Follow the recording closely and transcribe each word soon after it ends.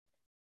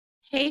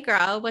Hey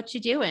girl, what you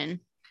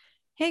doing?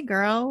 Hey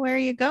girl, where are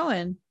you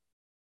going?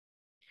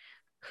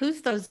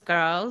 Who's those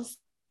girls?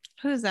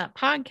 Who's that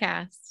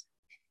podcast?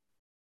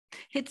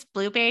 It's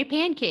Blueberry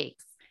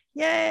Pancakes.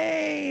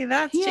 Yay,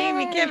 that's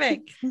Jamie Yay!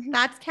 Kivick.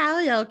 That's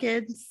Callie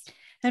Elkins.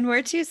 And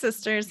we're two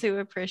sisters who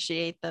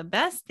appreciate the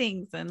best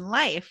things in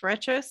life,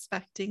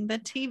 retrospecting the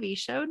TV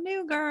show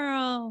New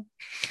Girl.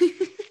 I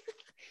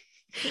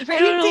Are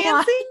don't you know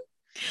why dancing?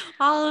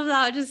 all of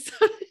that just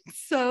sounded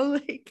so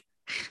like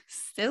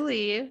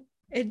silly.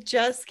 It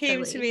just came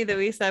to Silly. me that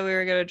we said we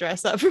were going to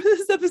dress up for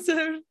this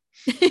episode.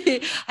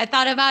 I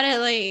thought about it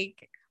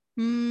like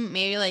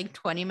maybe like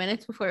 20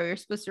 minutes before we were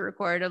supposed to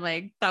record. I'm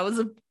like, that was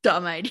a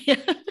dumb idea.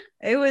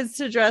 It was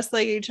to dress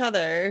like each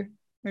other.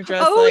 We're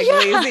dressed Oh like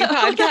yeah. lazy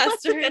Oh, that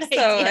was a podcasters. good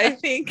So idea. I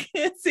think,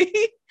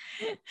 see,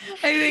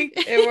 I think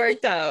it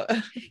worked out.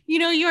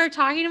 You were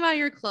talking about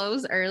your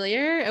clothes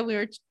earlier, and we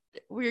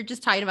were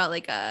just talking about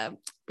like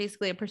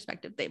basically a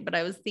perspective thing. But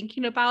I was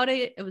thinking about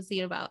it. I was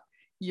thinking about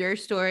your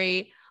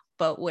story,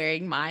 but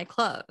wearing my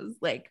clothes.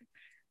 Like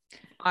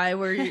I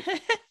were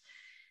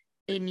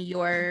in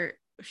your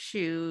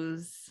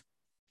shoes.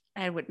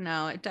 I would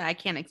know. I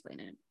can't explain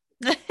it.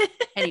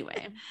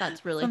 Anyway,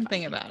 that's really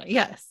Something funny. about it.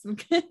 Yes.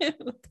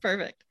 That's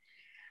perfect.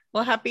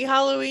 Well, happy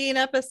Halloween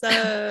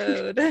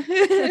episode.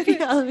 Happy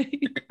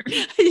Halloween.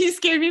 You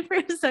scared me for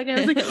a second.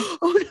 I was like,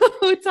 oh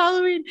no, it's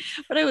Halloween.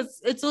 But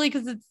it's only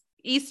because it's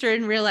Easter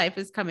in real life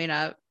is coming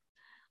up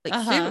like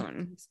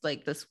soon. It's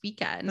like this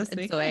weekend. This And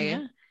weekend, so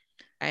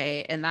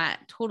yeah. and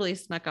that totally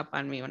snuck up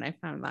on me when I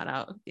found that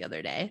out the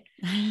other day.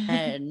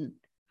 And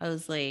I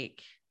was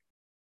like,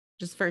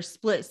 just for a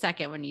split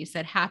second when you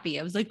said happy,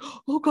 I was like,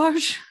 oh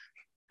gosh.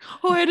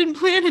 Oh, I didn't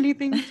plan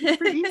anything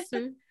for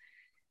Easter.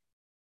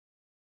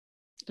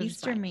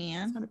 Easter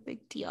man. It's not a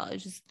big deal.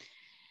 It's just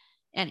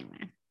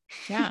anyway.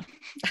 Yeah.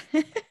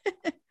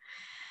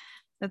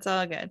 That's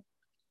all good.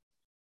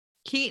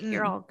 Keaton.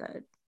 You're all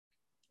good.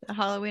 The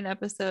Halloween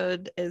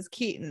episode is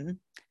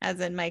Keaton, as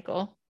in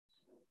Michael.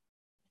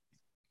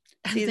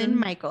 As in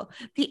Michael,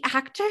 the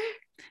actor.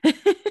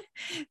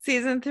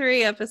 Season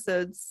 3,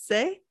 episode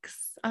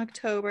 6,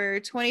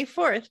 October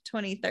 24th,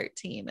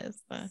 2013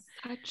 is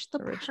such the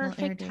original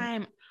perfect air date.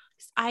 time.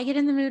 I get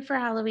in the mood for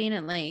Halloween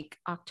at like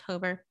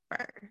October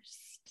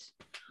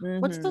 1st.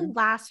 What's the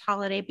last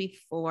holiday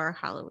before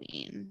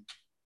Halloween?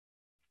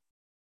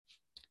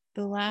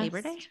 The last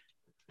Labor Day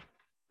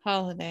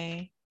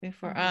holiday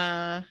before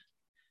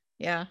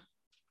yeah.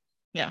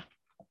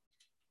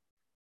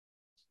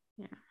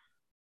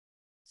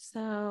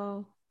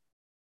 So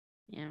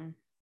yeah,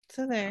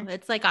 so there.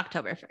 it's like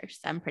October 1st.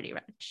 I'm pretty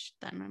rich.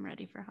 Then I'm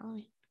ready for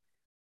Halloween.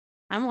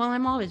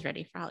 I'm always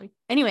ready for Halloween.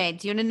 Anyway,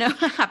 do you want to know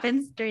what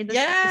happens during this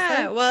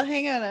episode? Well,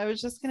 hang on. I was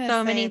just gonna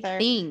say many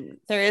things.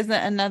 There isn't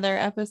another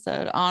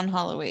episode on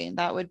Halloween.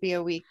 That would be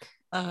a week.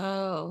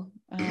 Oh.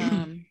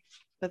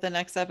 But the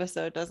next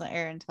episode doesn't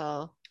air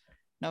until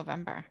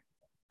November.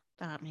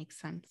 That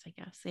makes sense, I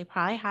guess. They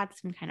probably had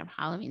some kind of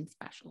Halloween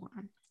special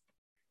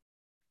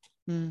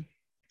on.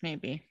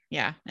 Maybe.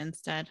 Yeah,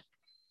 instead.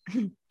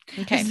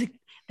 Okay.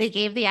 They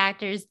gave the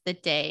actors the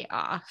day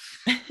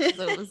off.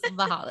 So it was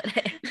the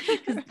holiday.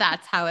 Because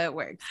that's how it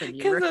works when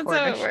you record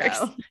a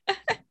show.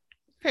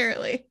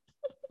 Apparently.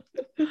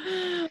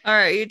 All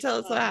right, you tell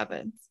us what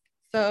happens.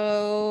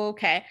 So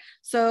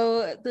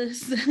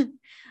this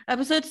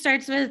episode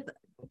starts with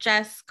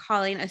Jess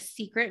calling a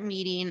secret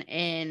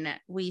meeting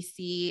we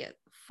see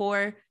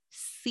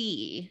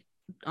 4C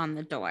on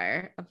the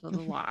door of the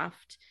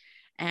loft.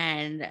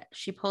 And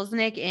she pulls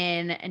Nick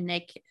in, and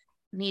Nick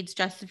needs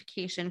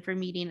justification for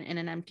meeting in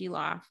an empty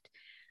loft.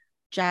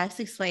 Jess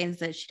explains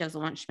that she doesn't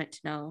want Schmidt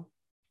to know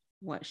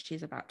what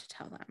she's about to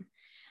tell them.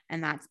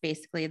 And that's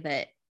basically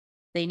that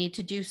they need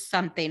to do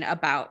something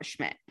about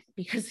Schmidt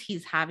because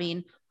he's having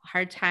a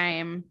hard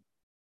time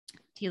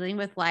dealing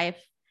with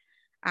life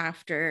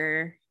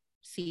after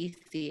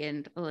Cece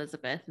and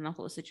Elizabeth, and the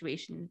whole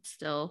situation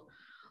still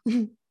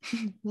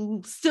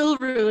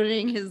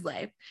ruining his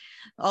life.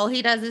 All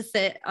he does is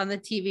sit on the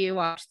TV,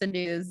 watch the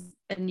news,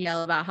 and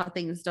yell about how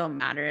things don't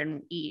matter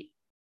and eat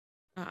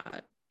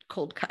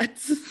cold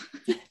cuts.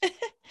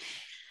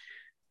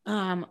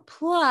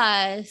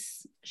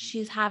 Plus,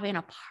 she's having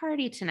a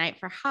party tonight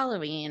for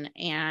Halloween,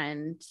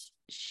 and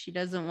she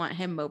doesn't want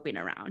him moping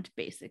around,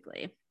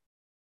 basically.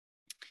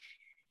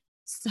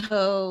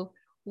 So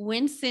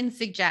Winston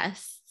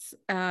suggests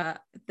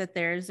that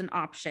there's an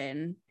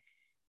option,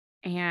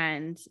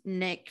 and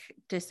Nick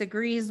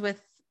disagrees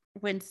with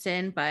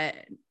Winston, but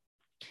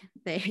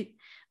they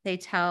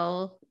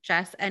tell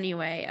Jess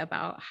anyway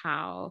about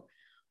how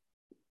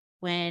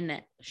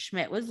when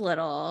Schmidt was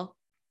little,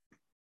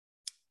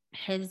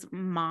 his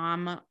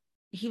mom,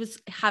 he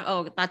was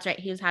having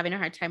a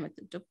hard time with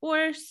the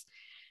divorce,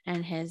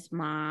 and his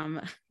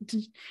mom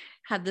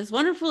had this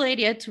wonderful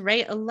idea to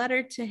write a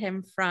letter to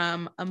him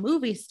from a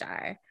movie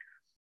star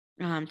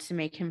to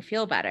make him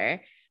feel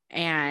better.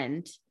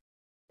 And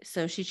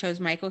so she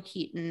chose Michael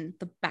Keaton,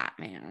 the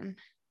Batman.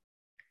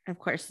 Of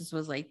course, this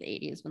was like the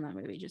 80s when that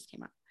movie just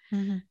came out.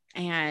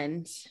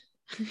 And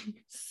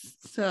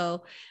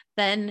So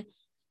then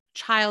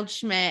Child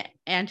Schmidt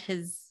and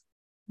his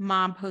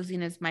mom,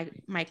 posing as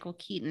Michael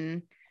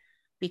Keaton,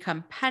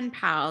 become pen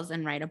pals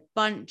and write a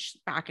bunch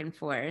back and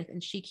forth.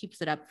 And she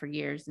keeps it up for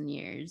years and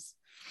years.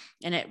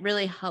 And it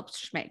really helps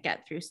Schmidt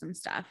get through some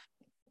stuff.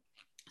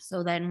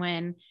 So then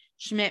when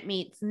Schmidt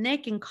meets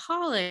Nick in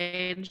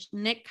college,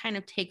 Nick kind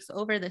of takes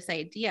over this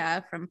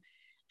idea from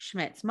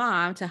Schmidt's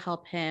mom to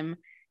help him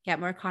get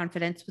more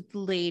confidence with the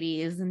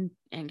ladies and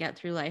get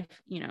through life,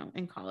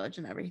 in college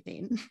and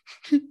everything.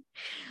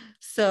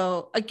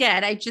 So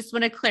again, I just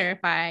want to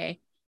clarify,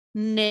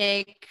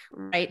 Nick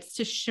writes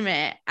to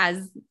Schmidt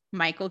as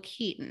Michael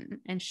Keaton,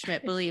 and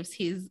Schmidt believes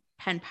he's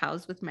pen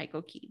pals with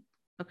Michael Keaton.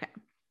 Okay.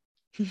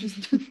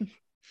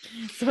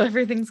 So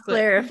everything's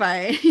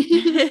clarified.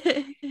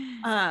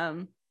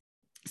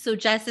 So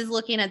Jess is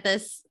looking at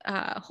this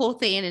whole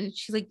thing, and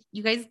she's like,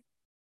 "You guys,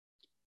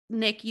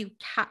 Nick, you're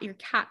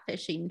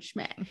catfishing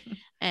Schmidt."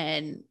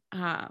 And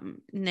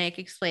Nick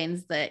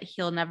explains that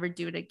he'll never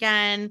do it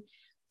again.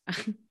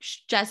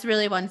 Jess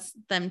really wants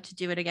them to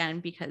do it again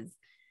because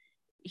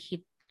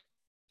she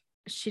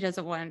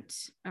doesn't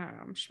want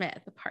Schmidt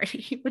at the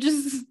party, which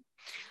is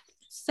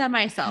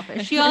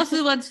semi-selfish. She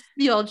also wants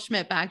the old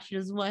Schmidt back. She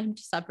doesn't want him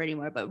to suffer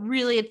anymore, but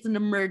really it's an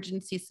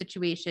emergency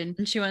situation.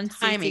 And she wants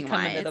Cece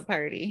coming to the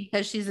party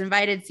because she's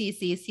invited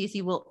Cece.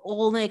 Cece will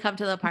only come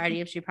to the party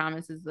if she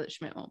promises that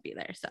Schmidt won't be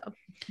there. So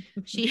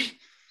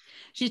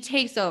she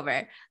takes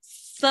over.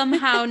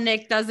 Somehow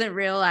Nick doesn't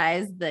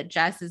realize that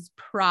Jess is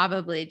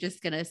probably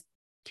just going to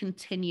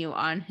continue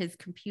on his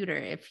computer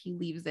if he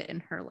leaves it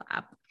in her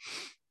lap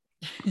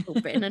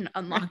open and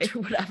unlocked or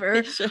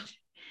whatever.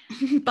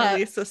 But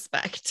we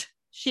suspect.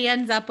 She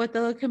ends up with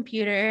the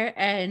computer,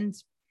 and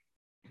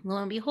lo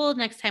and behold,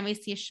 next time we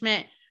see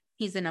Schmidt,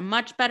 he's in a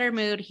much better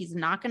mood. He's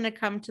not going to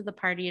come to the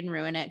party and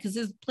ruin it, because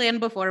his plan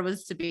before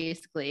was to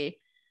basically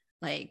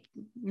like,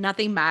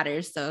 nothing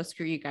matters, so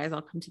screw you guys,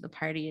 I'll come to the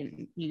party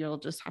and you'll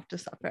just have to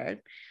suffer.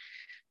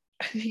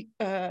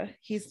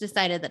 He's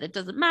decided that it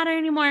doesn't matter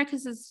anymore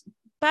because his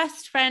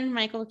best friend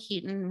Michael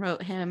Keaton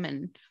wrote him,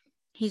 and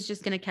he's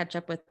just going to catch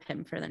up with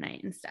him for the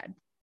night instead.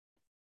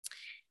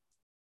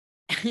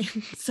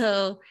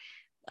 So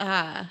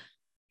I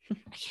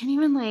can't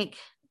even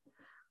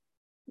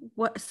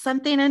what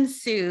something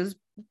ensues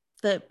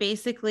that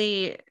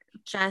basically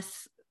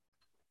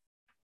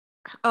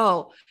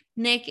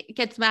Nick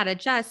gets mad at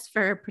Jess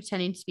for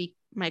pretending to be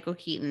Michael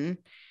Keaton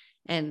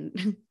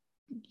and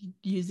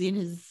using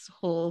his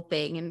whole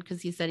thing, and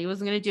because he said he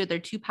wasn't going to do it, they're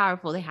too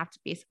powerful, they have to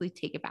basically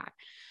take it back.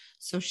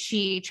 So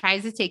she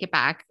tries to take it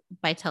back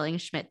by telling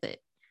Schmidt that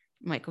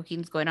Michael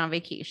Keaton's going on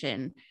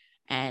vacation.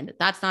 And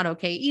that's not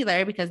okay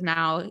either, because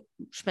now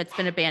Schmidt's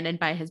been abandoned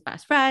by his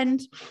best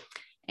friend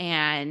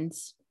and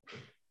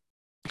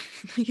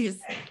he's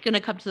going to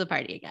come to the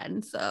party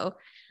again. So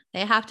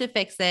they have to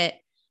fix it.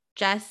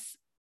 Jess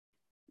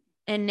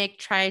and Nick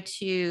try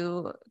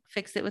to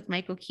fix it with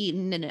Michael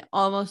Keaton, and it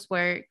almost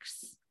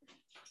works.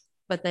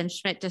 But then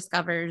Schmidt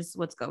discovers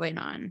what's going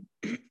on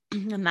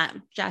and that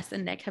Jess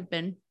and Nick have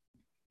been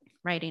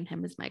writing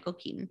him as Michael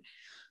Keaton.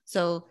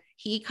 So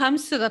he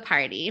comes to the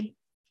party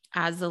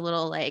as a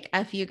little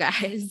F you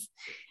guys.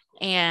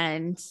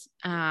 And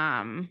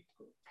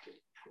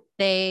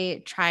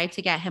they try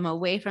to get him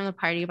away from the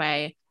party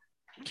by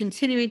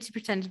continuing to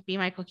pretend to be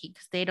Michael Keaton,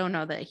 because they don't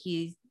know that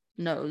he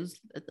knows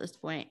at this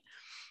point.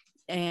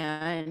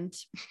 And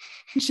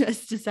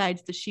just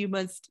decides that she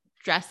must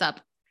dress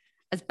up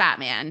as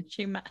Batman.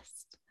 She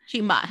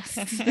must.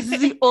 This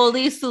is the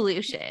only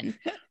solution,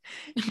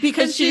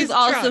 because she's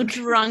also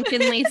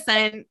drunkenly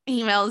sent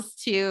emails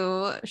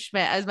to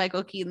Schmidt as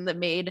Michael Keaton that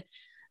made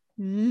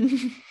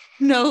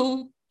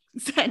no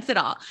sense at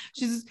all.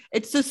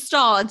 It's a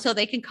stall until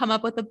they can come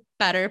up with a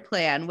better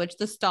plan, which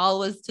the stall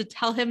was to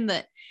tell him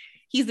that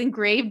he's in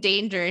grave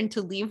danger and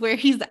to leave where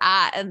he's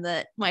at, and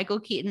that Michael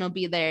Keaton will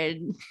be there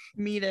and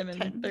meet him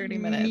in 30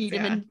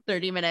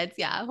 minutes.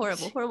 Yeah,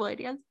 horrible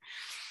ideas.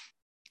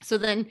 So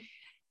then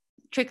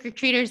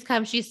trick-or-treaters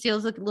come. She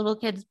steals a little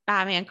kid's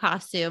Batman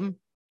costume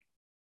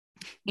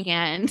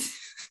and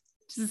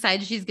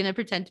decides she's going to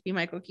pretend to be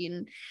Michael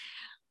Keaton.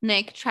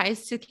 Nick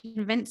tries to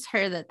convince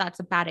her that that's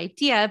a bad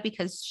idea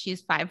because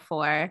she's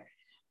 5'4"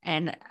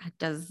 and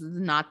does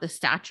not the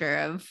stature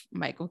of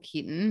Michael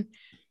Keaton,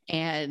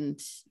 and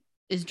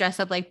is dressed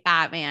up like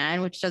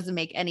Batman, which doesn't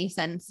make any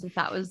sense. If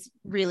that was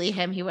really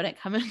him, he wouldn't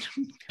come in.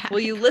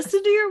 Will you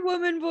listen to your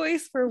woman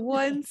voice for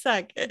 1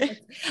 second?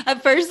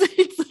 At first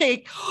it's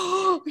like,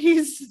 oh,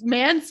 he's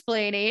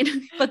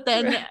mansplaining, but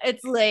then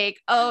it's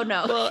like, oh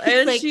no. Well,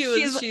 and like,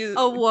 she's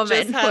a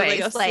woman just had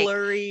a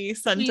slurry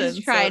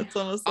sentence. So it's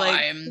almost like,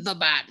 I'm the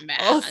Batman.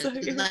 Also,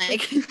 that's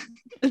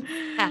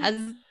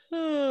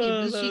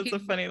a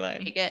funny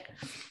line.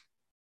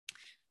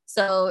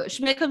 So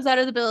Schmidt comes out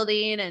of the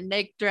building, and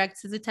Nick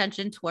directs his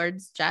attention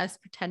towards Jess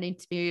pretending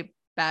to be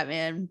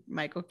Batman,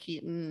 Michael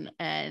Keaton,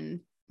 and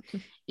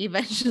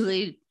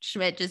eventually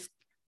Schmidt just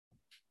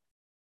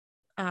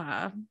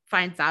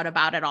finds out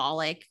about it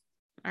all,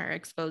 or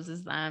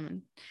exposes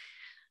them.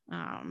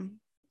 And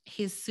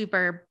he's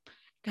super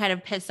kind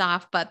of pissed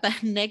off, but then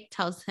Nick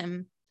tells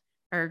him,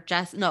 or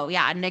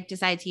Nick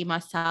decides he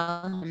must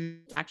tell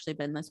him it's actually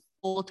been this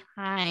whole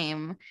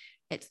time.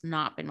 It's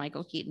not been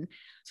Michael Keaton.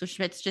 So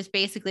Schmidt's just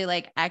basically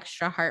like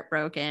extra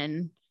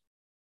heartbroken,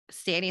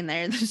 standing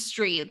there in the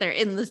street. They're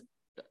in the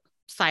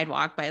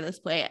sidewalk by this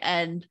point,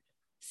 and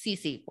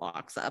Cece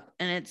walks up,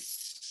 and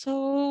it's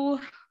so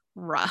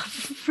rough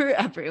for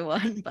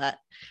everyone. But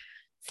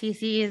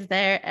Cece is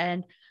there,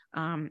 and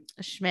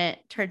Schmidt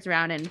turns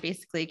around and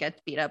basically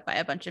gets beat up by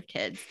a bunch of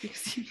kids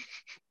because he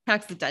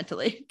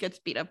accidentally gets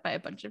beat up by a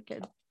bunch of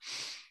kids.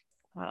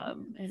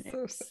 And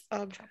so it's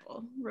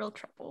trouble, real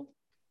trouble.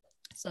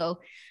 So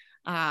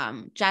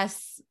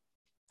Jess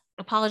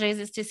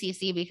apologizes to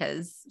Cece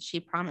because she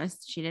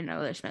promised she didn't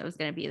know that Schmidt was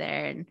going to be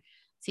there, and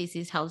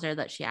Cece tells her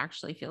that she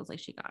actually feels like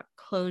she got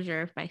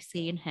closure by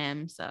seeing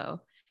him,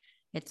 so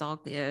it's all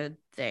good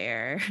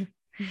there.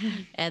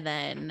 And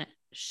then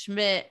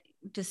Schmidt,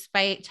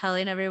 despite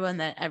telling everyone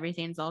that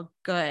everything's all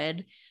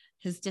good,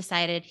 has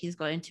decided he's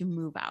going to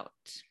move out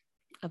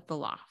of the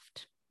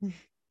loft.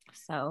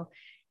 So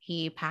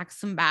he packs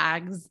some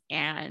bags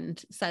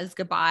and says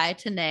goodbye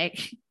to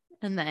Nick,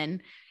 and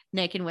then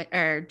Nick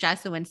and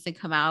Jess and Winston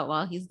come out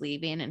while he's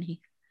leaving, and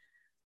he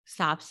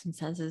stops and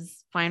says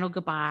his final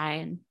goodbye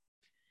and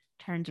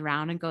turns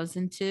around and goes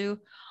into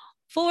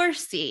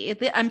 4C,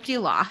 the empty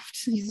loft.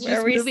 He's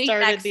just moving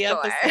next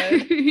door.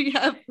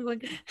 Yep,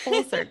 like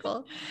full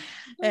circle.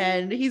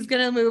 And he's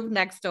gonna move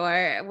next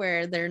door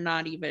where they're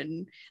not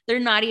even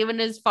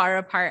as far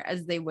apart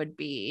as they would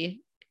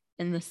be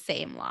in the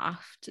same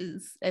loft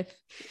as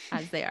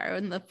they are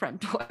in the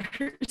front door.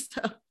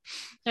 So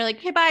they're like,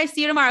 hey, bye,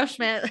 see you tomorrow,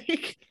 Schmidt.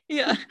 Like,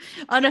 yeah,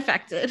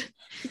 unaffected.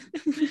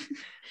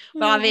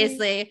 But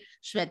obviously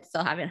Schmidt's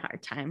still having a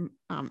hard time.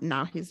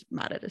 Now he's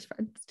mad at his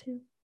friends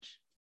too.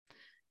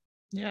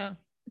 Yeah,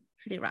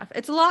 pretty rough.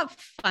 It's a lot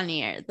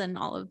funnier than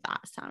all of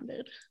that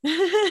sounded.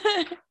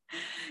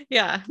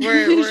 Yeah,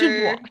 we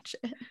should watch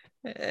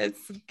it.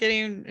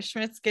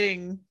 Schmidt's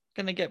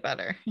gonna get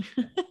better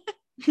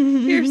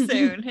here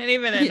soon, any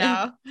minute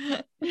now.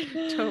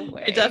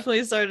 Totally. I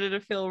definitely started to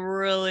feel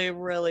really,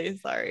 really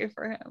sorry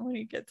for him when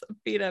he gets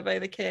beat up by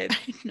the kids.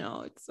 I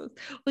know,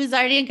 he's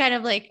already in kind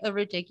of like a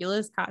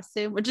ridiculous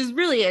costume, which is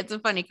really, it's a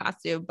funny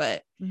costume,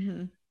 but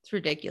it's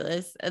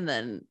ridiculous. And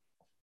then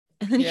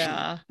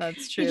yeah,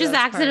 that's true. He just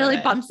accidentally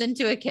bumps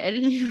into a kid,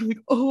 and you're like,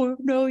 oh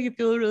no, you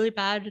feel really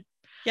bad.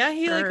 Yeah,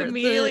 he like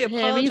immediately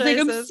apologizes. He's like,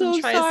 I'm so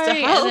and tries sorry. To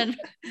help. And then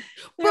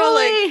they're all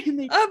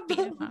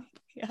like,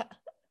 yeah.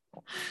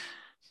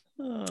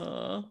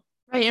 Oh.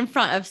 Right in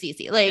front of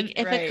Cece. Like,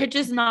 if it could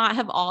just not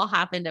have all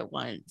happened at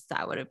once,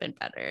 that would have been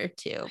better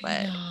too.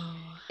 But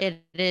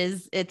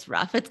it's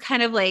rough. It's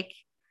kind of like,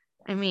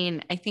 I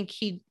mean, I think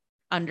he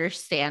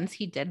understands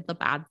he did the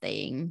bad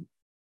thing,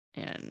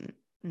 and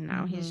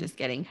now he's just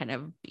getting kind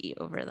of beat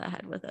over the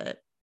head with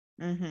it.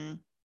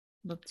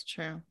 That's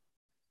true.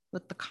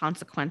 With the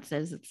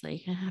consequences, it's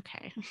like,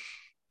 okay.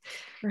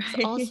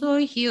 He's also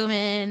a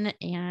human,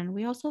 and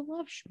we also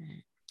love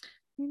Schmidt.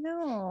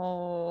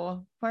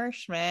 No, poor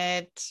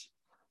Schmidt.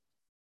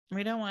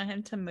 We don't want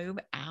him to move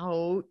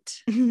out.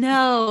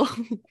 No.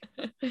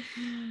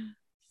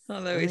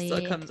 Although he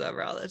still comes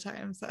over all the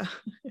time, so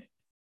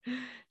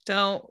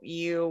don't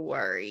you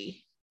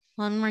worry.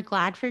 Well, and we're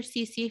glad for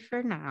Cece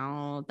for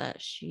now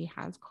that she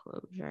has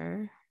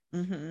closure.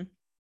 But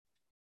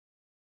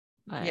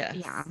yes.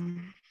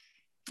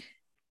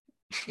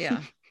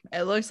 Yeah.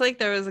 It looks like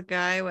there was a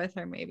guy with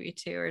her, maybe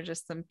two, or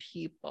just some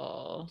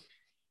people.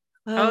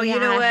 Oh, you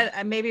know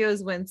what? Maybe it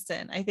was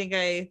Winston. I think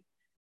I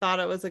thought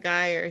it was a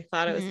guy, or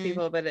thought it was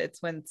people, but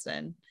it's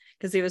Winston,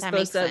 because he was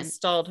supposed to have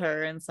stalled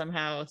her, and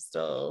somehow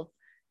still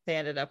they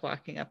ended up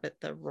walking up at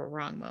the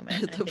wrong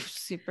moment.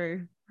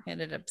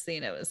 Ended up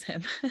seeing it was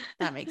him.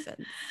 That makes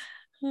sense.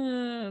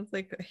 It's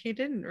like he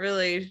didn't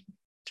really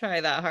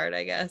try that hard,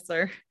 I guess,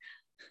 or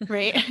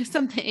right.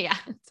 Something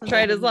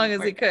tried as long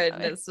as he could,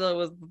 and it still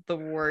was the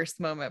worst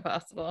moment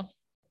possible.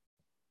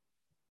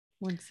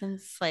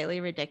 Winston's slightly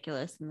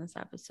ridiculous in this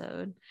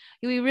episode.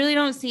 We really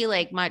don't see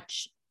like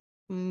much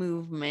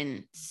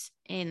movement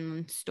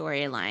in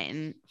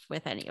storyline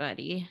with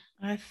anybody.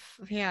 I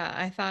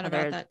thought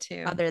about that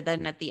too. Other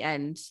than at the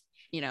end,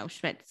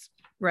 Schmidt's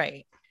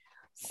right.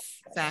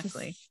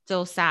 Exactly.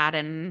 Still sad,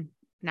 and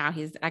now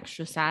he's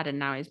extra sad, and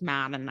now he's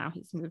mad, and now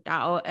he's moved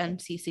out, and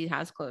Cece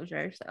has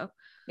closure. So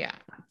yeah,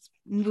 it's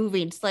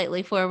moving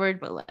slightly forward,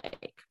 but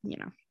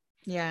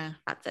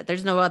that's it.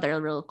 There's no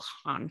other real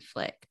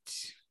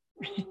conflict.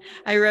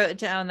 I wrote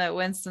down that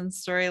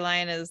Winston's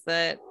storyline is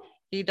that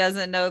he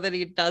doesn't know that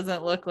he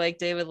doesn't look like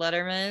David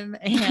Letterman,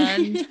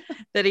 and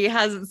that he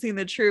hasn't seen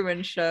the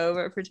Truman Show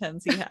but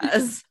pretends he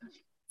has.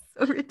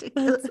 So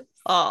ridiculous. That's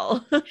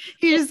all.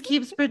 He just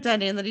keeps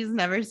pretending that he's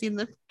never seen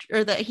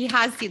that he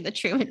has seen the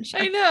Truman Show.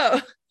 I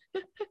know.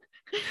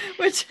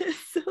 Which is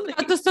silly.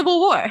 At the Civil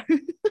War.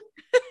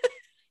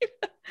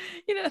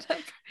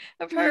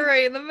 that part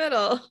right in the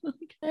middle.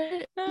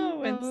 No,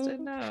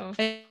 Winston, no.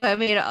 I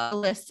made a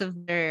list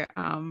of their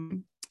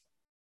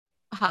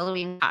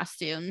Halloween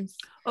costumes.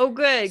 Oh,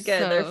 good.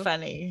 They're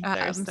funny.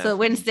 They're so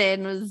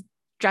Winston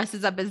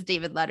dresses up as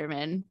David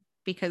Letterman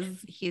because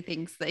he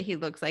thinks that he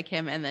looks like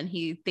him, and then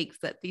he thinks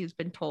that he's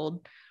been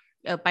told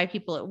by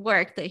people at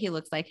work that he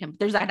looks like him.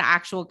 There's an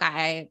actual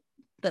guy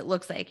that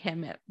looks like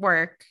him at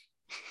work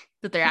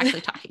that they're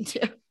actually talking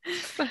to,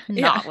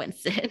 not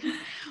Winston.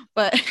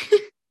 But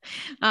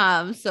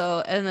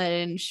so, and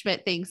then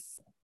Schmidt thinks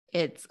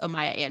it's a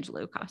Maya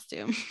Angelou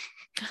costume.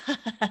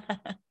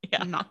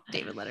 Not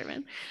David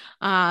Letterman.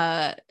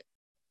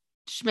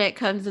 Schmidt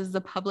comes as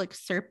the public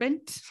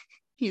serpent.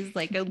 He's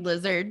like a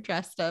lizard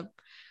dressed up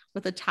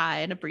with a tie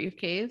and a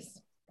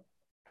briefcase.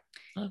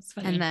 That's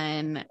funny. And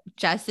then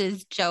Jess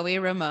is Joey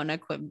Ramona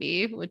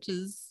Quimby, which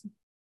is,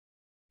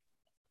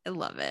 I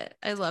love it.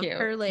 I love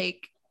her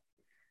like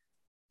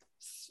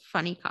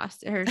funny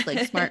costume, her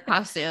like smart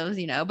costumes,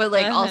 but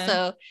like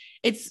also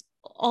it's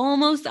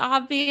almost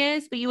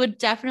obvious, but you would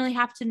definitely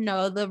have to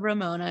know the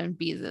Ramona and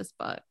Beezus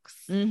books.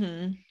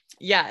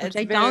 Yeah, which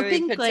I don't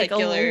think like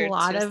a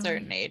lot of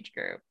certain age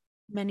group.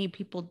 Many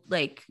people,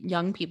 like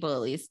young people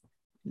at least,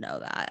 know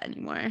that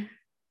anymore.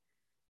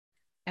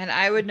 And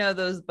I would know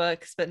those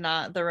books, but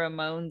not the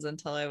Ramones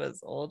until I was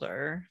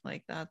older.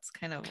 Like that's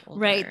kind of older.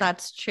 Right.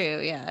 That's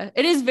true. Yeah.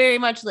 It is very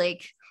much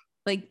like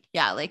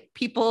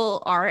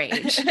people our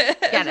age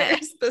get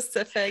it.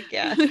 Specific.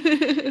 Yeah.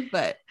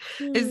 But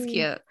it's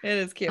cute. It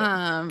is cute.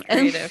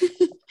 Creative.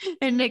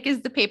 And Nick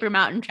is the Paper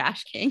Mountain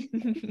Trash King.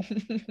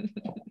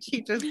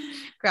 She just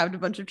grabbed a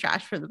bunch of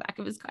trash from the back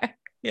of his car.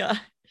 Yeah.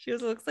 She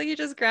looks like he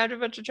just grabbed a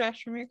bunch of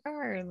trash from your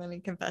car, and then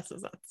he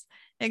confesses that's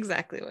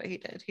exactly what he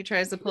did. He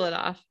tries to pull it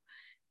off.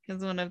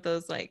 Because one of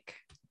those like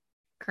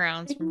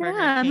crowns from Burger King.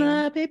 I'm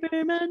a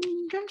Paper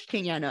Mountain Trash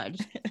King. Yeah, no, I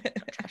just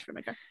trash from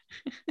my car.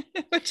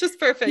 Which is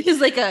perfect. He's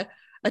like a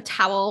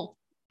towel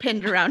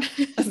pinned around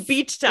a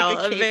beach towel,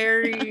 like a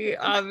very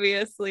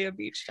obviously a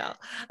beach towel.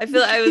 I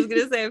feel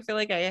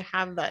like I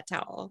have that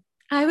towel.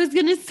 I was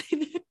gonna say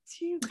that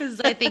too,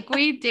 because I think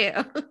we do.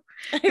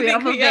 We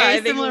have a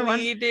very similar one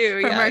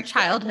from our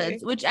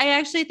childhoods, which I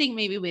actually think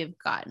maybe we've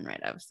gotten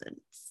rid of since.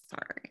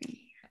 Sorry.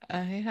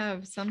 I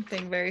have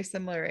something very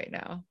similar right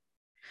now.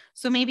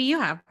 So maybe you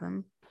have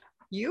them.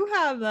 You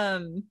have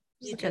them.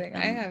 Just kidding.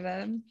 I have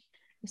them.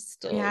 I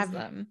still have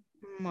them.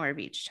 More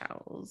beach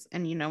towels.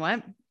 And you know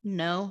what?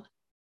 No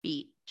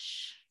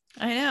beach.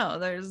 I know.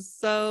 There's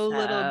so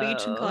little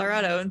beach in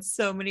Colorado and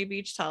so many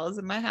beach towels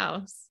in my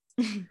house.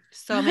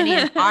 So many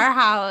in our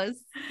house.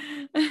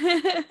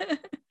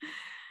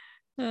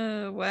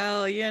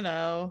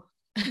 Well,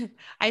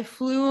 I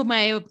flew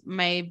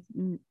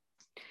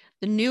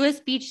the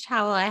newest beach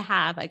towel I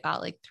have, I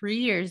got like 3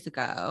 years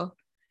ago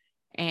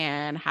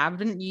and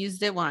haven't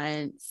used it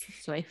once.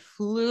 So I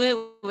flew it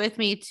with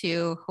me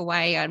to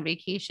Hawaii on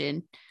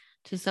vacation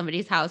to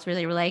somebody's house where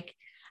they were like,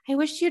 I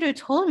wish you'd have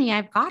told me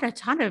I've got a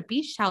ton of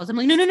beach towels. I'm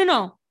like,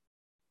 no.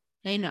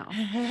 I know.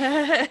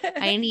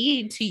 I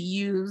need to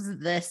use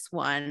this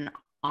one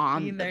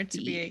on there to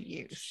be a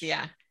use.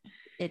 Yeah.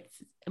 It's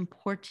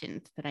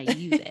important that I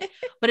use it.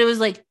 But it was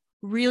like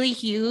really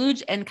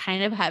huge and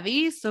kind of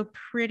heavy. So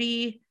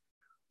pretty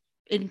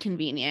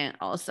inconvenient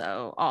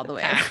also all the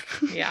way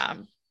around. Yeah.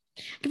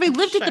 If I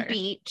lived at the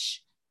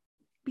beach.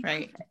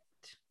 Right.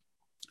 Perfect.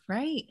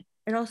 Right.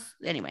 It also,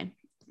 anyway,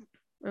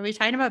 were we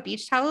talking about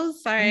beach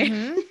towels? Sorry.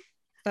 Mm-hmm.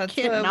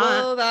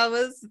 That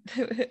was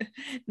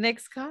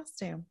Nick's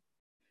costume.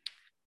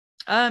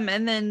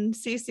 And then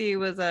Cece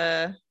was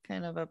a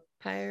kind of a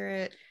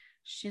pirate.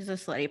 She's a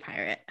slutty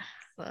pirate.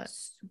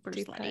 Super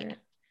slutty. Pirate.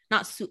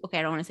 Not okay,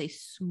 I don't want to say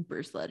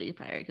super slutty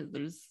pirate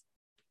because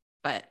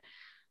but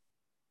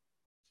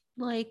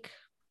like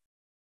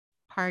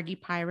party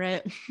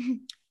pirate.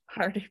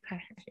 Party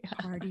pirate. Yeah.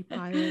 Party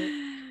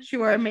pirate. She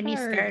wore a mini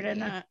skirt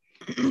and a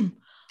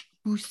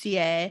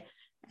bustier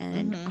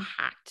and a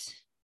hat.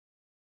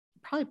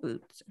 Probably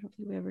boots. I don't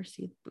think we ever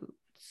see the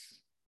boots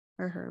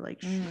or her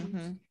like shoes.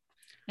 Mm-hmm.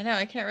 I know.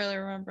 I can't really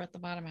remember what the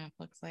bottom half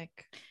looks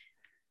like.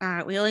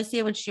 We only see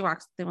it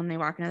when they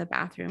walk into the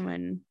bathroom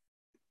when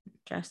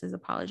Jess is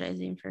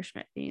apologizing for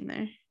Schmidt being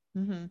there.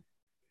 Mm-hmm.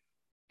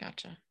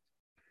 Gotcha.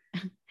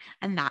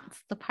 And that's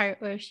the part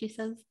where she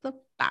says the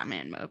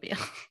Batman mobile.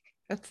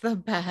 That's the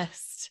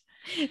best.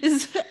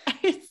 It's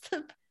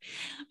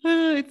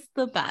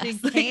the best.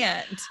 You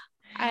can't.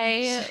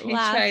 She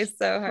tries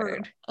so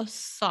hard. A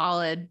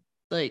solid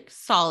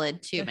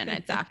 2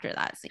 minutes after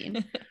that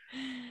scene.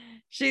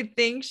 She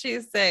thinks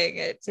she's saying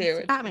it too.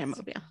 It's Batman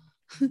mobile.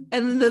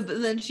 And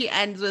then she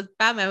ends with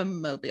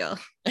Batman mobile.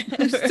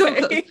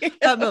 Right.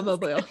 Batman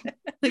mobile.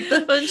 Like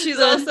and she's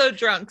also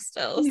drunk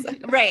still. So.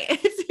 Right.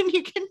 And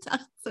you can tell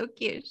it's so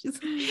cute. She's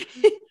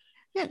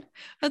yeah,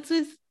 that's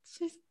his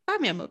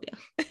Batman mobile.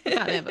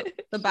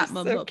 The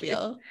Batman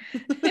mobile.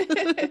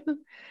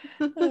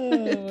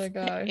 Oh my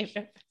gosh.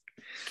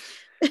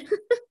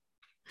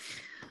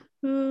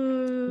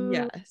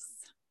 Yes.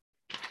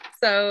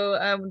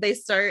 So they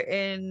start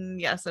in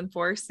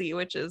 4C,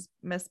 which is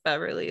Miss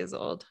Beverly's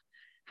old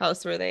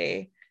house where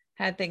they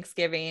had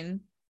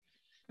Thanksgiving.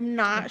 I'm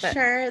not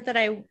sure that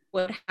I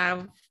would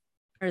have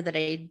or that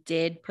I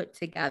did put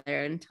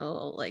together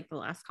until like the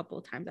last couple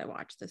of times I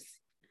watched this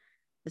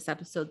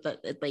episode,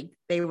 that like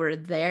they were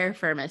there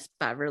for Miss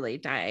Beverly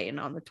dying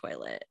on the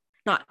toilet.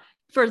 Not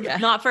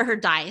for her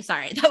dying.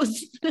 Sorry. That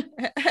was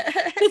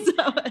that's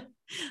not what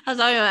I was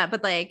talking about.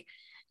 But like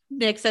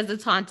Nick says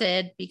it's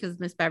haunted because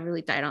Miss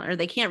Beverly died on, or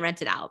they can't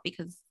rent it out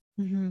because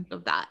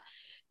of that.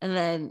 And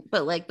then,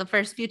 but like the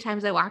first few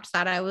times I watched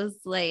that, I was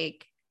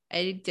like,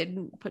 I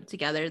didn't put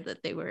together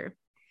that they were.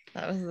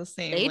 That was the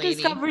same. They lady.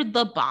 discovered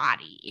the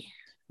body.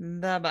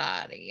 The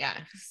body,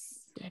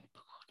 yes.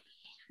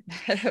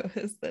 That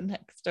was the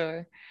next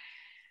door.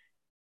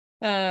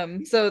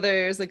 So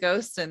there's a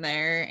ghost in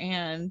there,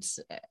 and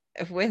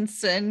if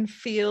Winston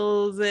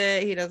feels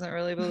it, he doesn't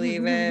really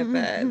believe it,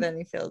 but then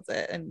he feels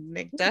it, and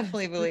Nick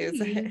definitely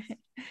believes it.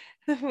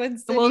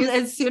 Winston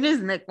as soon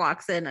as Nick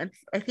walks in,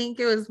 I think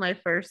it was my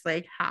first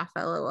like half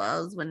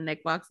LOLs when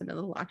Nick walks into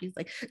the lock. He's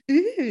like,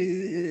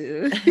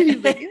 ooh.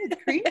 He's like,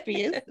 it's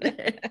creepy, isn't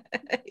it?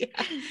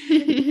 Yeah.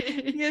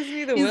 He gives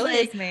me the willies,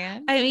 like,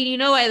 man. I mean, you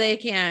know why they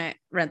can't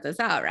rent this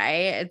out,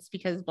 right? It's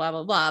because blah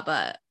blah blah,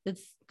 but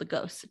it's the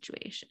ghost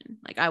situation.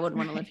 Like, I wouldn't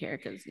want to live here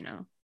because, you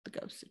know, the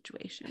ghost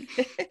situation.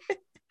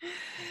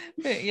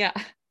 But yeah.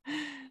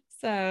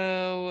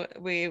 So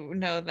we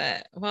know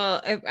that.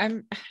 Well,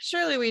 I'm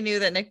surely we knew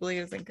that Nick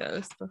believes in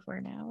ghosts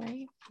before now,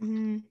 right?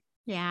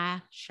 Yeah,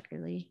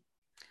 surely.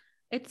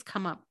 It's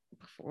come up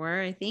before,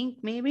 I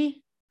think,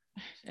 maybe.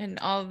 And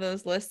all of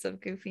those lists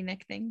of goofy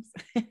Nick things.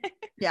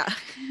 Yeah,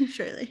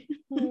 surely.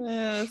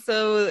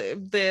 So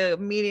the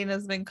meeting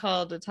has been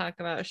called to talk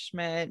about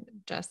Schmidt.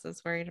 Jess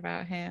is worried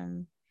about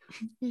him.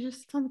 He's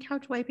just on the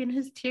couch wiping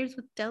his tears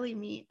with deli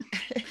meat.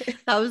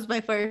 That was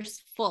my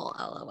first full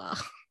LOL.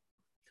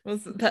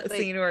 Was that like,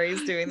 scene where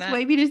he's doing that?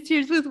 Wiping his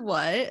tears with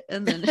what?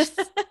 And then just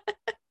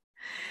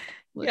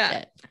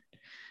yeah.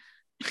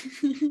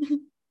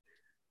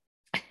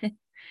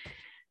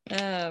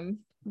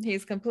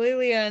 He's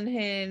completely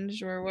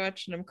unhinged. We're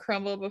watching him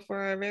crumble before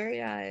our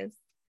very eyes.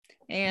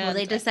 And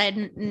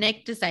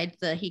Nick decides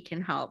that he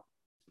can help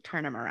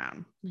turn him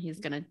around. He's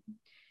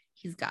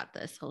got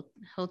this.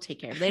 He'll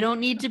take care of it. They don't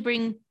need to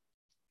bring.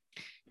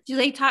 Do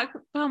they talk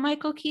about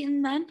Michael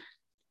Keaton then?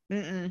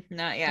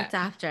 Not yet. It's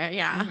after,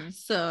 yeah.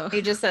 So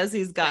he just says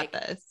he's got like,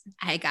 this.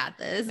 I got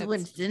this.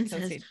 Winston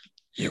says,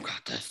 "You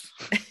got this."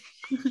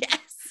 Yes.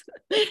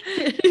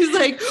 He's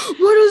like,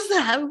 "What is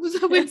that? Was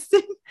that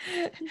Winston?"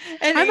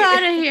 And I'm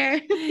out of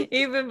here.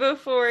 Even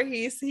before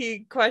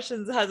he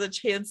questions, has a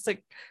chance to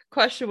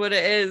question what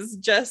it is,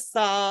 just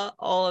saw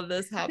all of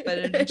this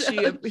happen, and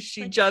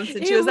she jumps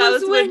and she goes, "That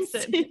was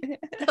Winston."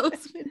 That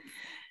was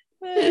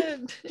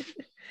Winston.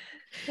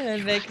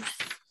 And Nick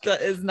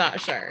is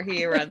not sure.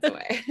 He runs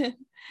away.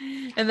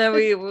 And then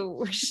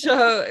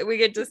we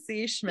get to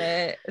see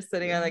Schmidt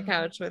sitting on the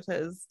couch with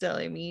his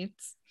deli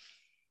meats,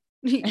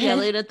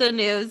 yelling at the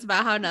news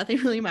about how nothing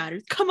really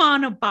matters. Come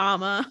on,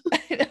 Obama.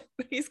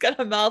 He's got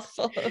a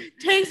mouthful.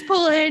 Tanks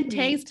pull in,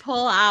 tanks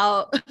pull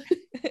out.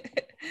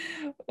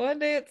 One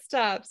day it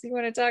stops. You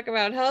want to talk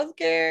about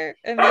healthcare?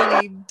 And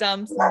then he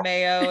dumps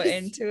mayo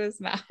into his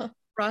mouth.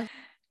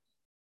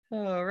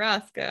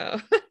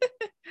 Roscoe.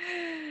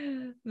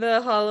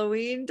 The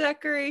Halloween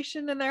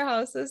decoration in their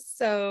house is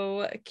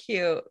so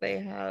cute. They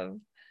have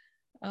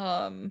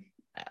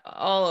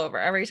all over.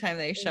 Every time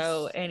they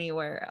show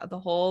anywhere, the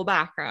whole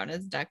background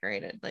is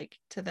decorated like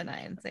to the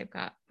nines. They've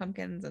got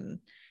pumpkins and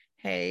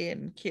hay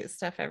and cute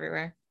stuff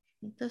everywhere.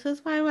 This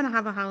is why I want to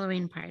have a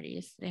Halloween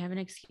party. So they have an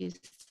excuse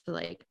to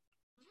like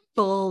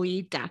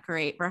fully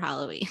decorate for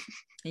Halloween.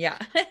 Yeah.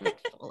 Like,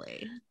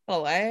 fully.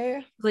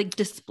 Like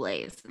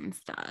displays and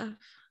stuff.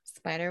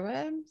 Spider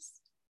webs?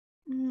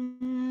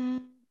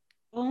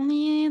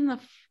 Only in the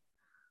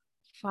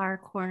far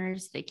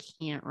corners they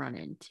can't run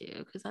into,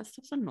 because that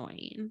stuff's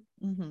annoying.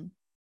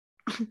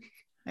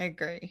 I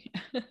agree.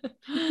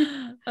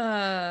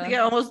 I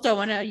almost don't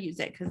want to use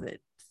it because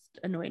it's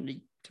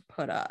annoying to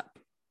put up.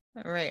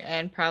 Right,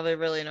 and probably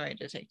really annoying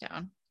to take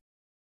down.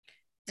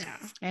 Yeah.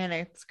 And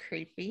it's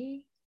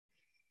creepy.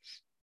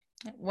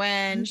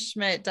 When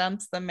Schmidt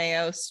dumps the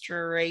mayo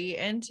straight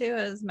into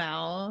his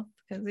mouth,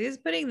 because he's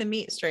putting the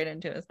meat straight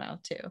into his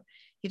mouth too.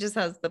 He just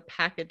has the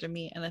package of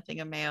meat and a thing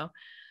of mayo.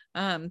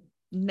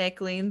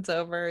 Nick leans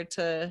over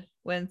to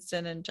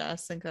Winston and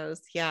Jess and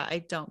goes, "Yeah, I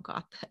don't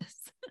got this.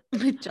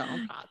 I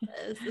don't got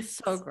this. It's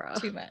so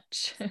gross. Too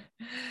much."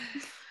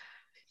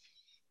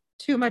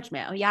 Too much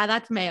mayo. Yeah,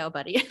 that's mayo,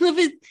 buddy. I love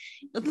it.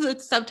 The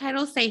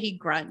subtitles say he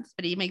grunts,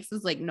 but he makes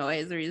this like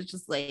noise where he's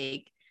just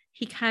like,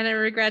 he kind of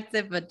regrets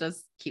it, but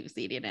just keeps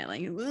eating it.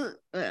 Like, I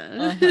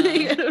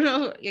don't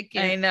know.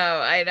 I know.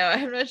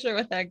 I'm not sure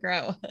what that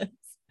grunt was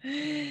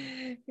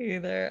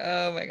either.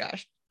 Oh my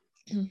gosh.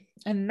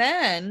 And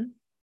then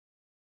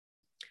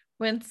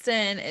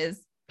Winston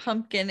is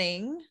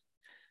pumpkining,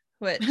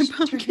 which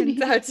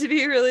turns out to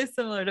be really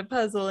similar to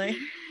puzzling.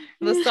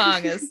 The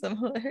song is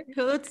similar.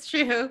 That's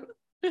true.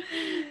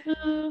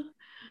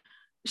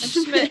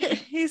 Schmidt,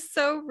 he's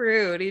so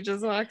rude. He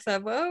just walks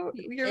up. "Oh,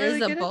 you're really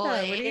good at that.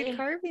 What are you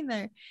carving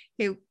there?"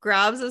 He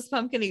grabs his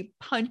pumpkin, he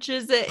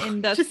punches it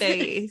in the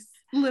face.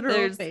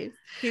 literal face.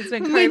 He's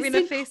been carving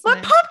a face.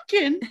 What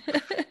pumpkin?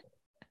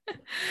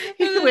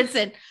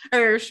 Winston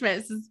or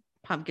Schmidt says,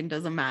 pumpkin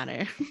doesn't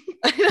matter.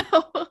 I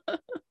know.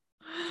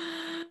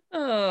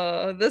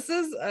 Oh, this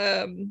is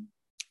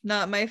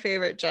not my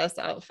favorite Jess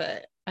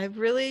outfit. I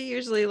really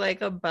usually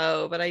like a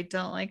bow, but I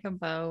don't like a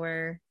bow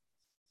where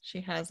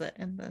she has it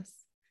in this.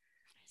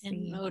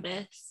 And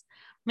notice,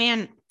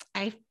 man,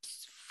 I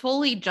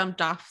fully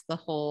jumped off the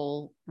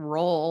whole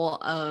role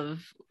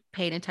of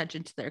paying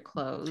attention to their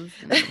clothes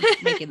and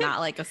making that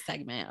like a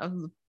segment of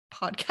the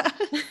podcast.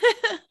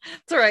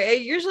 It's all right.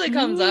 It usually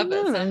comes up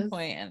at some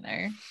point in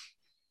there.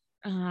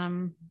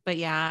 But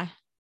yeah,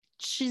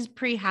 she's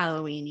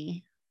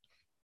pre-Halloweeny.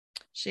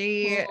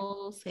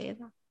 We'll say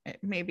that.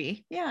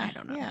 Maybe. Yeah. I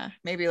don't know. Yeah.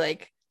 Maybe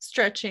like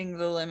stretching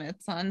the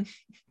limits on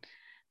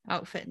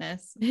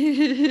outfitness.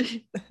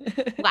 Wacky.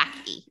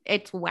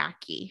 It's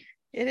wacky.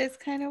 It is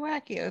kind of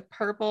wacky. A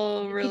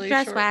purple, really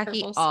dress short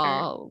wacky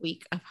all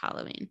week of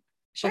Halloween.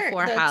 Sure,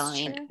 before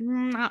Halloween. True.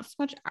 Not so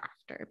much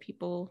after.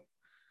 People.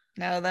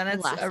 No, then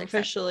it's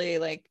officially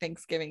like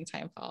Thanksgiving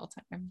time, fall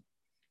time.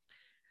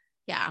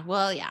 Yeah.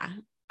 Well, yeah.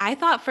 I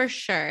thought for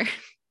sure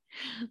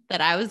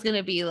that I was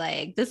gonna be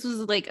like, this was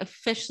like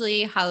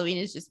officially Halloween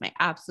is just my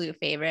absolute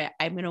favorite.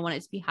 I'm gonna want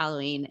it to be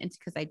Halloween, and it's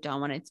because I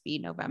don't want it to be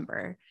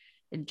November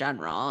in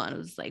general. And it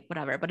was like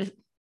whatever. But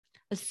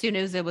as soon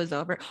as it was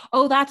over,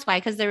 oh, that's why,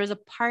 because there was a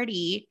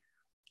party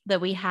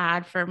that we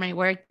had for my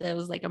work that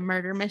was like a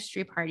murder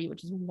mystery party,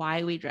 which is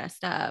why we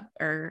dressed up,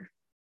 or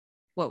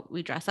what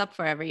we dress up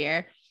for every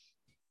year.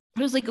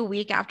 It was like a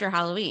week after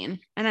Halloween,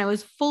 and I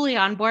was fully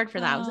on board for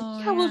that. I was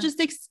like, yeah, we'll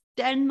just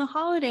extend the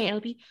holiday.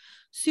 It'll be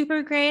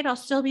super great. I'll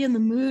still be in the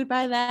mood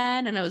by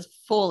then. And I was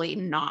fully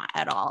not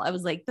at all. I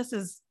was like, this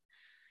is,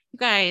 you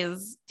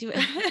guys, do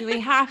we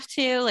have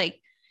to? Like,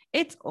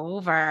 it's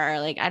over.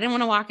 Like, I didn't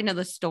want to walk into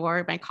the store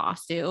in my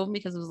costume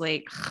because it was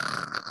like,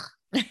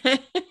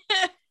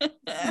 this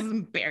is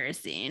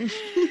embarrassing.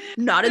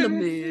 Not in the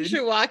mood. You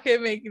should walk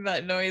in making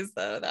that noise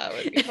though. That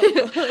would be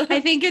helpful.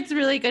 I think it's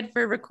really good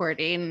for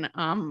recording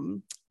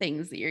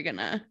things that you're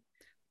gonna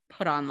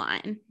put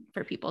online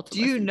for people to. Do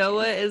you know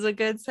what is a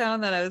good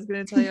sound that I was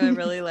going to tell you I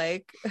really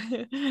like?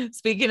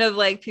 Speaking of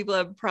like people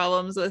have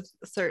problems with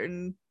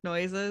certain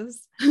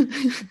noises,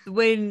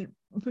 when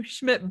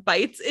Schmidt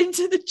bites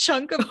into the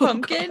chunk of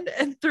pumpkin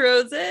and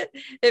throws it,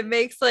 it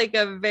makes like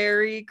a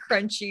very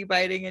crunchy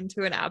biting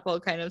into an apple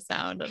kind of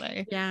sound.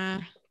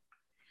 And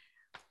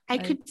I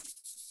could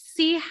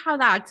see how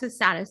that's a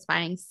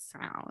satisfying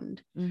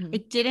sound. Mm-hmm. I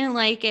didn't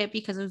like it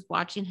because I was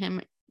watching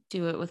him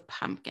do it with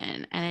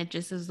pumpkin, and it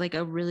just is like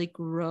a really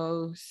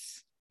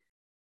gross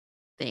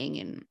thing,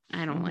 and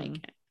I don't like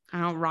it.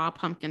 Raw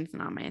pumpkin's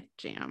not my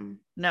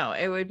jam. No,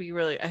 it would be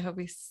really, I hope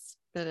he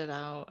spit it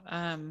out.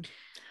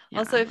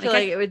 Also, I feel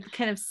like it would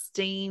kind of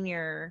stain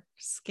your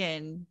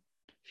skin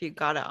if you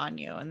got it on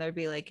you, and there'd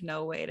be like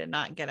no way to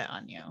not get it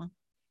on you.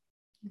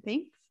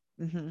 Thanks.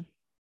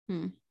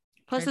 Mm-hmm.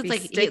 Plus, it's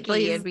like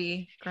sticky. It'd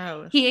be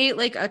gross. He ate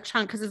like a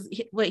chunk because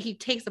what he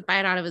takes a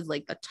bite out of is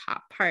like the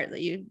top part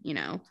that you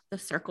know, the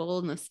circle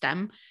and the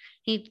stem.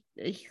 He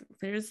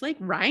there's like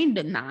rind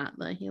in that.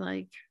 Like he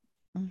like,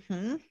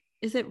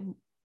 is it?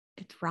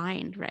 It's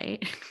rind,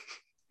 right?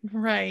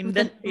 Rind.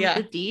 With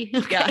a D.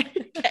 Okay.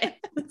 Yeah.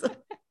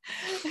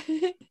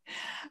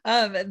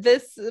 Okay.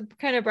 This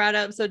kind of brought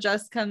up. So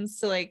Jess comes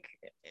to like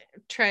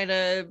try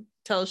to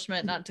tell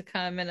Schmidt not to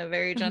come in a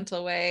very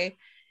gentle way.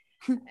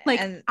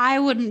 Like, I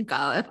wouldn't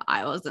go if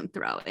I wasn't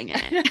throwing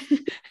it.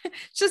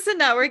 Just a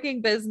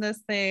networking business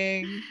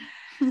thing.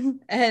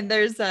 And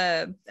there's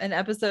an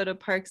episode of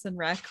Parks and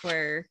Rec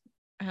where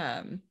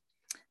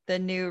the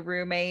new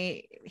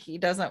roommate, he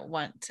doesn't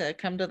want to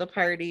come to the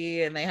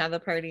party, and they have the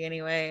party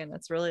anyway, and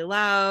it's really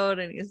loud,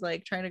 and he's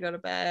like trying to go to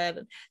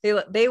bed.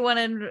 They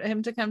wanted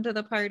him to come to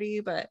the party,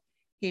 but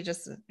he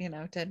just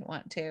didn't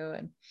want to.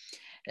 And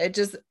it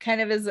just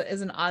kind of is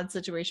an odd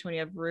situation when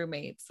you have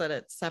roommates that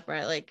it's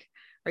separate. Like,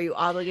 are you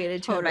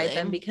obligated to invite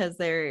them because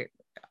they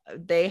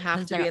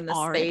have to be in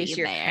the space?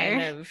 You're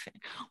kind of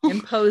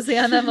imposing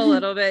on them a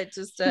little bit,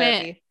 just to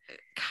be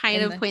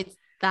kind of points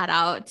that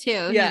out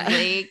too. Yeah.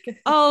 He's like,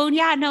 oh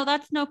yeah, no,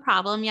 that's no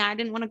problem. Yeah, I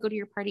didn't want to go to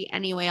your party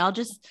anyway. I'll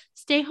just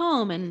stay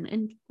home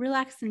and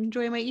relax and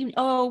enjoy my evening.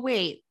 Oh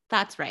wait,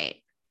 that's right.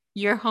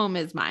 Your home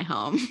is my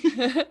home.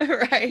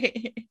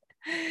 Right.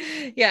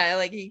 Yeah,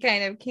 like you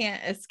kind of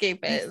can't escape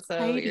it.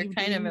 So you're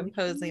kind of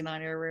imposing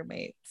on your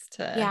roommates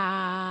to.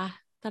 Yeah,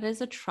 that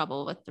is a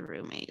trouble with the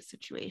roommate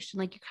situation.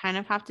 Like it kind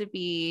of has to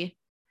be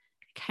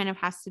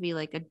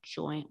like a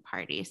joint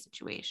party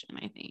situation,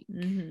 I think.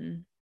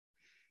 Mm-hmm.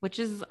 Which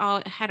is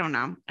all, I don't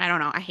know.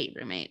 I hate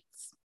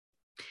roommates.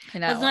 I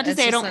know. That's not to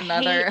say I don't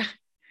hate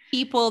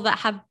people that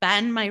have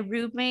been my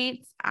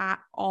roommates at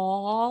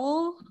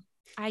all.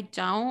 I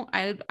don't.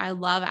 I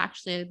love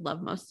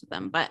most of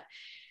them, but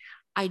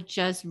I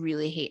just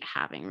really hate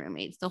having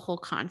roommates. The whole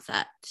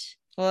concept.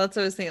 Well, that's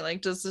what I was saying.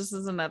 Like, just this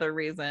is another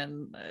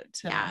reason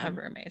to not have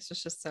roommates.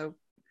 It's just so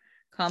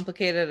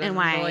complicated and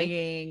why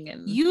annoying,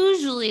 and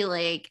usually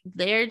like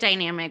their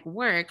dynamic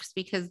works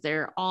because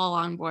they're all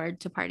on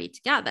board to party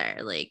together.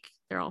 Like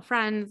they're all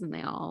friends and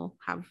they all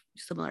have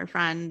similar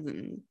friends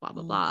and blah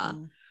blah blah.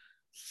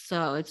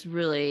 So it's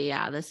really,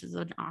 this is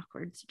an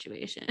awkward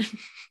situation.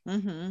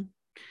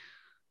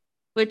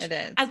 Which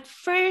at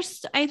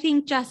first I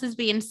think Jess is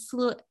being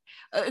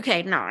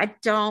okay, no, I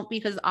don't,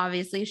 because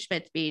obviously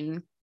Schmidt's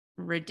being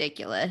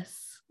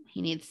ridiculous.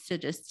 He needs to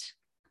just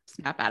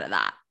snap out of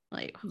that.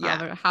 Like,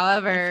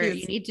 however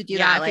you need to do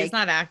that. Like, he's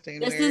not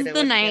acting. This is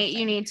the night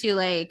you need to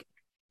like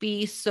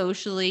be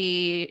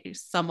socially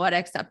somewhat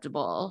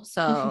acceptable.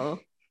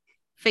 So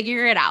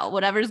figure it out.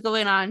 Whatever's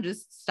going on,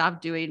 just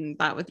stop doing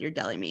that with your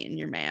deli meat and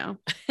your mayo.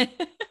 But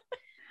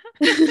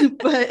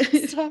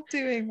stop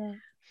doing that.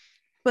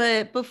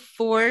 But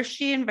before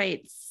she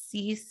invites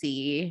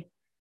Cece,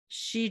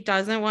 she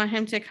doesn't want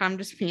him to come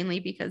just mainly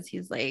because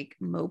he's like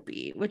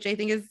mopey, which I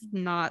think is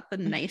not the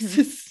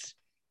nicest,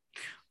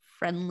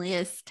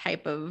 friendliest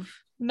type of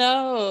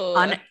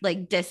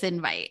like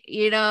disinvite,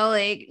 you know,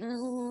 like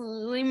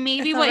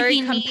maybe what he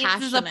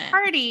needs is a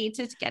party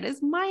to get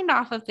his mind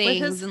off of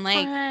things, with his and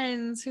like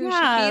friends who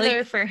should be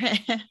there for him.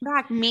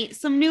 Meet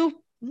some new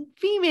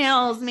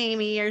females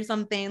maybe or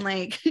something,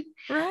 like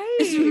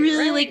it's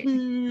really like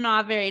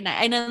not very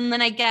nice. And then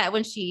I get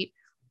when she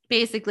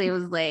basically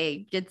was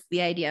like gets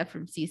the idea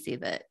from Cece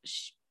that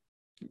she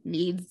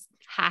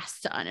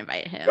has to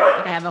uninvite him.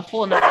 Like I have a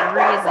whole nother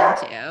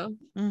reason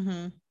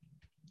to.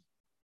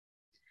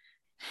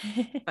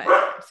 But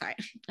sorry.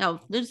 Oh,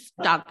 there's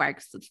dog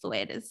barks. That's the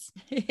way it is.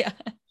 Yeah.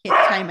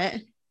 Can't time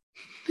it.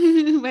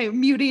 My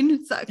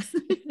muting sucks.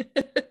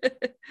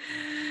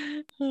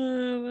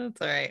 Oh,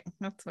 that's all right.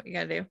 That's what you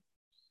gotta do.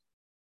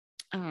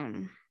 Yeah.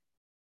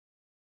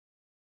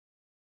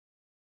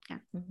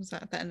 Was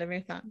that at the end of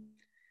your thought?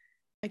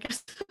 I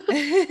guess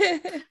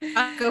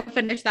I'll go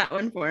finish that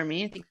one for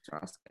me. Thanks,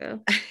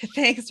 Roscoe.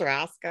 Thanks,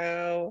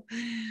 Roscoe.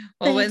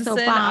 Well, thanks, Winston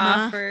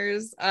Obama.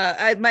 Offers.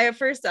 My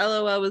first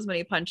LOL was when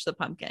he punched the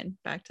pumpkin.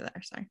 Back to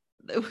that. Sorry.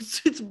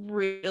 It's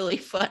really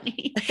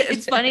funny.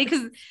 It's funny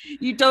because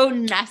you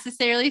don't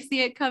necessarily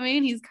see it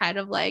coming. He's kind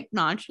of like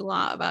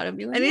nonchalant about it,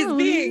 and he's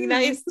being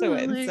nice to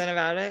Winston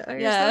about it. Oh,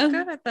 you're so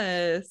good at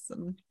this.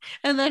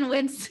 And then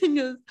Winston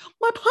goes,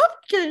 "My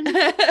pumpkin."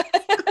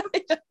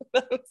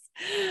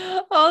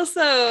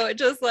 Also,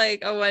 just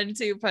like a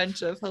 1-2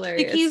 punch of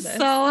hilarious. Like he's so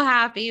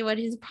happy when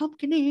he's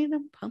pumpkining.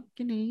 Like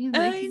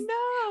I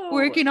know,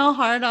 working all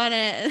hard on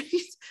it.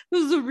 It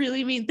was a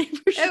really mean thing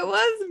for sure. It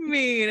was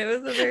mean. It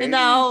was a very. And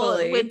now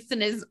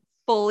Winston is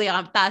fully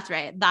on. That's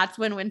right. That's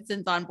when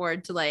Winston's on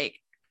board to like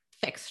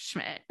fix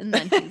Schmidt, and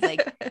then he's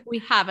like, "We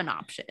have an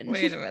option."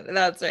 Wait a minute.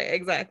 That's right.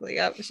 Exactly.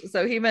 Yep.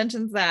 So he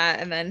mentions that,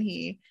 and then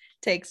he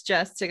takes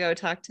Jess to go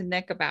talk to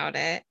Nick about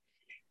it.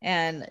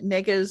 And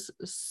Nick is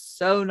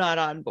so not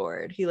on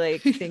board. He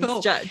like thinks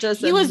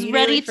just he was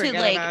ready to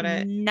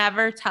like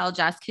never tell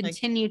Jess,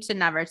 continue to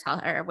never tell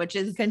her, which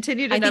is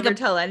continue to never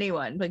tell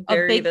anyone, like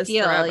a big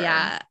deal. Forever.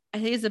 Yeah, I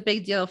think it's a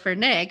big deal for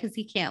Nick because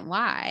he can't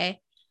lie,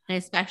 and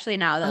especially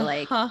now that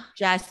like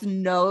Jess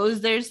knows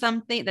there's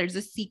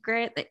a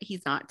secret that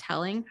he's not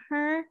telling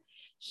her.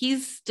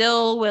 He's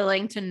still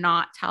willing to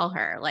not tell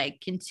her, like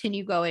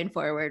continue going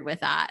forward with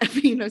that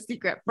being a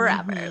secret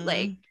forever,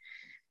 like.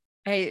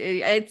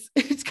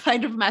 It's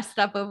kind of messed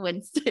up of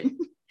Winston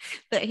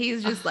that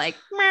he's just like,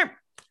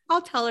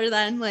 I'll tell her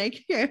then,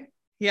 like here.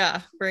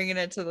 Yeah, bringing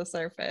it to the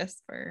surface.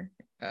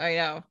 I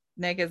know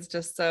Nick is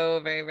just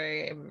so very,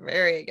 very,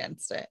 very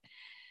against it.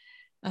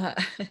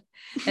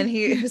 And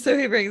he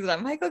brings it up.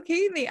 Michael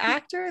Keaton, the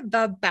actor,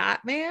 the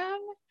Batman.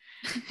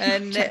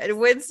 And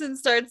Winston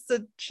starts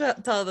to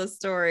tell the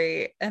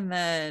story, and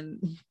then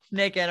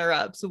Nick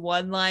interrupts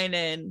one line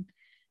in.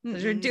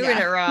 You're doing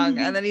it wrong.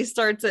 And then he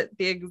starts it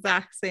the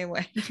exact same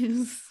way.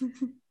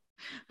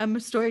 I'm a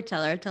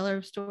storyteller, a teller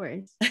of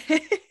stories.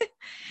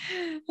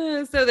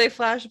 So they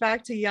flash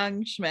back to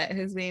young Schmidt,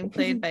 who's being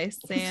played by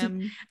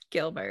Sam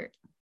Gilbert.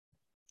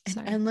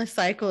 An endless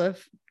cycle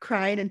of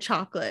crying and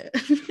chocolate.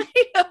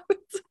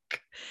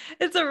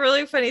 It's a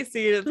really funny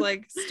scene. It's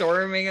like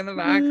storming in the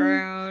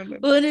background.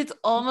 Well, and it's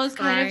almost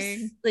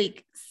kind of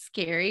like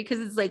scary because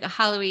it's like a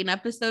Halloween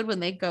episode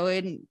when they go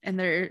in and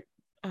they're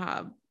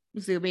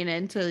zooming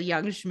into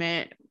young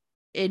Schmidt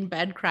in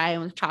bed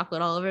crying with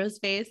chocolate all over his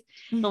face.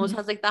 It almost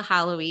has like the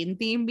Halloween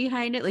theme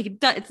behind it. Like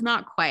it's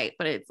not quite,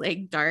 but it's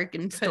like dark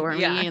and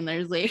stormy, and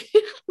there's like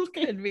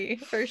could be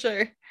for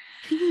sure.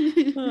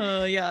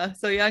 Oh yeah.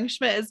 So young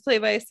Schmidt is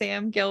played by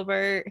Sam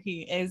Gilbert.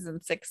 He is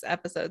in 6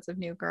 episodes of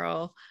New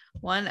Girl,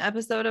 1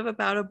 episode of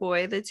About a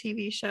Boy, the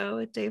TV show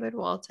with David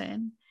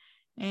Walton,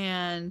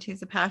 and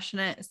he's a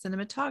passionate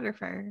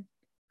cinematographer.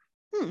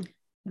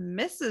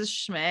 Mrs.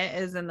 Schmidt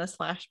is in this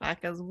flashback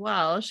as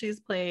well. She's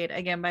played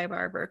again by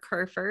Barbara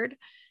Kerford.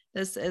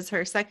 This is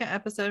her 2nd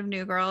episode of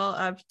New Girl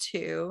of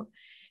 2.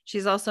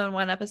 She's also in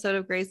 1 episode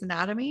of Grey's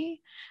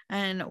Anatomy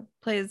and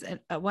plays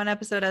 1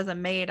 episode as a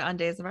maid on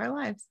Days of Our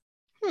Lives.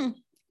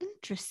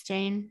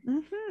 Interesting.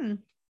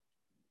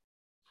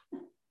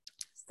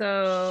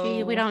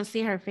 So we don't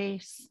see her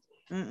face.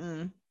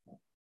 Mm-mm.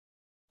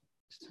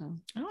 So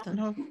I don't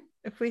know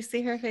if we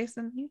see her face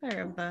in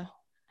either of the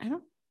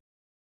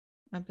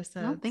episodes.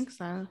 I don't think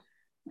so.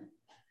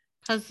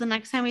 Because the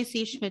next time we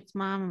see Schmidt's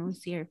mom and we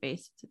see her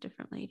face, it's a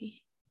different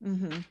lady.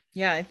 Mm-hmm.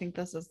 Yeah, I think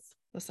this is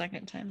the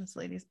second time this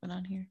lady's been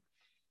on here.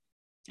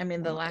 I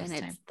mean, the last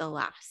time. It's the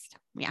last.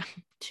 Yeah.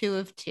 2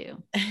 of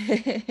 2.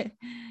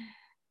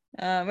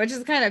 Which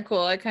is kind of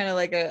cool. I kind of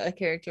like a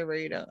character where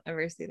you don't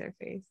ever see their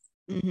face.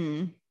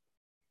 Mm-hmm.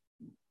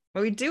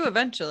 But we do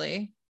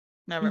eventually.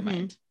 Never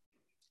mind.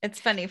 It's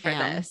funny for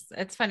this.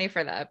 It's funny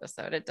for the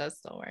episode. It does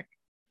still work.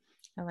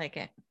 I like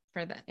it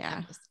for that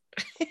episode.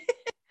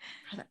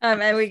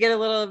 And we get a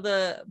little of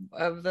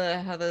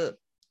the how the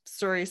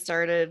story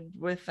started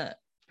with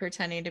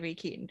pretending to be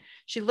Keaton.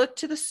 She looked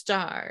to the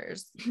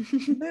stars,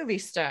 movie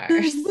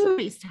stars. So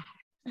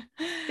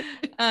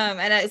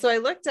I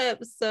looked up.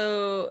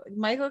 So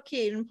Michael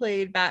Keaton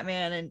played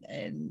Batman in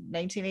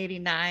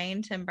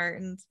 1989, Tim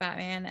Burton's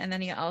Batman, and then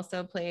he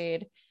also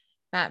played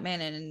Batman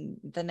in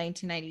the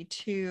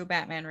 1992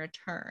 Batman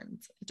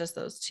Returns. Just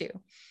those two.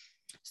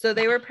 So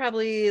they were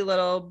probably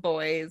little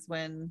boys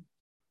when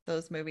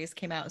those movies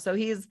came out. So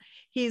he's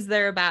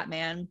their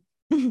Batman.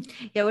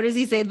 Yeah. What does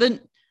he say?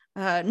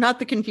 Not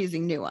the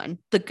confusing new one,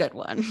 the good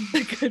one.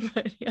 The good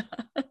one. Yeah.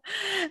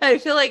 I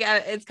feel like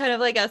it's kind of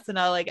like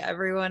SNL. Like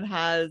everyone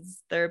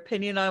has their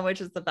opinion on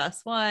which is the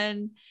best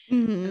one.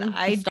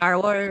 Mm-hmm. Star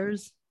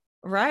Wars.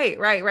 Right.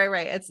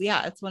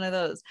 It's one of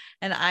those.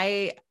 And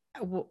I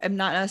am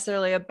not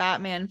necessarily a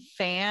Batman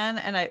fan,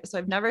 and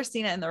I've never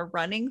seen it in the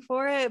running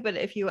for it. But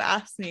if you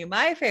ask me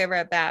my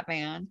favorite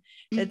Batman,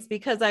 it's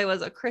because I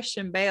was a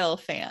Christian Bale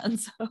fan.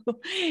 So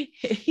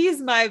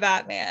he's my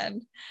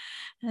Batman.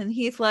 And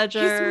Heath Ledger,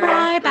 he's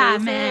my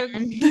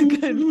Batman. The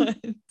good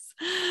ones.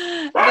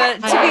 But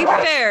to be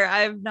fair,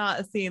 I've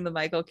not seen the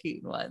Michael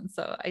Keaton one,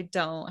 so I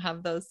don't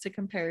have those to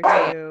compare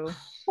to.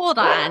 Hold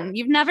on,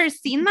 you've never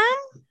seen them?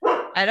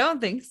 I don't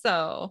think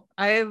so.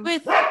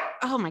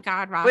 Oh my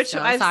God, Roscoe. Which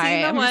I've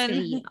seen the I'm one. Just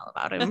gonna yell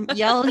about him.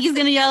 He's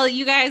gonna yell at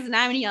you guys, and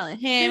I'm gonna yell at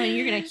him, and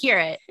you're gonna hear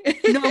it.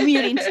 No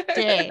muting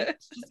today.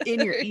 Just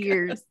in your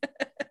ears,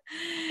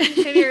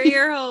 in your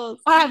ear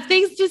holes. I have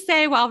things to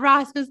say while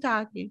Roscoe's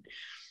talking.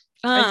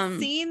 I've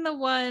seen the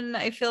one,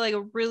 I feel like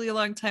a really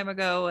long time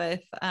ago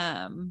with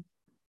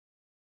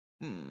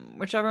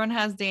whichever one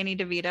has Danny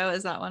DeVito.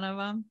 Is that one of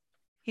them?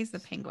 He's the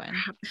Penguin.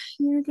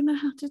 You're gonna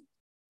have to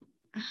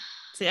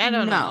see. I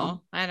don't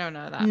know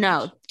that. No,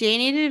 much.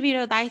 Danny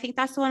DeVito. I think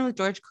that's the one with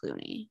George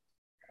Clooney.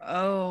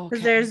 Oh,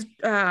 because there's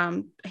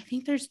I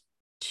think there's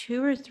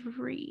 2 or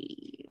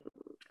 3.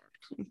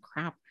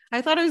 Crap.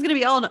 I thought it was going to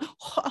be all.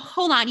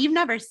 Hold on. You've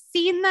never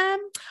seen them?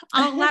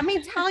 Oh, let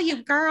me tell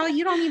you, girl.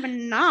 You don't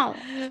even know.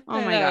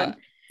 Oh my God.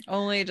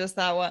 Only just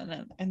that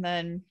one. And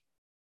then.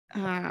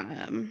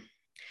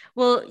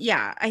 Well,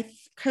 yeah.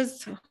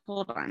 Because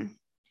hold on.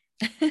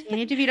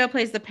 Danny DeVito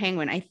plays the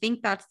Penguin. I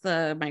think that's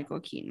the Michael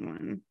Keaton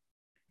one.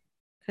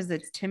 Because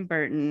it's Tim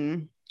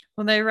Burton.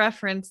 When they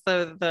reference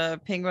the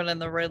Penguin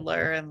and the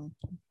Riddler and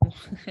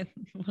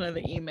one of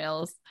the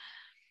emails.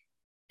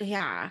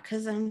 Yeah,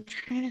 because I'm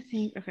trying to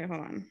think. Okay,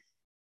 hold on.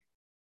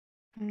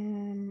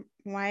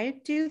 Why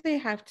do they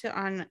have to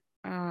on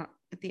the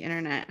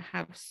internet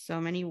have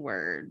so many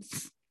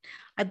words?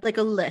 I'd like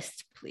a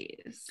list,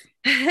 please.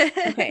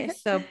 Okay,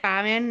 so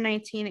Batman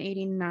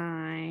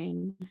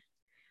 1989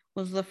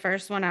 was the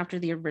first one after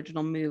the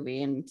original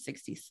movie in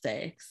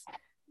 1966.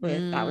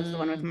 That was the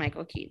one with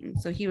Michael Keaton.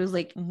 So he was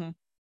like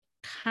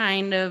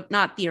kind of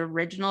not the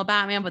original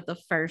Batman, but the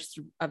first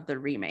of the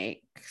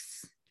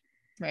remakes.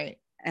 Right.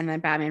 And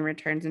then Batman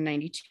Returns in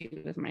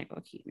 1992 with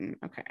Michael Keaton.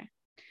 Okay.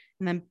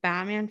 And then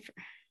Batman.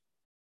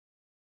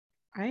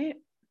 I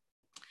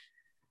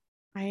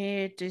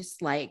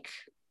just like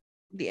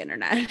the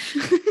internet.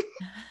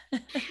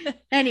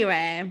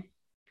 Anyway.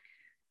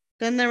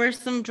 Then there were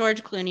some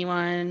George Clooney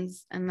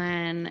ones. And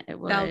then it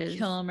was. Val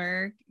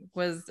Kilmer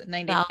was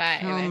 1995.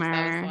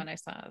 That was the one I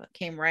saw that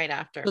came right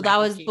after. So that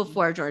was Keaton.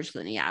 Before George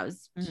Clooney. Yeah, it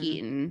was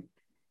Keaton,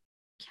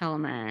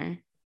 Kilmer,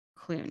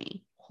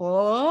 Clooney.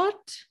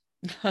 What?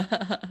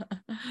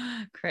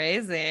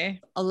 Crazy.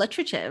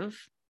 Alliterative.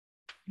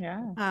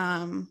 Yeah.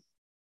 And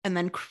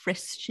then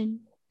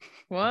Christian.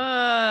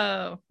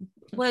 Whoa.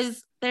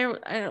 Was there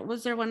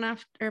one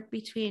after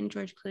between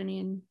George Clooney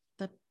and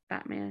the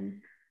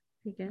Batman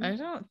again? I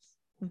don't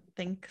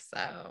think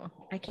so.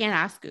 I can't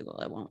ask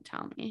Google, it won't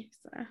tell me.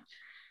 So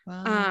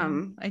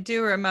I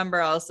do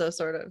remember also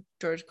sort of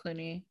George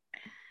Clooney.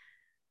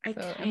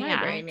 In my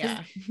brain,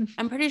 yeah.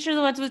 I'm pretty sure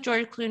the ones with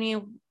George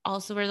Clooney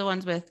also were the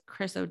ones with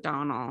Chris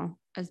O'Donnell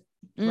as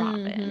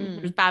Robin.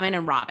 It was Batman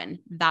and Robin.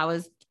 That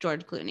was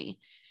George Clooney.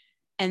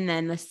 And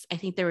then I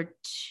think there were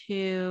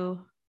 2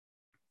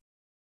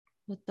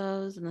 with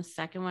those, and the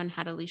second one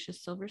had Alicia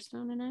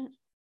Silverstone in it.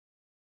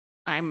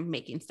 I'm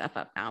making stuff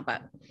up now,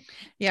 but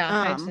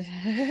yeah,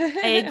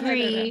 I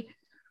agree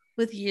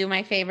with you.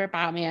 My favorite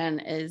Batman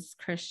is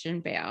Christian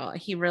Bale.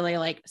 He really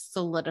like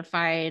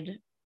solidified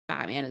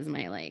Batman as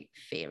my like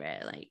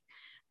favorite, like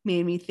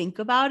made me think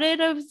about it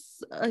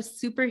as a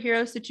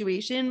superhero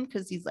situation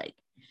because he's like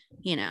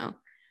you know,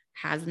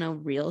 has no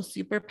real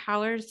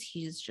superpowers.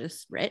 He's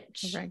just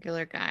rich. A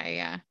regular guy,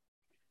 yeah.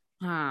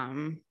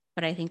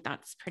 But I think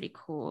that's pretty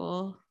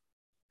cool.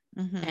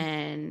 Mm-hmm.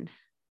 And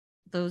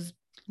those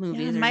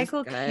movies are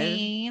Michael just good.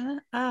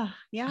 Caine. Oh,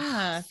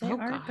 yeah, they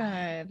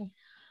are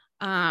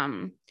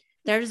good.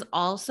 There's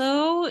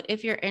also,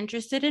 if you're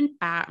interested in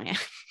Batman,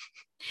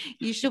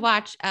 you should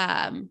watch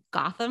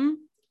Gotham.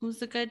 It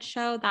was a good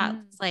show.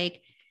 That's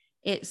like,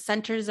 it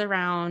centers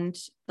around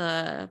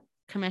the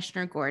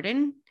Commissioner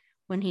Gordon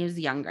when he was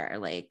younger,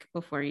 like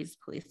before he's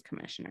police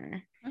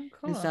commissioner. Oh,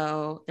 cool. And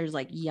so there's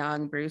like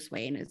young Bruce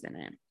Wayne is in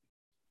it.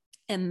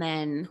 And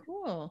then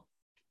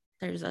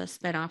there's a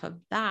spinoff of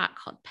that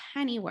called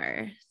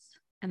Pennyworth.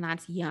 And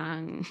that's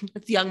young.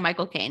 It's young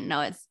Michael Caine.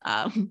 No, it's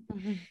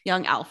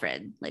young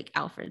Alfred, like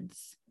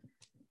Alfred's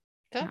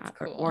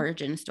cool.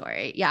 Origin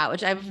story. Yeah,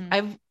 which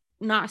I've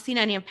not seen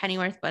any of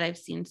Pennyworth, but I've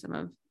seen some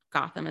of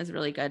Gotham is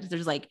really good.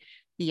 There's like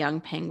the young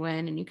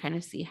Penguin, and you kind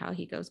of see how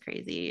he goes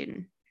crazy.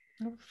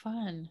 And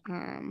fun.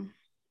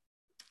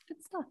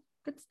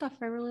 Good stuff.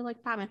 I really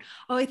like Batman.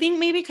 Oh, I think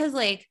maybe because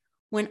like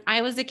when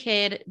I was a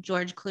kid,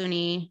 George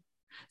Clooney.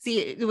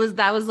 See,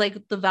 that was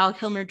like the Val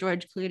Kilmer,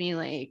 George Clooney,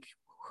 like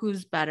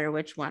who's better,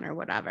 which one or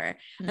whatever.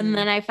 And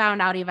then I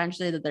found out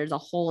eventually that there's a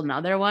whole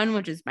nother one,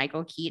 which is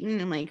Michael Keaton.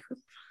 And like,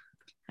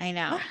 I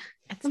know.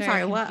 I'm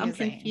sorry, what? I'm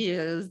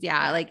confused.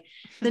 Yeah, like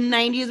the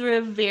 90s were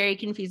a very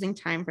confusing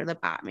time for the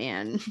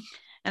Batman.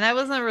 And I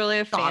wasn't really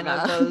a fan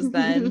of those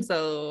then.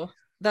 So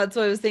that's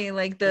what I was saying.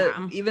 Like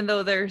even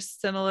though they're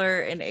similar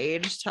in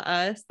age to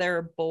us,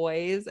 they're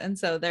boys. And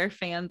so they're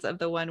fans of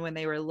the one when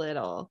they were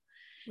little.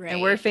 Right.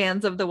 And we're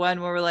fans of the one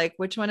where we're like,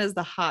 which one is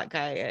the hot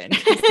guy in?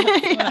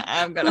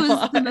 I'm gonna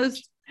watch. The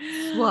most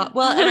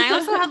well, and I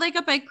also had like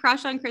a big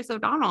crush on Chris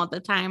O'Donnell at the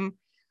time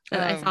that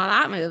I saw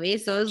that movie.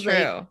 So it was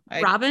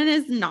like Robin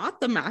is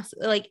not the master,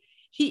 like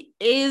he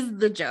is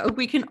the joke.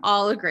 We can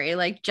all agree.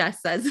 Like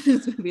Jess says in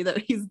this movie that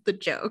he's the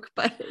joke,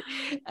 but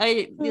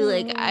I feel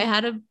like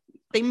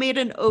they made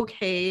an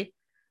okay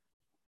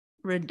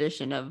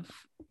rendition of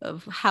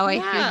how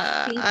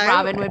I think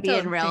Robin would be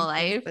in real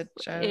life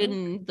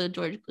in the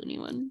George Clooney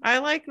one. I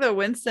like that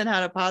Winston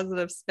had a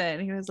positive spin.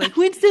 He was like,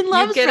 Winston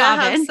loves you get to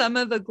Robin. have some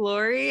of the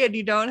glory and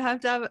you don't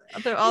have to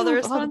have all the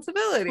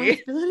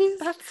responsibility.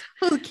 That's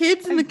the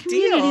kids in the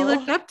community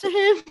looked up to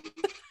him.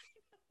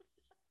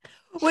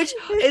 Which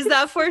is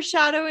that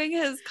foreshadowing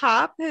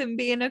him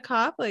being a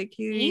cop? Like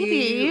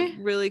he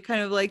really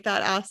kind of like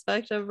that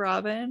aspect of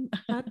Robin.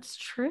 That's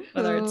true.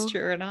 Whether it's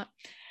true or not.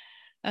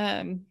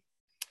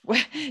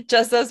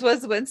 Just as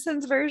was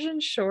Winston's version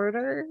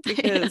shorter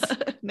because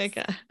Nick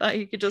thought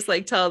you could just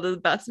like tell the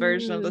best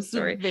version of the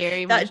story.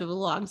 Very much of a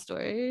long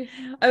story.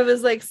 I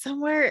was like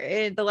somewhere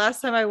in the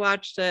last time I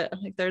watched it,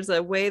 like there's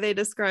a way they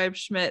describe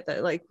Schmidt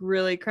that like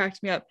really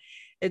cracked me up.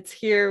 It's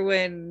here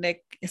when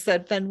Nick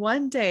said, then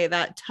one day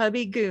that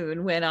tubby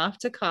goon went off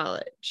to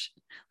college.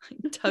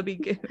 Like, tubby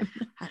goon.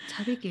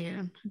 Tubby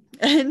goon.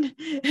 And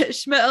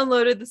Schmidt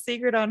unloaded the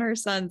secret on her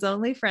son's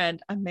only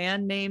friend, a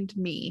man named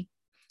me.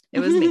 It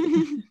was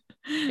me.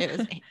 It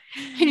was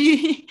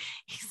me.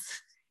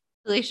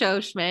 They show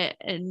Schmidt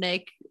and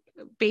Nick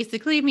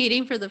basically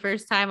meeting for the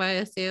first time, I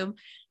assume.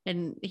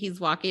 And he's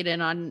walking in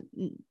on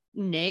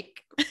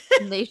Nick.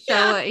 And they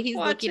show what he's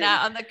looking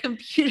at on the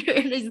computer.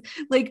 And he's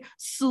like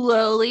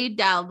slowly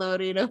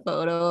downloading a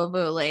photo of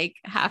a like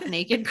half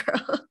naked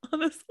girl on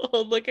this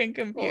old looking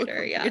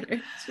computer.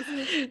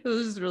 It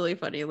was really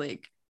funny.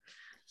 Like,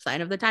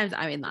 sign of the times.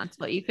 I mean, that's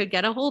what you could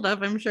get a hold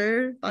of, I'm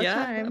sure.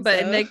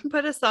 But Nick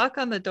put a sock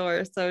on the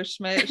door, so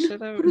Schmidt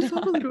should have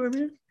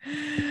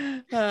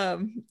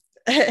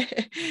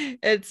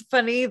it's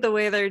funny the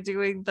way they're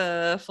doing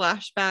the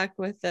flashback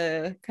with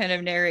the kind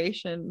of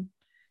narration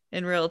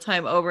in real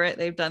time over it.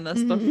 They've done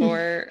this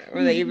before,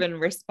 or they even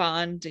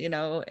respond, in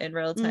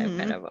real time,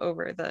 kind of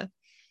over the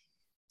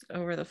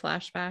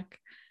flashback.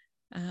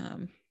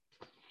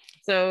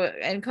 So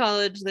in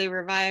college, they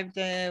revived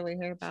it. We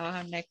heard about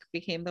how Nick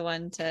became the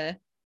one to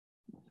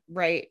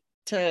write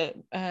to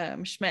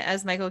Schmidt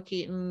as Michael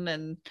Keaton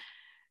and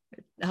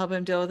help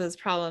him deal with his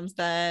problems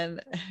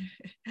then.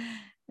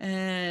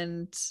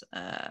 And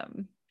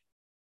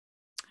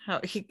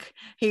how he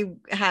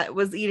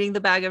was eating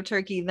the bag of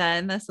turkey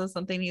then. This was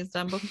something he's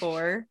done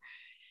before.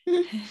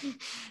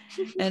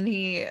 And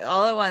he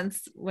all at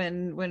once,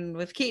 when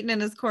with Keaton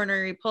in his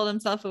corner, he pulled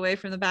himself away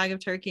from the bag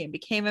of turkey and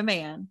became a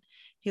man.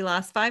 He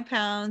lost 5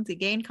 pounds. He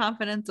gained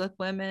confidence with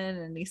women,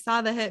 and he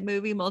saw the hit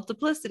movie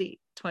Multiplicity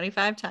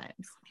 25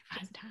 times.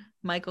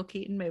 Michael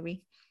Keaton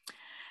movie.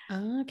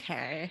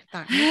 Okay.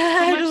 I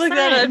had to look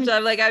that up.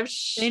 I'm like, I'm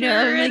sure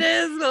it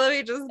is, but let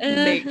me just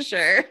make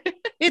sure.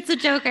 It's a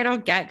joke I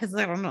don't get because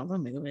I don't know the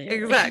movie.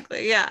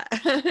 Exactly. Yeah.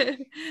 As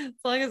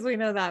long as we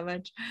know that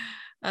much.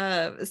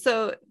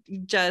 So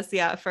Jess,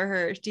 for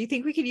her, do you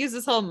think we could use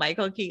this whole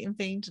Michael Keaton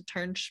thing to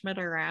turn Schmidt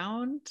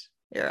around?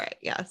 You're right.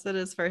 Yes, it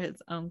is for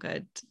his own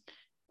good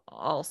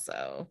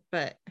also,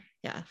 but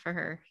for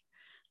her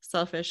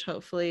selfish,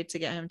 hopefully, to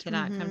get him to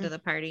not come to the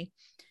party.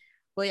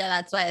 Well, yeah,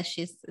 that's why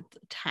she's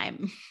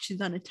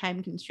on a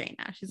time constraint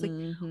now. She's like,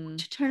 Mm-hmm.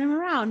 to turn him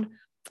around.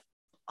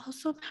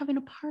 Also, I'm having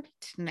a party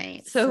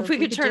tonight. So if we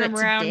could turn him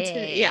around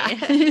today. yeah,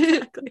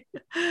 exactly.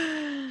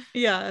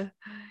 Yeah.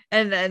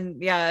 And then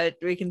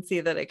we can see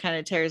that it kind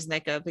of tears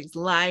Nick up. He's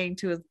lying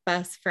to his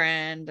best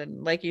friend,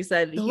 and like you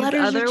said, the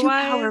letters are too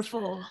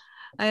powerful.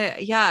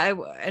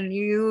 And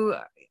you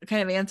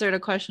kind of answered a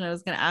question I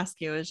was going to ask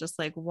you. Is just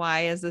like,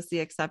 why is this the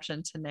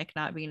exception to Nick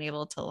not being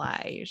able to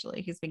lie?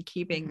 Usually he's been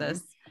keeping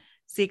this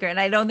secret, and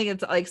I don't think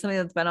it's like something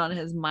that's been on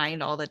his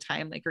mind all the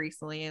time, like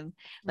recently. And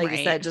like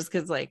you said, just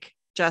because like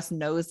Jess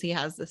knows he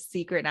has this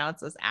secret now,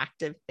 it's this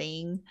active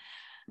thing.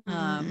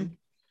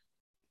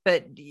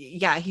 But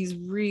yeah, he's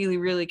really,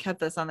 really kept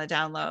this on the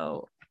down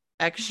low,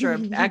 extra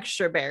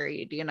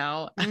buried, you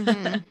know.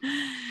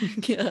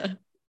 Yeah,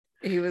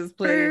 he was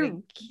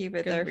planning to keep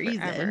it there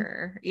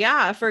forever.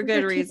 Yeah, for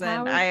good reason.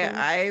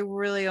 I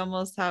really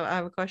almost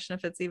have a question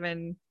if it's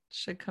even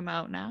should come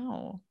out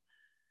now.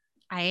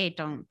 I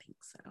don't think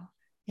so.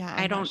 Yeah,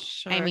 I don't.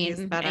 Sure. I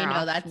mean, I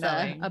know that's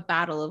a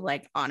battle of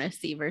like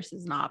honesty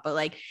versus not, but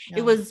like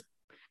it was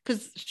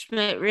because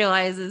Schmidt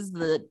realizes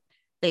that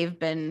they've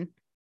been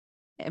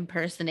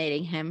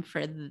impersonating him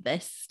for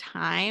this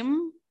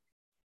time,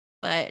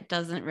 but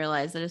doesn't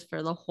realize that it's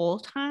for the whole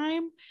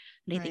time.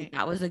 And I think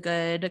that was a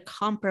good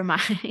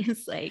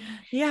compromise. Like,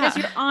 because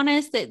you're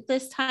honest that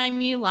this time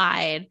you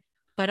lied,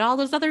 but all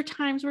those other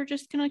times we're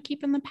just gonna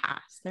keep in the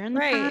past. They're in the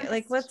past.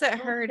 Like, what's it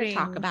hurting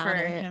talk about for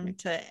him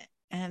to?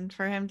 And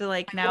for him to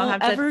like now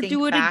have to think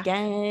do it back.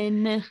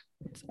 Again.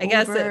 I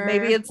guess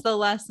maybe it's the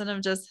lesson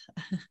of just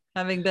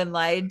having been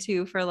lied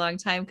to for a long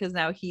time, because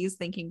now he's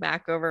thinking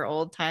back over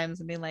old times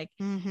and being like,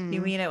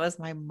 you mean it was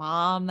my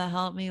mom that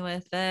helped me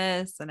with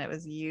this, and it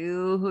was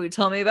you who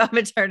told me about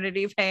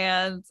maternity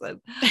pants?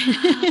 And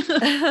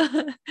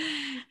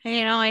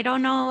I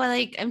don't know.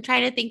 Like, I'm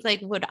trying to think,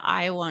 like, would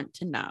I want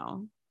to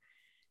know?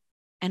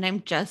 And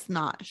I'm just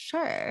not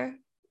sure.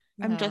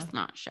 No. I'm just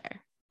not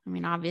sure. I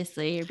mean,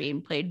 obviously you're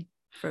being played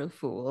for a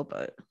fool,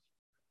 but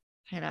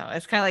I know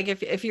it's kind of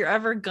like if you're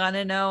ever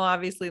gonna know,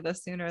 obviously the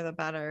sooner the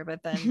better.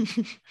 But then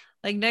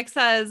like Nick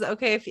says,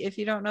 okay, if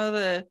you don't know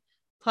the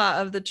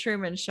plot of the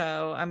Truman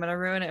Show, I'm gonna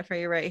ruin it for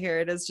you right here.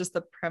 It is just the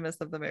premise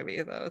of the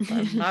movie, though, so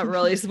I'm not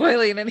really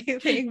spoiling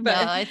anything.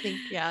 But no, I think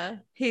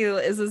he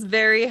is this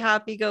very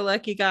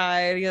happy-go-lucky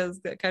guy. He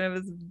has kind of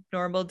his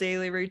normal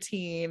daily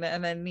routine,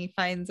 and then he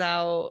finds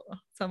out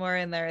somewhere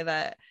in there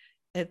that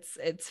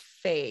it's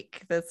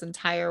fake. This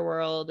entire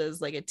world is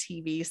like a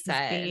TV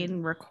set, it's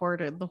being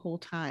recorded the whole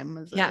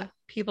time.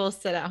 People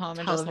sit at home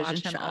and just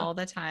watch him all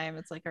the time.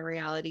 It's like a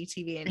reality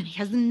TV, and he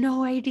has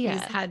no idea.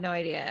 He's had no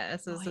idea.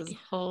 This is his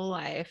whole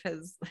life.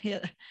 And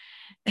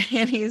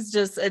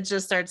it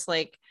just starts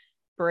like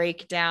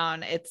break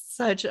down. It's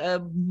such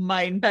a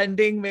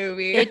mind-bending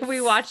movie.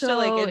 We watched it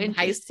like in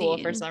high school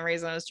for some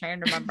reason. I was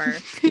trying to remember.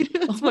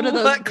 It's one of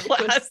those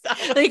class.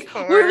 Like,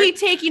 were we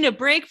taking a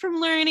break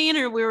from learning,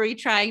 or were we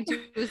trying to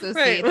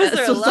associate was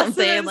there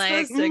something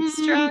like to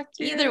extract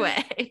either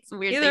way? It's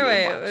weird. Either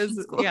way, it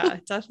was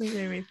definitely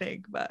made me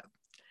think. But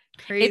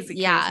crazy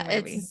movie.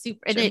 It's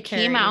super. And it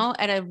came out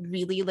at a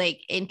really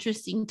like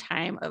interesting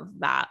time of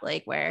that,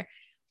 like where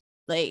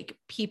like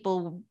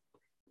people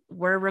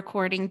were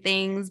recording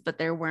things, but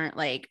there weren't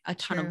like a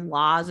ton of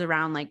laws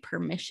around like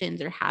permissions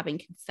or having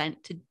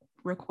consent to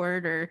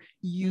record or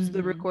use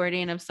the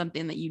recording of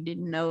something that you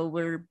didn't know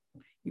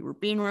you were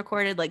being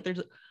recorded. Like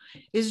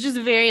it's just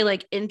a very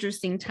like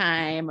interesting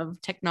time of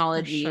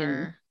technology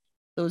and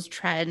those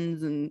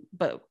trends, and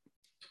but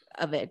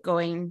of it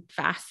going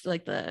fast,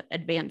 like the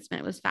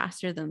advancement was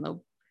faster than the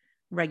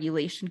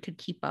regulation could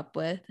keep up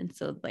with. And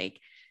so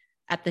like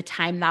at the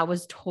time that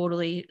was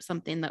totally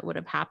something that would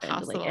have happened.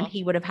 Possible. Like, and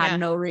he would have had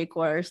no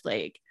recourse.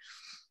 Like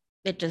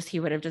he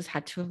would have just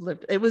had to have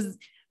lived. It was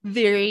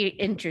very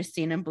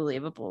interesting and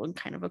believable and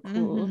kind of a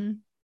cool.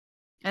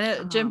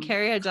 And Jim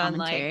Carrey had done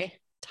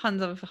like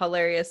tons of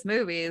hilarious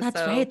movies.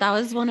 That's right. That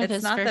was one of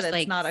his not first, that it's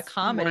like, not a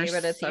comedy,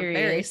 but it's a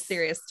very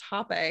serious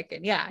topic.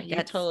 And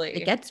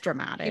it gets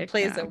dramatic. He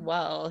plays it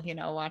well,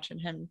 watching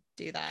him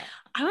do that.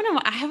 I don't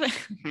know. I haven't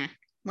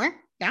where?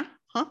 Yeah.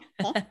 Huh?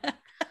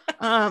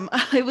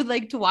 I would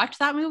like to watch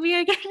that movie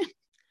again.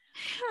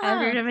 I've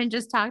heard of and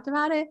just talked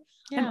about it.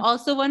 I'm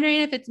also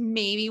wondering if it's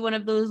maybe one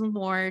of those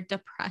more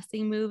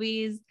depressing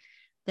movies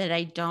that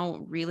I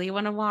don't really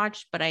want to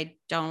watch, but I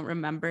don't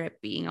remember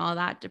it being all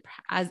that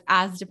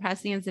as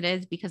depressing as it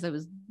is, because I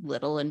was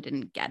little and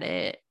didn't get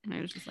it. And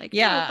I was just like,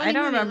 I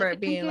don't remember it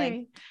being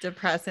like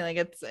depressing. Like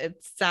it's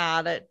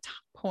sad at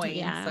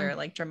points or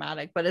like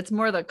dramatic, but it's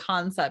more the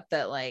concept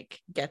that like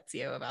gets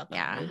you about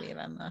that movie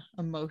than the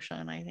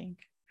emotion, I think.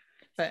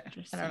 But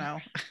I don't know.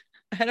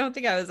 I don't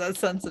think I was as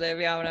sensitive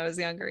when I was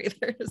younger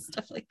either.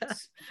 Stuff like that.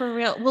 For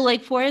real. Well,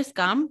 like Forrest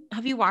Gump,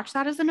 have you watched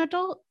that as an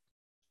adult?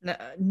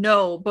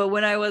 No, but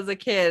when I was a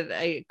kid,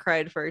 I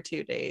cried for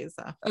 2 days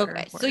after.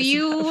 Okay, so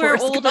you were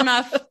old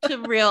enough to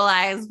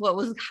realize what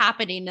was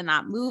happening in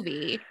that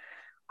movie.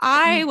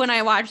 When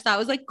I watched that,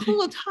 was like,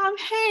 cool, Tom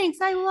Hanks,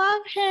 I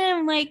love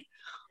him. Like,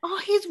 Oh,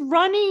 he's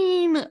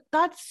running.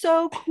 That's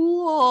so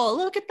cool.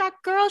 Look at that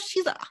girl.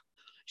 She's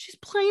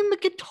playing the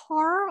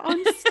guitar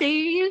on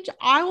stage.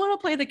 I want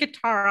to play the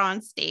guitar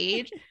on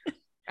stage.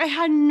 I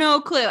had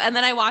no clue. And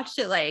then I watched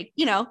it like,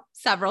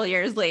 several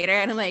years later,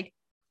 and I'm like,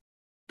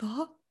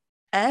 the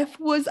F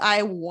was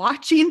I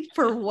watching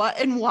for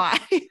what and why?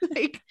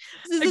 Like,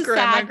 this is a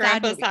Grandma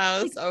Grandpa's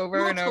house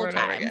over and over and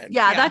over again.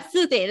 Yeah, that's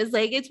the thing. It's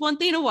like, it's one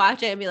thing to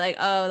watch it and be like,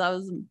 oh, that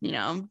was,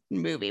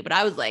 movie. But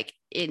I was like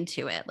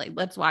into it. Like,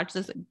 let's watch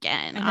this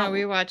again. I know,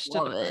 we watched it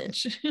a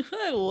bunch.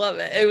 I love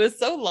it. It was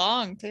so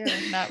long too.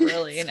 Not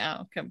really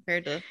now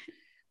compared to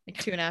like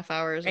 2.5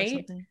 hours or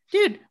something.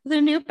 Dude,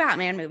 the new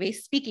Batman movie,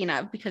 speaking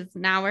of, because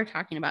now we're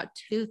talking about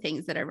two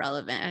things that are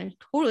relevant. I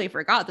totally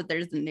forgot that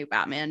there's a new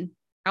Batman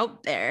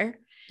out there.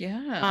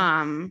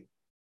 Yeah.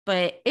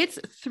 But it's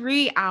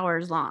 3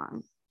 hours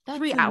long. That's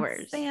 3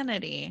 hours.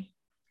 Insanity.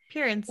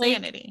 Pure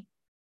insanity.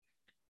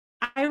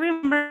 Like, I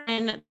remember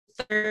when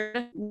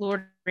third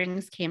Lord of the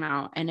Rings came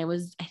out, and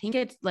I think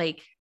it's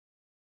like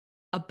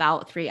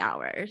about 3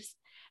 hours.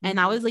 And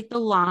that was like the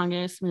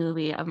longest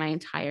movie of my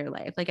entire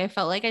life. Like, I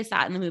felt like I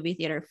sat in the movie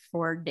theater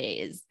for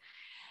days.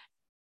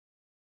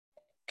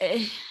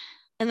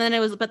 And then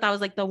that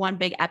was like the one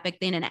big epic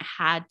thing, and it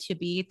had to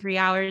be 3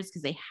 hours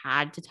because they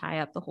had to tie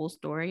up the whole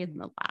story in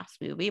the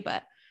last movie.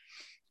 But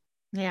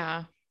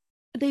yeah,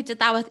 they did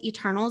that with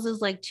Eternals,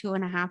 is like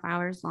 2.5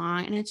 hours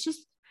long. And it's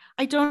just,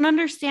 I don't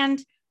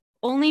understand,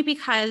 only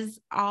because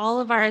all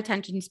of our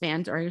attention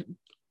spans are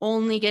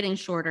only getting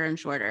shorter and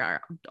shorter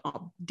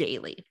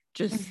daily,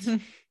 just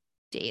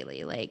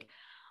daily. Like,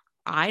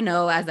 I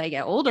know as I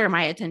get older,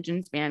 my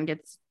attention span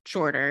gets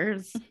shorter.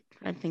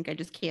 I think I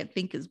just can't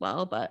think as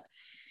well, but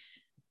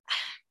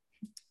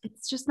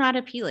it's just not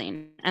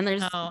appealing. And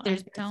there's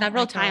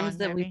several times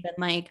that we've been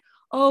like,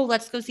 oh,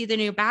 let's go see the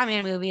new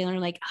Batman movie. And they're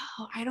like,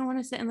 oh, I don't want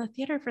to sit in the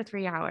theater for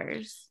 3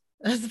 hours.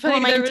 That's funny.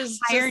 My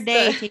entire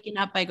day taken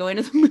up by going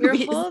to the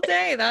movies. Your whole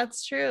day.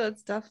 That's true.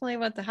 That's definitely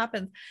what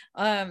happens.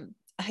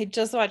 I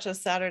just watched a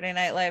Saturday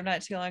Night Live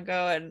not too long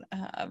ago, and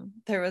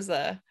there was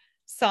a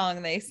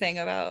song they sang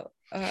about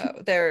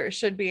there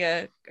should be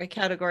a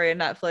category in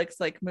Netflix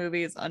like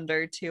movies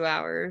under 2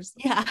 hours.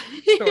 Yeah.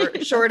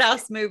 short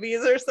ass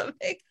movies or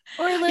something.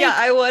 Or like, yeah,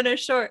 I want a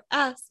short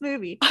ass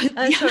movie.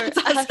 A short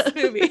ass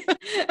movie.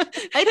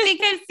 I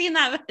think I've seen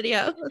that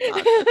video.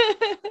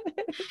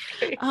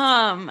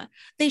 Awesome.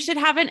 They should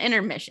have an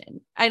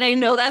intermission. And I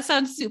know that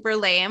sounds super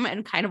lame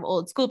and kind of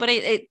old school, but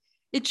it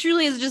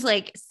truly is just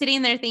like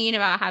sitting there thinking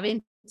about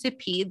having to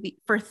pee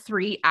for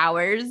 3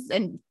 hours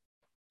and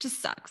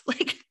just sucks.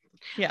 Like,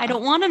 yeah, I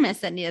don't want to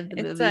miss any of the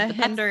movies. It's a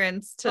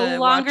hindrance to a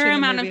longer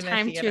amount of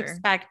time to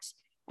expect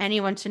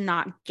anyone to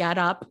not get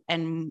up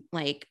and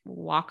like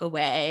walk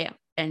away.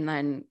 And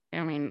then,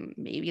 I mean,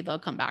 maybe they'll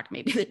come back,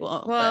 maybe they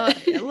won't. Well,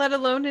 let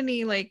alone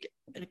any like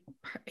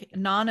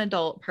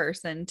non-adult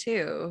person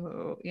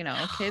too, who,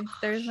 kids,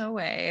 there's no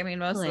way. I mean,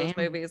 most of those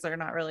movies are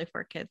not really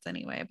for kids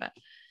anyway, but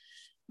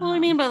well, I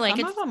mean, but like,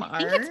 I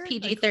think it's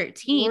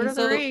PG-13. Like,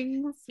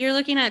 so you're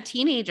looking at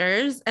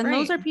teenagers, and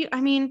those are people,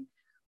 I mean,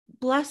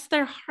 bless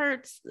their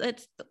hearts.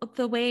 That's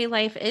the way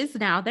life is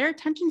now. Their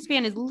attention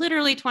span is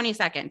literally 20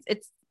 seconds.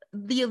 It's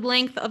the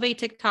length of a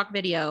TikTok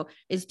video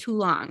is too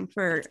long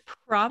for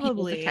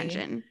probably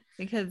attention,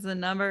 because the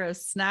number of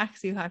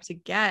snacks you have to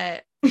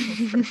get for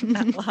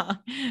that long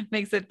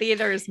makes the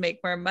theaters make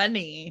more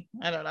money.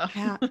 I don't know.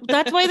 Yeah,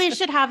 that's why they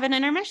should have an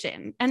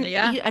intermission. And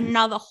and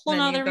now the whole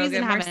other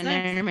reason to have an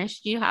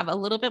intermission, you have a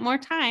little bit more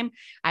time.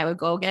 I would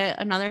go get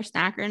another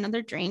snack or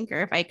another drink,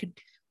 or if I could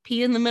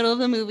pee in the middle of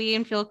the movie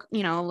and feel,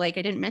 like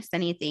I didn't miss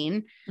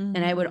anything.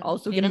 And I would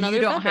also get another.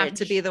 You don't have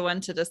to be the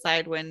one to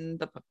decide when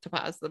to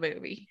pause the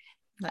movie.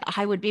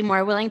 I would be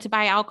more willing to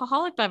buy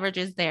alcoholic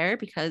beverages there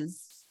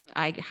because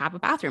I have a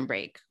bathroom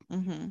break.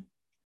 Mm-hmm.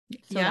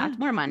 So that's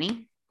more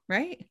money.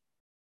 Right.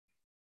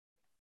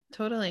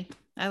 Totally.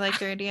 I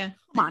like your idea.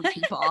 Come on,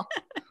 people.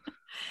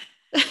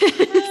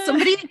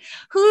 Somebody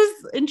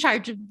who's in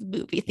charge of the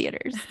movie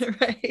theaters.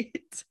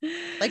 Right.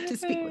 Like to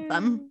speak with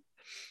them.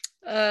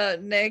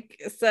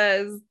 Nick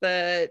says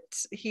that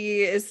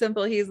he is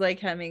simple. He's like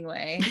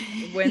Hemingway.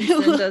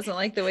 Winston doesn't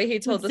like the way he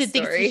told the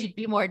story. He should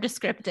be more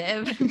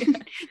descriptive.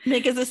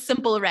 Nick is a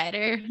simple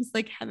writer. He's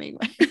like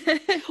Hemingway,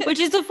 which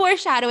is a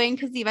foreshadowing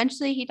because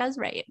eventually he does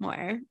write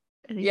more.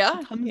 He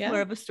becomes more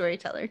of a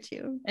storyteller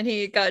too. And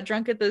he got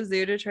drunk at the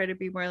zoo to try to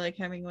be more like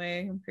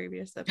Hemingway in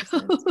previous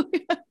episodes.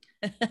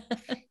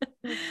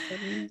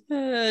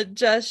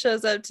 Jess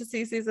shows up to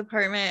Cece's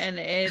apartment and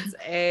it's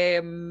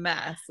a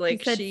mess.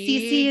 Like,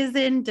 Cece is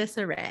in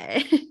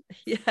disarray.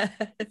 Yeah,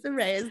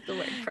 disarray is the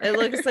word for it.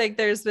 Looks like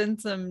there's been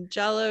some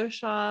Jello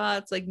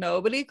shots. Like,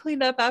 nobody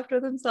cleaned up after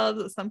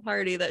themselves at some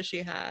party that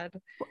she had.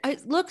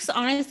 It looks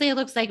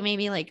like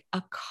maybe like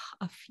a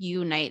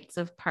few nights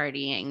of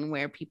partying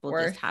where people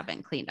just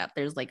haven't cleaned up.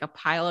 There's like a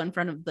pile in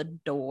front of the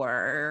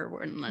door.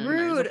 Rude.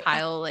 There's a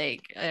pile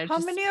like how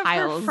many of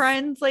her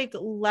friends like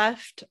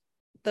left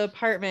the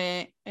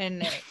apartment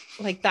and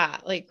like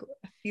that? Like,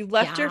 You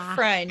left your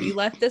friend. You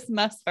left this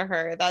mess for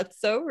her. That's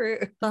so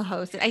rude. The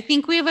host. I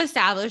think we've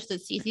established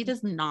that Cece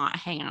does not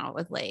hang out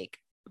with like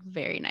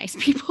very nice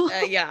people.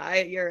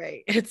 You're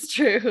right. It's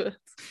true.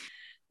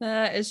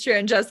 It's true.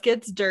 And Jess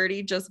gets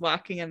dirty just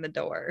walking in the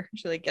door.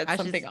 She like gets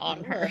something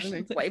on her.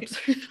 And wipes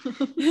her.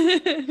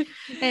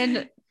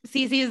 And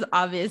Cece is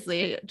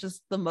obviously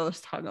just the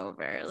most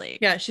hungover. Like,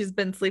 yeah, she's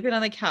been sleeping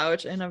on the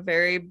couch in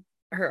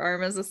her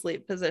arm is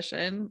asleep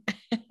position.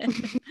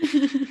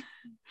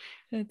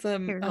 It's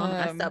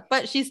messed up,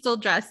 but she's still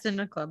dressed in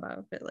a club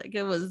outfit. Like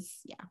it was,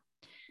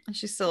 and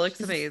she still looks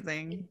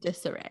amazing. In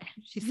disarray.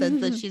 She says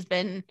that she's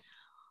been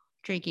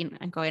drinking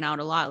and going out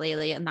a lot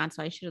lately, and that's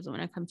why she doesn't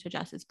want to come to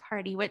Jess's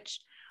party, which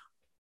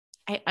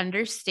I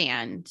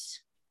understand.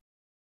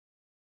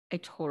 I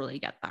totally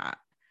get that.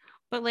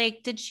 But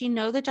like, did she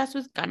know that Jess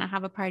was gonna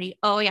have a party?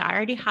 Oh yeah, I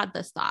already had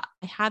this thought.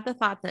 I had the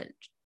thought that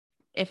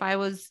if I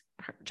was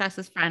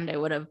Jess's friend, I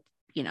would have,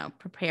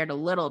 prepared a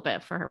little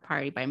bit for her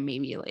party by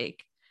maybe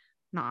like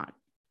not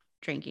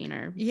drinking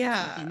or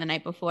something the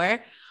night before.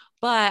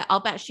 But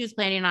I'll bet she was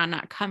planning on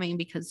not coming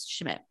because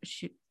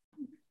she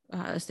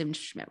assumed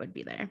Schmidt would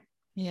be there.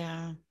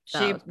 Yeah,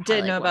 she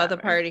did know about the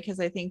party because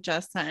I think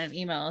Jess sent an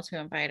email to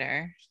invite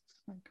her.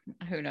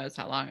 Who knows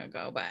how long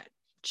ago, but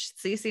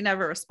Cece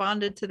never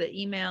responded to the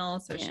email,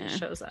 so she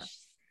shows up.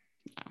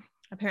 Yeah.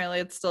 Apparently,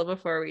 it's still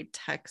before we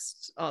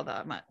text all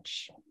that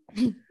much.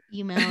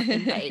 Email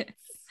invites.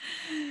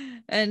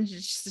 And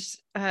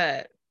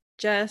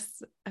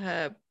Jess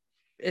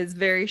is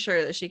very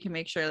sure that she can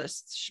make sure that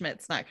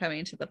Schmidt's not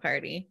coming to the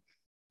party.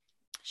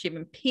 She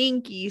even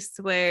pinky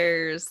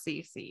swears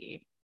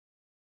Cece.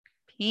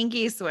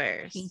 Pinky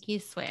swears. Pinky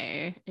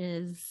swear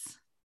is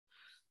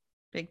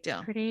big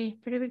deal. Pretty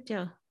big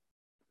deal.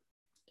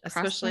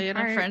 Especially in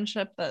a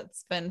friendship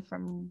that's been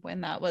from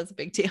when that was a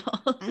big deal.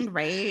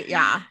 Right?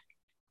 Yeah.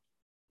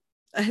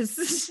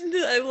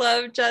 I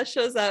love Jess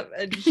shows up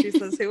and she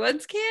says, "Who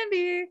wants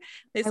candy?"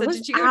 They said,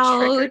 "Did you go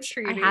trick or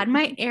treating?" I had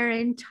my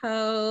errand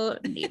tow.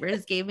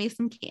 Neighbors gave me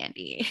some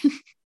candy.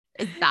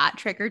 Is that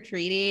trick or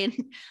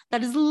treating?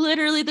 That is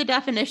literally the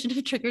definition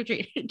of trick or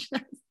treating.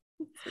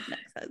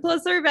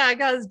 Plus, her bag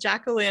has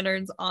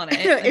jack-o'-lanterns on it.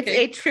 It's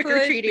a trick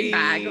or treating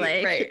bag,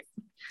 like right.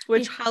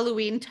 Which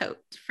Halloween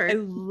tote for I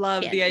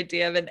love the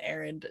idea of an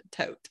errand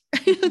tote.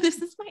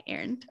 This is my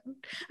errand tote.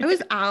 I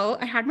was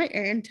out, I had my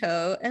errand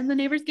tote, and the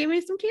neighbors gave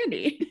me some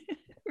candy.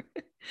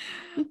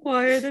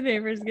 Why are the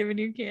neighbors giving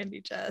you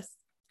candy, Jess?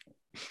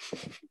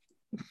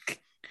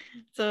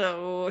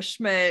 So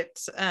Schmidt,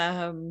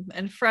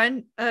 in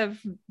front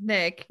of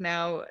Nick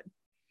now,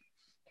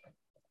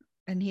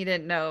 and he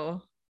didn't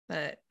know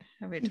that.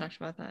 Have we talked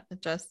about that?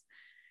 Just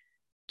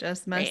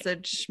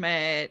messaged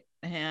Schmidt,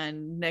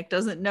 and Nick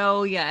doesn't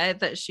know yet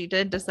that she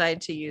did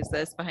decide to use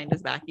this behind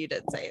his back. You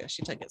did say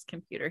she took his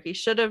computer. He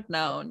should have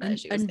known that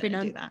she was going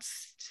to do that.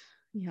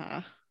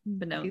 Yeah,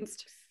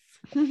 unbeknownst.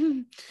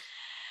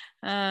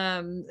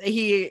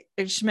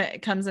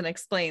 Schmidt comes and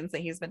explains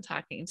that he's been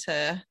talking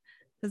to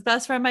his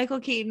best friend Michael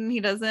Keaton. He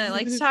doesn't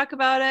like to talk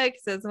about it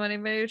because doesn't want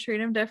anybody to treat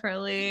him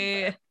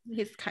differently.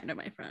 He's kind of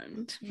my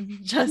friend.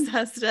 Just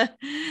has to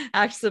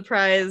act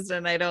surprised,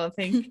 and I don't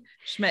think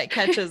Schmidt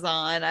catches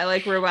on. I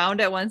like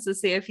rewound it once to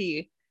see if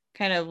he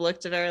kind of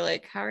looked at her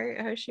like, how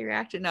is she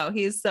reacting? No,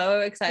 he's so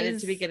excited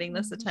to be getting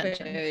this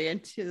attention. Very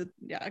into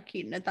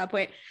Keaton at that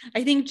point.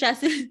 I think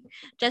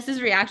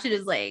Jess's reaction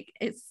is like,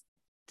 it's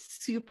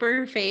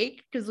super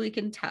fake because we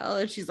can tell,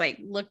 and she's like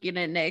looking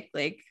at Nick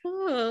like,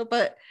 oh,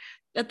 but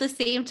at the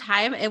same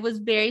time, it was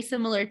very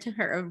similar to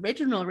her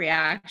original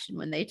reaction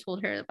when they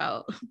told her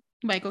about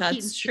Michael Keaton.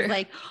 That's true. She's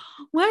like,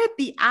 what,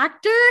 the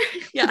actor?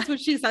 Yeah, that's what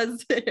she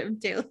says to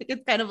him too. Like,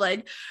 it's kind of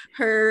like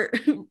her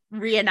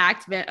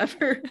reenactment of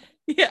her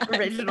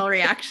original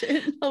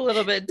reaction. A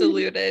little bit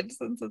diluted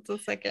since it's a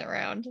second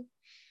round.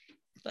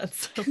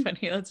 That's so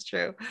funny. That's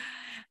true.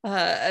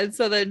 And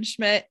so then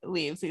Schmidt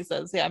leaves. He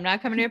says, I'm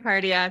not coming to your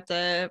party. I have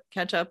to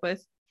catch up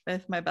with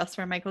my best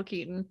friend Michael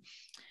Keaton.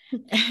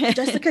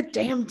 Jessica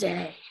damn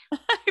day.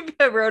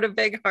 I wrote a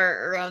big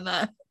heart around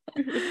that.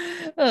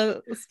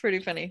 It's pretty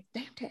funny.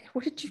 Damn day.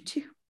 What did you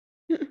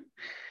do?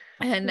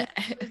 And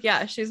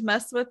she's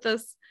messed with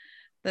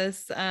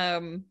this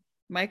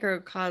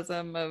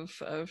microcosm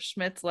of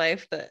Schmidt's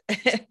life that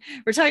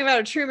we're talking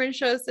about a Truman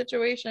Show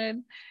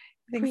situation.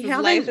 I think his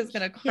life is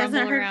going to crumble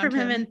around him. He hasn't heard from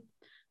him in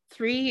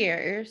 3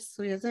 years.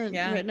 So he hasn't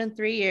written in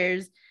 3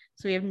 years.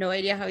 So we have no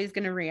idea how he's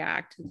going to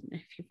react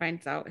if he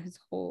finds out the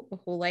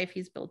whole life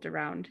he's built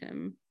around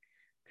him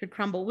could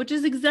crumble, which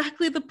is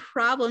exactly the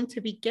problem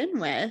to begin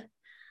with.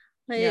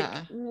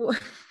 Like,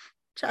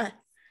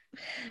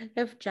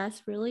 if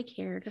Jess really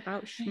cared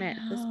about Schmidt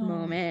at this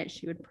moment,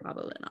 she would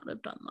probably not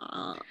have done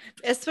that.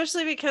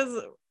 Especially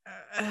because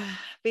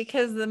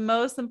the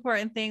most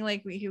important thing,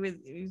 like he was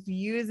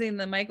using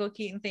the Michael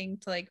Keaton thing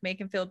to like make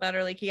him feel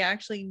better. Like he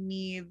actually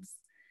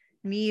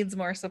needs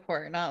more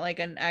support, not like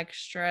an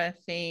extra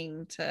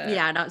thing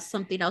to not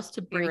something else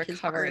to break his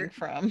heart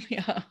from.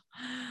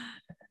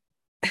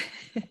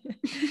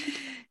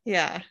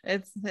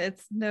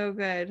 It's no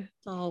good.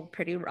 It's all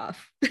pretty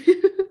rough.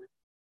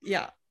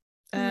 Yeah.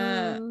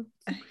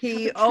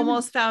 He Have a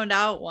almost found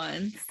out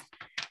once.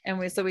 And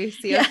we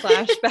see a Yeah.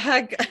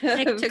 flashback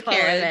Nick of took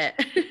care of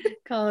it.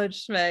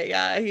 college Schmidt.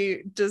 Yeah,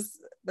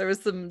 there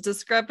was some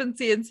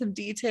discrepancy in some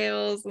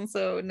details, and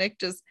so Nick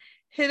just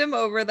hit him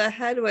over the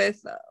head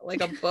with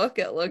like a book.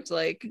 It looked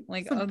like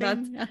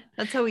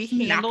that's how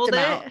he handled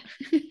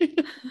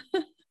it.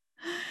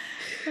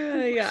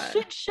 Yeah,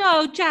 should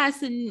show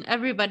Jess and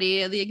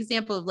everybody the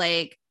example of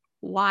like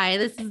why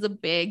this is a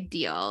big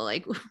deal.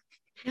 Like,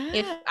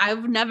 if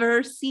I've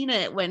never seen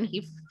it when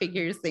he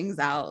figures things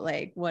out,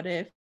 like what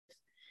if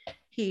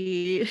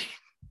we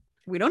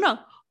don't know.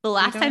 The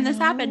last time this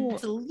happened,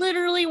 to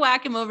literally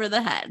whack him over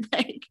the head.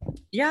 Like,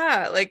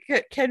 yeah,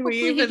 like can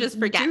we even just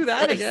do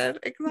that this again?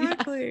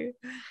 Exactly.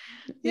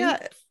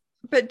 Yeah.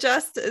 But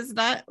Jess is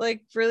not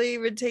like really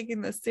even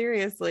taking this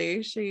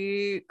seriously.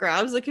 She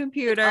grabs a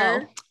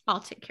computer. Oh, I'll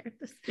take care of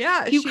this.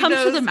 Yeah, you come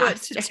to the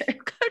master.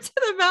 Come to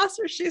the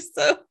master. She's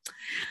so.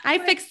 I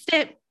fixed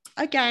it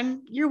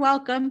again. You're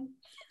welcome.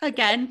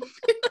 Again.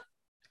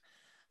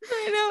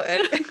 I know.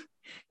 And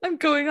I'm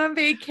going on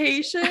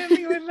vacation.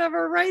 You would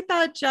never write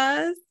that,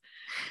 Jess.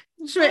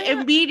 She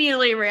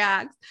immediately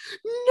reacts.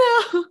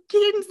 No,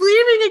 Keaton's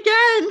leaving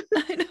again.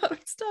 I know.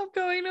 Stop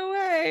going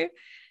away.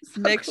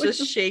 Nick's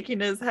just shaking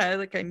his head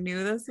like, I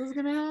knew this was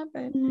gonna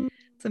happen.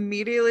 It's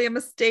immediately a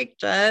mistake,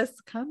 Jess.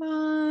 Come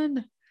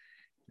on.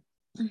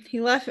 He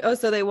left. Oh,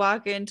 so they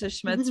walk into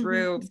Schmidt's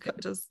room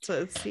just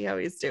to see how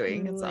he's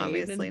doing. It's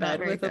obviously not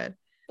very good. A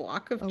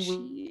block of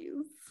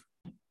cheese.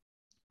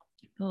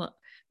 Well,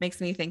 makes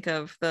me think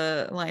of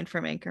the line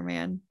from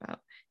Anchorman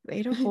about you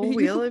ate a whole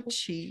wheel of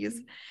cheese.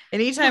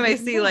 Anytime I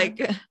see like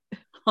a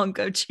hunk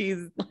of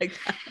cheese like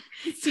that,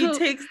 he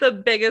takes the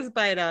biggest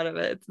bite out of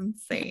it. It's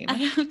insane. I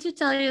have to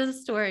tell you the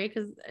story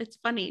because it's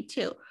funny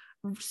too.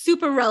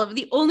 Super relevant.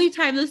 The only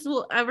time this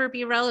will ever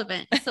be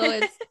relevant. So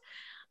it's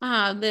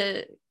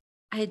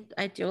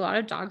I do a lot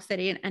of dog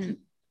sitting, and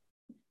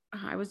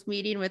I was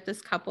meeting with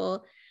this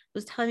couple,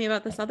 was telling me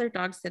about this other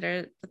dog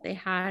sitter that they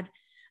had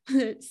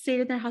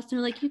stayed in their house, and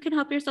they're like, you can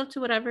help yourself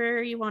to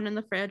whatever you want in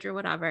the fridge or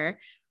whatever.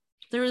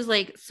 There was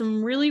like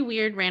some really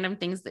weird random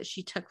things that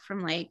she took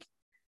from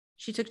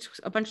she took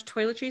a bunch of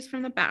toiletries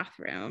from the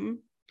bathroom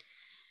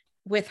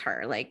with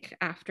her. Like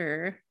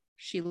after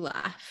she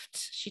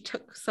left, she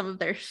took some of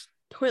their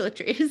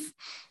toiletries,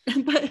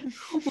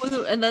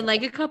 and then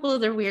like a couple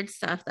other weird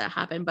stuff that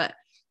happened. But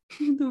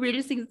the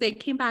weirdest thing is they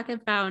came back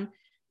and found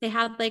they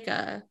had like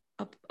a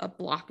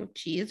block of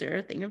cheese or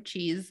a thing of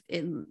cheese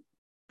in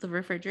the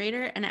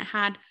refrigerator, and it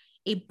had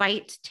a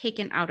bite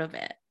taken out of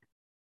it.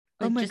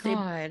 Like, oh my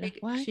God.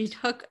 What? She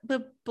took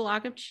the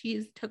block of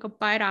cheese, took a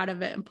bite out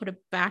of it, and put it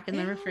back in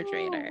the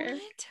refrigerator.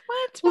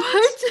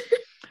 What?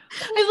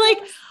 I'm like,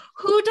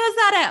 who does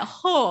that at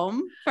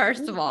home?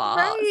 First of all.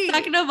 Right.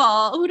 Second of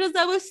all, who does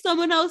that with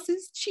someone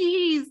else's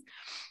cheese?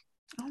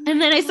 Oh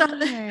and then God. I saw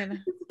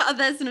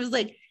this and it was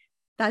like,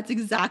 that's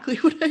exactly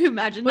what I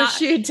imagined. What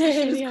she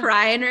did. She was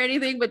crying or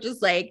anything, but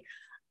just like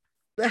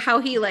how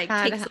he like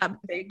takes a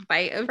big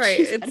bite of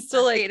cheese. It's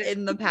still like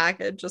in the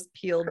package, just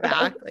peeled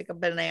back like a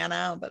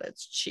banana, but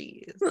it's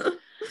cheese.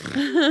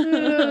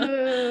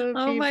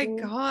 Oh my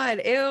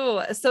God.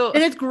 Ew. So,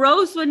 and it's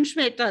gross when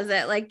Schmidt does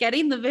it. Like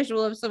getting the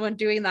visual of someone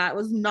doing that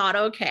was not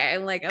okay.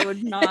 Like I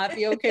would not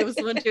be okay with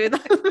someone doing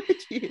that with my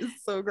cheese.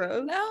 So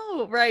gross.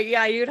 No, right.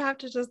 Yeah, you'd have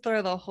to just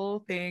throw the whole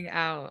thing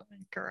out.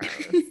 Gross.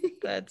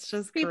 That's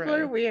just people gross.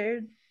 Are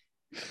weird.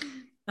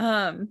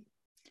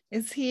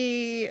 Is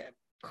he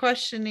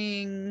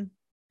questioning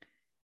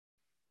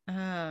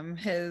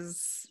sorry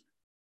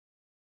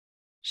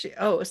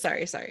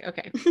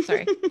okay,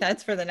 sorry.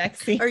 That's for the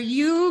next scene. Are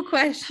you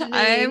questioning?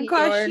 I'm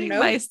questioning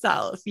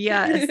myself.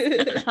 Yes.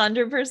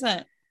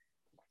 100%,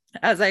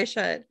 as I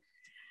should.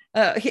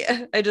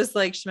 I just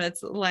like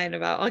Schmidt's line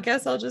about, I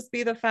guess I'll just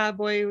be the fat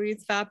boy who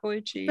eats fat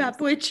boy cheese.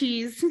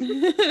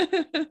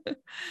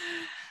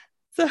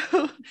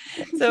 So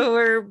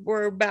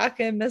we're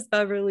back in Miss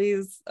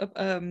Beverly's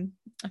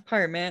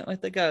apartment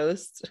with the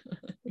ghost.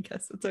 I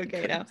guess it's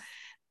okay now.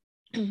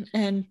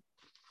 And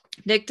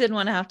Nick didn't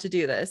want to have to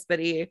do this, but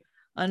he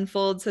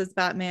unfolds his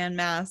Batman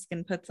mask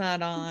and puts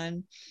that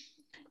on.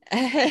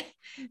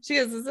 She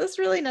goes, is this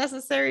really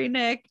necessary,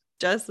 Nick?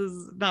 Jess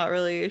is not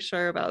really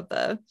sure about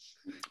the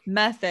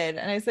method.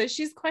 And I said,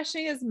 she's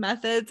questioning his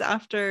methods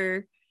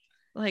after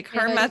like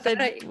her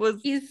method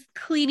was he's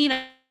cleaning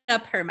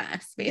up her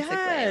mess, basically.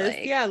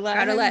 Yes,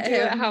 like, let him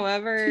do it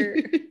however.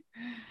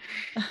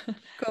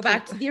 Go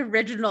back to the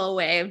original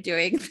way of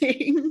doing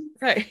things.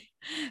 Right.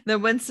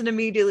 Then Winston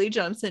immediately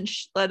jumps in,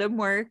 let him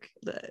work.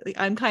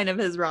 I'm kind of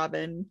his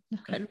Robin.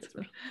 When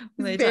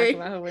they talk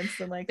about how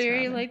Winston likes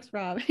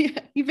Robin. Yeah,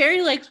 he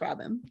very likes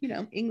Robin,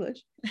 English.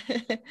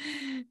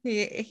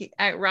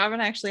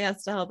 Robin actually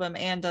has to help him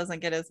and doesn't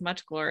get as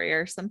much glory,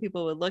 or some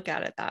people would look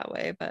at it that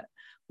way, but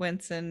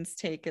Winston's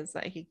take is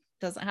that he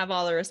doesn't have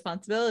all the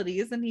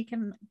responsibilities and he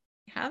can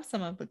have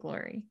some of the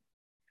glory.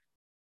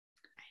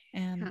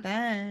 And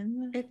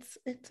then it's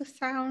a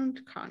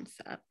sound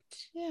concept.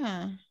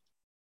 Yeah.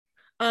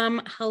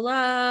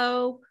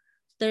 Hello.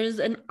 there's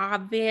an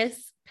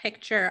obvious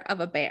picture of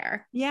a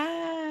bear.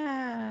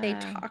 Yeah. They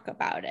talk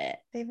about it.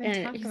 They've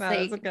been talking about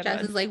it. Like,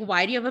 Jess is like,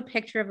 why do you have a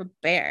picture of a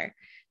bear?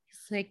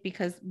 He's like,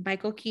 because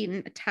Michael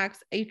Keaton attacks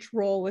H.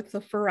 Roll with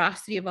the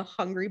ferocity of a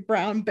hungry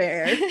brown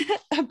bear.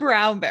 A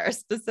brown bear,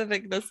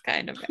 specific this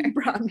kind of bear.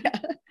 Brown, yeah.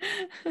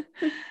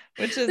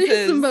 Which is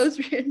his the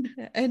most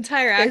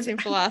entire acting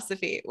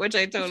philosophy, which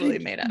I totally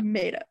made up.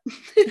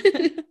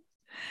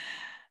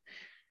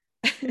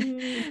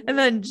 And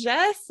then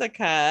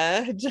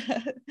Jessica,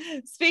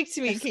 speak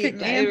to me,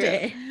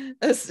 Keaton.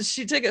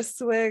 She took a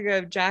swig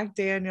of Jack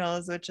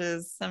Daniels, which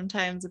is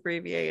sometimes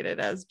abbreviated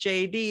as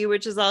JD,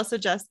 which is also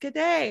Jessica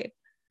Day.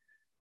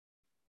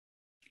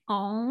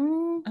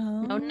 Oh.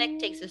 No, Nick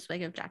takes a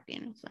swig of Jack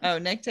Daniels. Oh,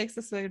 Nick takes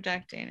a swig of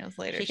Jack Daniels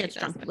later. She gets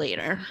drunk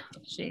later.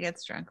 She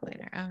gets drunk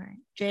later. All right.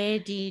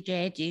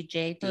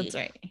 JD. That's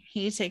right.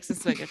 He takes a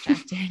swig of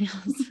Jack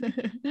Daniels.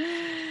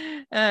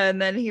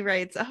 And then he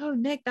writes, oh,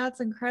 Nick,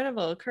 that's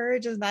incredible.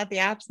 Courage is not the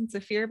absence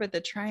of fear, but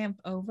the triumph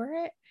over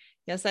it.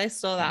 Yes, I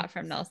stole that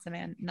from Nelson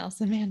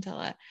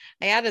Mandela.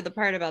 I added the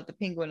part about the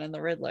penguin and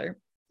the Riddler,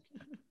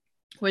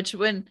 which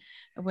when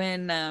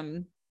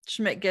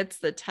Schmidt gets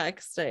the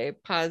text, I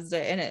paused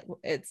it, and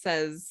it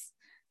says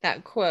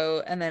that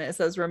quote, and then it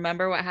says,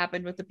 remember what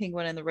happened with the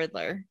penguin and the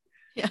Riddler.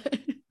 Yeah.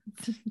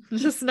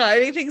 Just not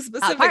anything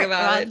specific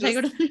about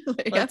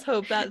it. Let's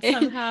hope that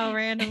somehow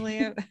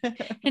randomly.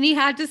 And he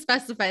had to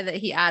specify that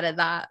he added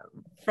that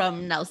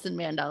from Nelson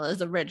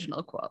Mandela's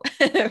original quote.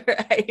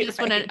 Right.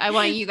 I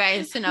want you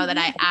guys to know that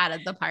I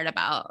added the part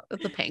about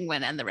the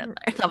penguin and the Riddler.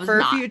 That was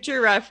for future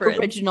reference.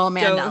 Original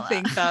Mandela. Don't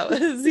think that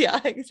was, yeah,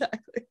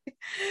 exactly.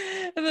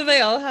 And then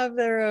they all have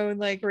their own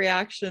like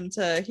reaction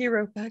to he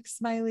wrote back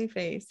smiley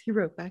face. He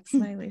wrote back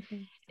smiley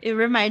face. It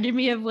reminded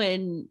me of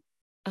when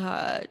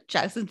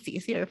Jess and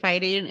Cece are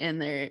fighting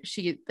and they're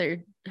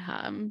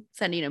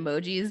sending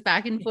emojis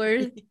back and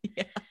forth.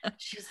 Yeah.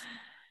 She's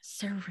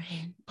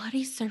syringe,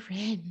 bloody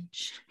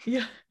syringe.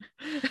 Yeah.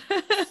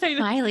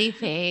 Smiley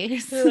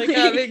face. They're like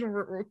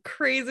having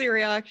crazy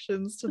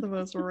reactions to the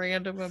most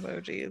random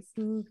emojis.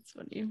 It's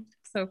funny.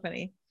 So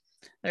funny.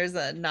 There's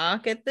a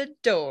knock at the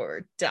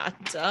door. ...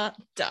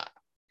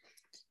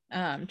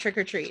 Trick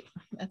or treat.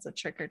 That's a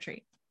trick or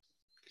treat.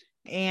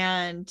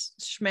 And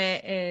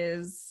Schmidt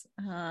is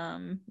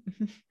I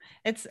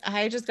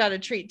just got a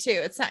treat too.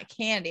 It's not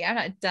candy. I'm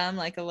not dumb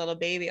like a little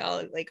baby, all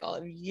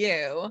of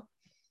you.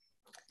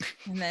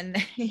 And then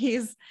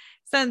he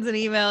sends an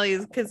email.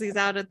 Because he's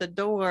out at the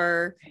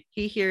door,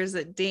 he hears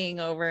it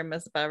ding over in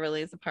Miss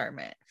Beverly's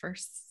apartment for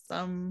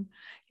some.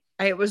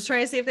 I was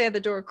trying to see if they had the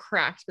door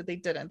cracked, but they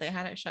didn't. They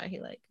had it shut. He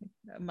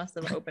must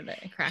have opened it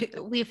and cracked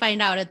it. We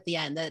find out at the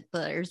end that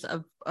there's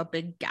a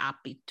big gap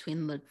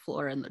between the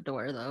floor and the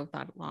door, though, of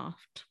that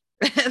loft.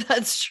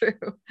 That's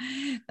true.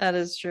 That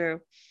is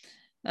true.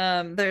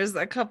 There's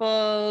a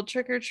couple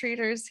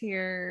trick-or-treaters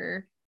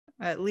here.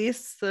 At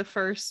least the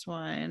first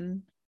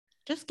one.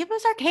 Just give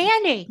us our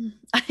candy.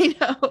 I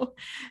know.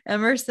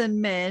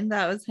 Emerson Min,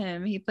 that was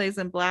him. He plays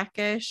in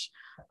Blackish,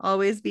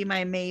 Always Be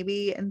My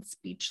Maybe, and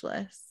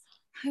Speechless.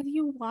 Have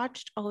you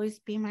watched Always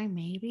Be My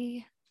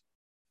Maybe?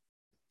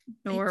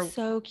 It's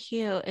so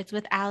cute. It's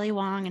with Ali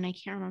Wong, and I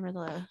can't remember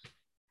the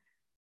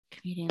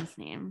comedian's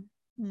name.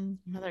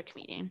 Another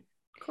comedian.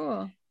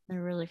 Cool.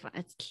 They're really fun.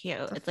 It's cute.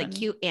 It's funny. Like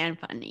cute and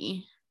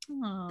funny.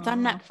 Aww. It's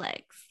on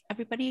Netflix.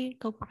 Everybody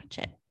go watch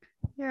it.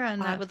 You're on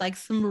Netflix. I would like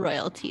some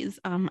royalties.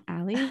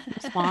 Ali,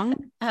 Miss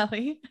Wong.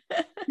 Ali.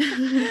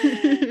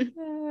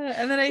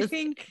 And then I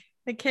think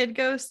the Kid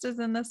Ghost is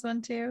in this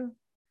one too.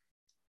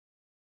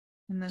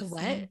 The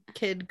what?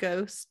 Kid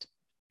Ghost.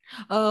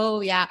 Oh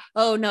yeah.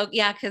 Oh no,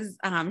 yeah, because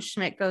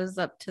Schmidt goes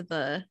up to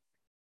the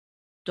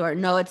door.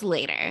 No, it's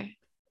later.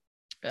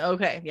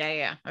 Okay.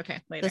 Yeah.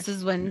 Okay. Later. This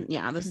is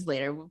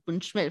later. When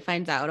Schmidt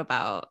finds out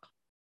about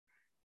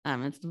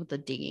it's with the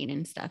digging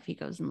and stuff, he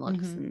goes and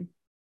looks and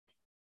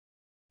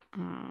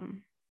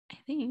I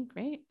think,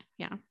 right?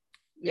 Yeah.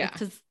 Yeah.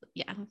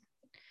 Yeah.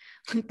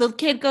 The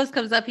Kid Ghost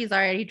comes up, he's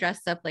already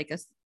dressed up like a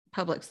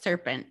public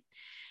serpent.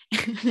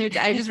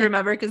 I just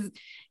remember because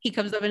he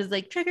comes up and is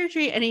like trick or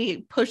treat, and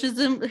he pushes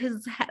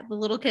the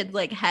little kid's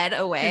like head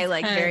away,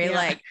 like very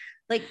like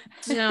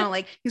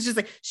he's just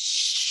like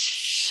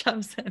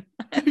shoves him.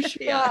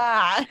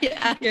 Yeah,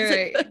 you're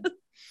right.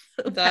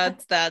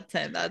 That's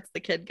him. That's the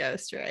Kid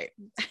Ghost, right?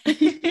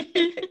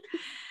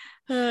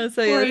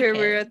 So here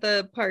we're at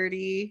the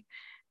party,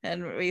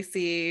 and we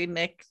see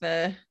Nick,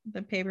 the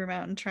Paper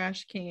Mountain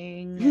Trash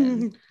King,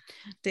 and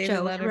David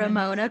Letterman.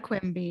 Ramona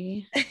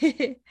Quimby.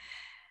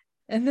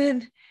 And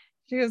then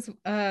she goes,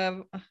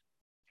 I've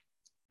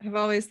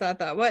always thought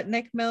that. What,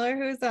 Nick Miller?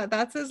 Who's that?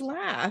 That's his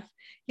laugh.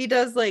 He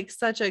does like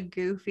such a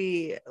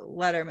goofy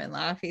Letterman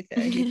laugh. He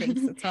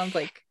thinks it sounds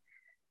like.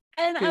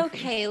 And goofy.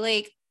 Okay,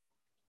 like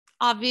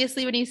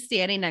obviously when he's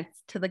standing next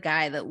to the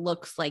guy that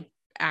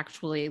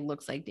actually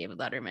looks like David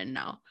Letterman,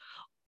 no.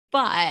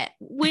 But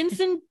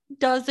Winston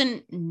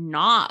doesn't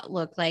not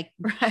look like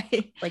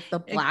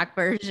the black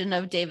version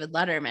of David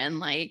Letterman.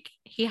 Like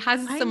he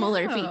has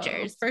similar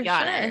features, for to be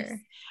honest. Sure.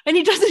 And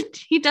he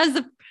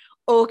does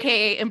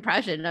okay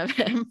impression of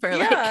him for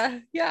like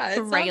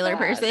a regular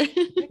person.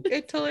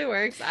 It totally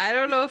works. I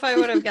don't know if I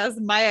would have guessed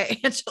Maya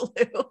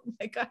Angelou. Oh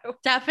my God.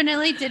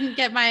 Definitely didn't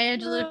get Maya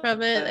Angelou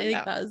from it. I think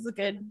No. that was a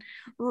good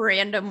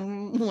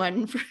random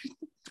one.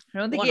 I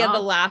don't think he had the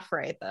laugh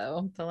right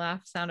though. The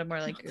laugh sounded more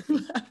like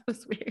goofy. That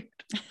was weird.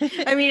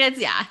 I mean,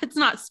 it's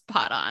not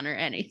spot on or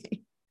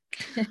anything.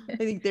 I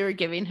think they were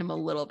giving him a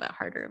little bit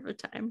harder of a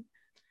time.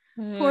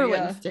 Poor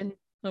Winston.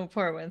 Oh,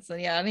 poor Winston.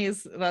 Yeah, and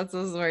this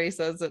is where he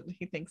says that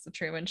he thinks the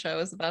Truman Show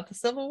is about the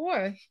Civil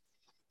War.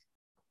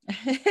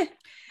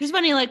 He's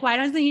funny, like, why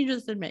doesn't he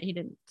just admit he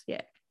didn't see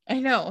it? I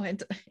know,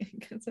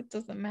 because it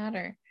doesn't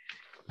matter.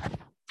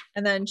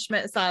 And then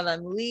Schmidt saw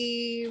them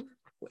leave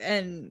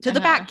and to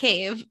the Bat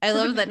Cave. I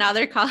love that now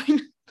they're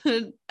calling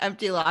the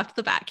empty loft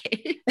the Bat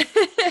Cave.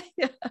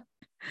 Yeah.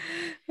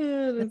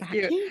 Oh, that's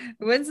cute. Cave?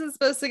 Winston's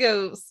supposed to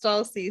go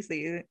stall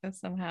Cece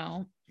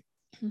somehow.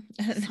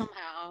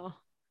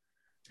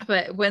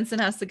 But Winston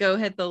has to go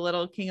hit the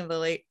little King of the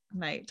Late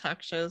Night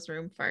talk show's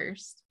room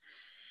first.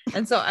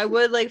 And so I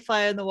would like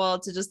fly on the wall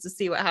to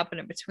see what happened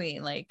in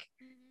between, like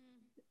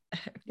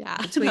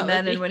between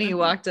then and when he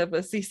walked up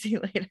with Cece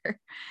later.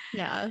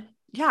 Yeah,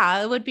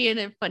 it would be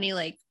a funny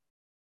like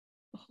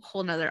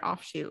whole nother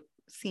offshoot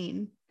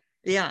scene.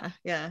 Yeah.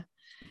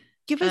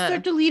 Give us our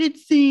deleted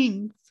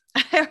scenes.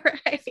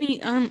 Right.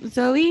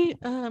 Zoe,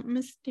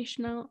 Miss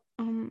Deschanel,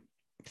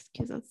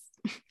 excuse us.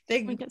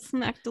 We get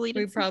some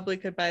deleted. We probably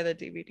could buy the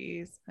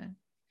DVDs, but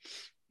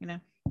you know.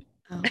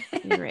 Oh,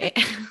 you're right.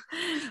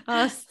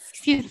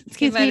 Excuse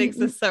it might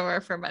exist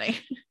somewhere for money.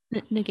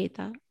 Negate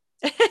that.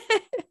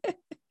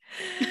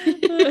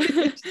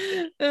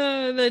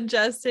 Then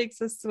Jess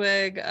takes a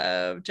swig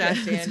of Jack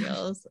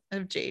Daniels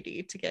of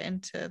JD to get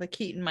into the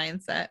Keaton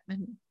mindset,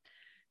 and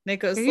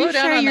Nick goes, "Slow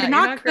down on that. You're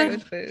not great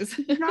with booze.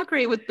 You're not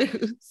great with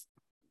booze."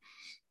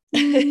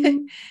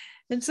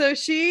 And so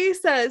she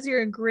says,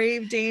 "You're in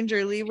grave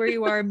danger. Leave where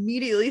you are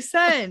immediately.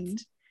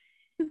 Send."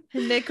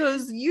 And Nick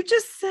goes, "You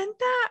just sent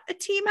that? A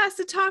team has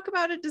to talk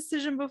about a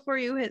decision before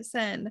you hit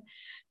send."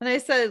 And I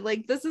said,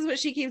 like, this is what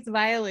she keeps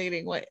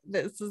violating.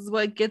 This is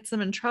what gets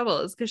them in trouble,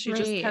 is because she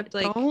just kept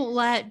like, don't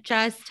let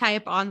Jess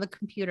type on the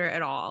computer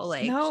at all.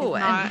 Like, no,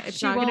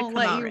 she won't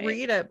let you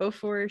read it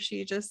before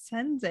she just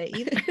sends it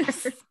either.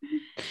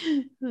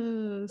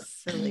 Oh,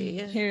 silly.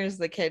 Here's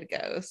the kid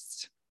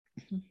ghost.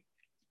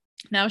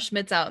 Now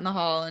Schmidt's out in the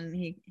hall, and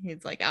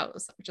he's like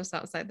just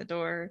outside the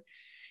door.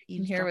 You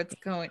can hear what's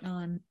going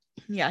on.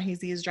 Yeah,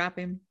 he's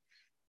eavesdropping.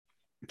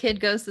 Kid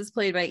Ghost is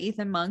played by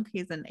Ethan Monk.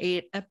 He's in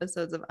 8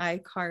 episodes of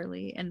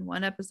iCarly and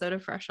 1 episode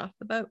of Fresh Off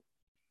the Boat.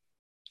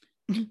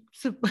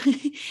 So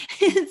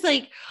it's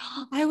like,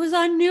 I was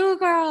on New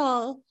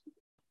Girl.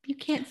 You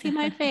can't see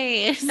my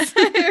face.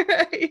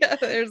 Yeah,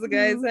 there's a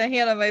guy's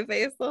hand on my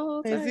face the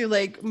whole time. I feel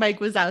like Mike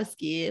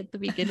Wazowski at the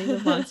beginning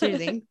of Monster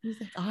Inc. He's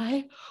like,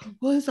 I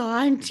was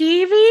on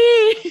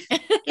TV.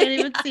 Can't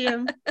even see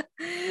him.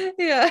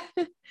 Yeah.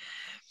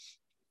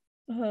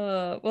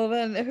 Well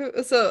then,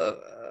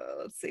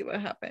 let's see what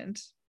happened.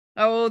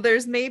 Oh,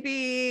 there's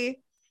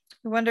maybe,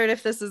 I wondered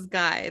if this is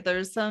Guy.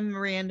 There's some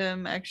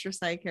random extra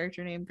side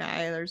character named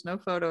Guy. There's no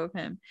photo of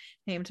him,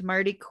 named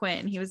Marty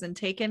Quinn. He was in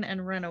Taken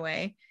and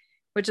Runaway,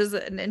 which is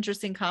an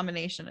interesting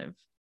combination of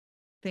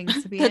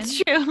things to be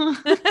That's in. True.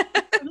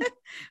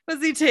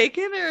 Was he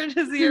taken or is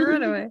he a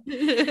runaway?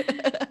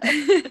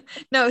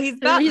 No, he's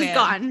Batman. He's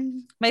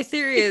gone. My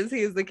theory is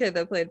he's the kid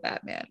that played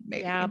Batman.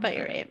 Maybe. Yeah, but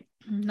you're right.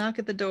 Knock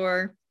at the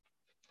door,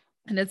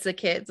 and it's the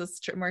kids. It's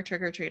more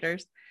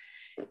trick-or-treaters.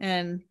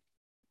 And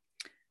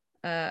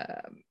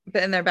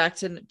and they're back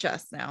to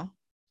Jess now.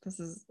 This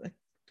is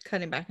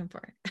cutting back and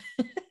forth.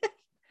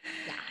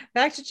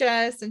 Back to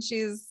Jess, and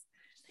she's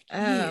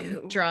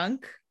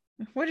drunk.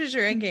 What is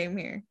your end game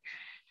here?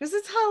 Because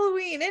it's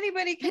Halloween.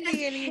 Anybody can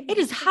be anything. It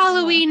is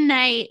Halloween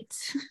night.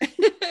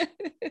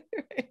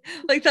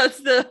 Like that's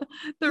the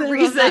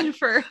reason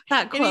for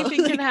that quote.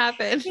 Anything can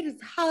happen. It is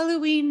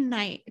Halloween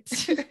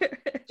night.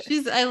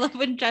 I love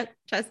when Jess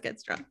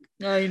gets drunk.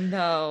 I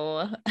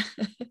know.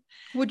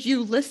 Would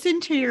you listen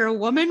to your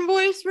woman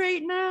voice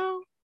right now?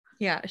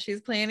 Yeah,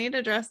 she's planning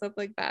to dress up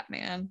like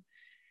Batman.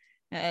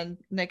 And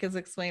Nick is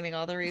explaining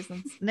all the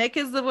reasons. Nick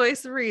is the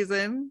voice of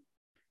reason.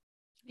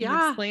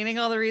 Yeah. Explaining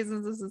all the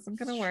reasons this isn't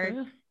going to work.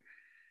 True.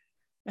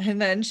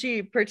 And then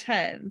she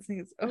pretends.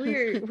 He's,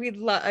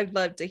 I'd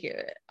love to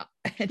hear it.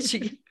 And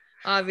she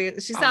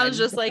sounds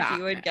just like Batman.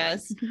 You would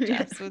guess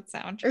Jess would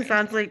sound. It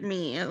sounds like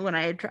me when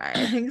I try.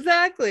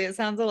 Exactly. It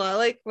sounds a lot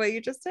like what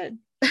you just did.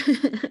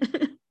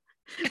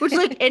 Which,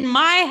 like, in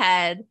my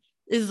head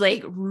is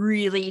like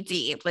really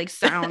deep. Like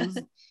sounds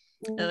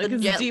like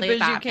as deep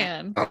as you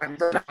can.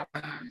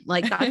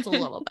 Like that's a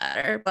little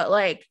better, but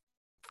like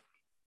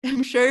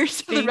I'm sure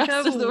for the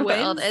rest of the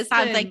world it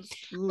sounds like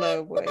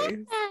low voice.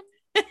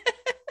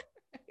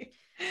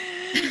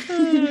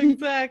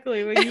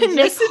 Exactly. When you Nick,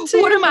 listen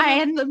to what am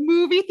I in the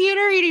movie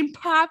theater eating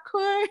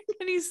popcorn?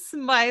 and he's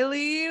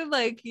smiling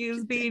like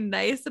he's being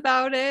nice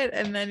about it,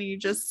 and then he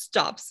just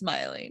stops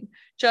smiling.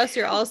 Jess,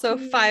 you're also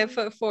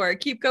 5'4".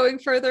 Keep going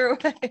further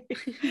away.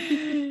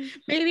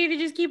 Maybe if you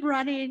just keep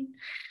running.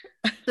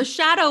 The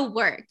shadow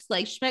works.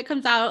 Like Schmidt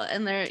comes out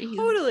and he's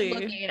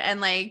looking,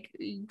 and like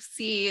you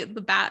see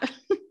the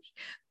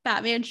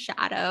Batman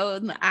shadow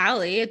in the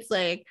alley. It's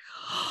like,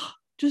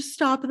 just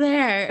stop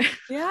there.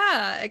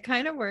 Yeah, it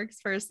kind of works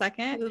for a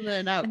second. And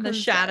then out in the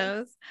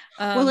shadows.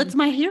 Well, it's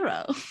my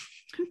hero.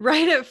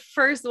 Right at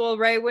first, well,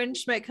 right when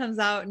Schmidt comes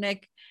out,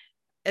 Nick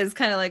is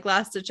kind of like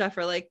last ditch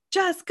effort, like,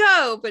 just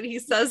go, but he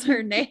says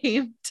her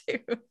name too.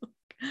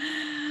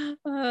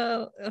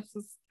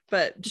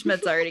 But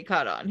Schmidt's already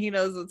caught on. He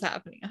knows what's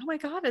happening. Oh my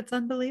God, it's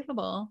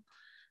unbelievable.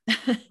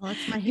 Well,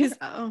 that's my hero.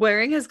 He's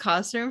wearing his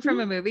costume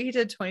from a movie he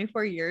did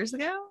 24 years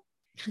ago.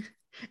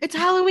 It's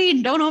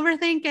Halloween. Don't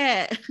overthink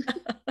it.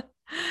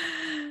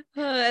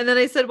 And then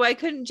I said, why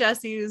couldn't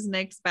Jess use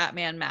Nick's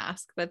Batman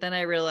mask? But then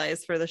I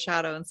realized for the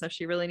shadow and stuff,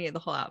 she really needed the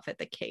whole outfit,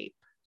 the cape.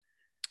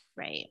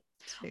 Right.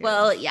 Too.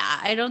 Well, yeah,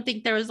 I don't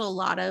think there was a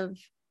lot of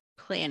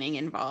planning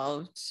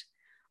involved.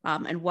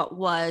 And what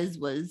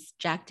was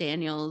Jack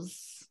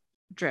Daniels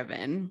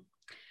driven.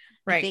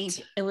 Right. I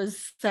think it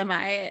was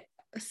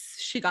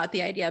she got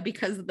the idea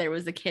because there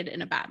was a kid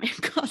in a Batman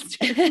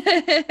costume.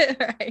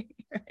 Right.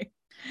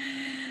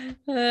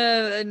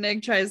 And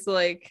Nick tries to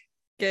like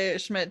get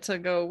Schmidt to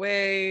go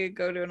away,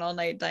 go to an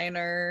all-night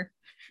diner.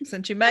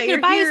 Since you met your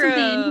hero.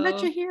 You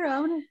met your hero. I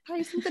want to buy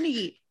you something to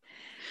eat.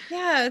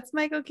 Yeah, it's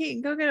Michael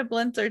Keaton. Go get a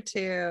Blintz or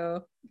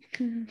two.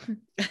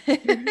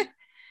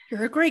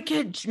 You're a great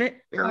kid, Schmidt.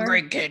 You're a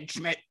great kid,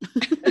 Schmidt.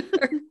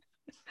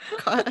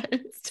 God,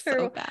 it's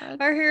so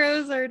bad. Our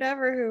heroes are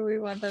never who we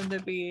want them to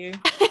be.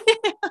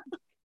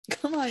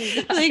 Come on,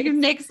 you guys. Like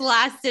Nick's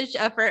last ditch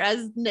effort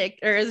as Nick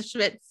or as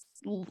Schmidt's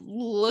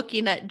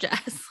looking at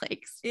Jess,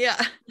 like, yeah,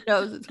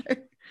 knows it's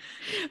her.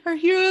 Our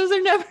heroes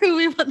are never who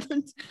we want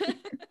them to be.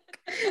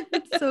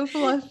 It's so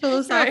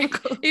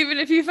philosophical. Right. Even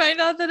if you find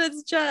out that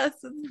it's Jess,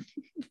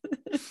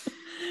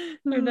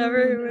 they're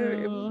never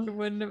it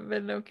wouldn't have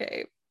been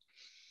okay.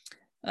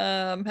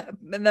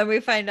 And then we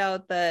find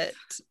out that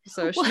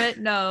Schmidt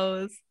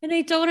knows, and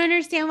I don't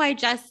understand why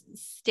Jess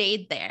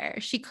stayed there.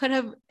 She could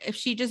have, if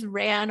she just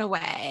ran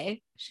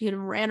away, she could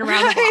have ran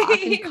around the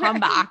block and come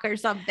back or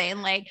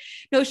something. Like,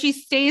 no, she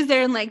stays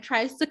there and like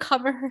tries to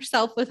cover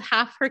herself with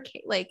half her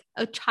like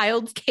a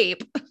child's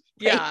cape.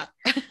 Yeah.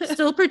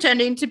 Still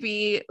pretending to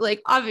be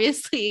like,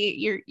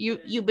 obviously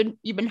you've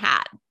been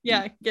had.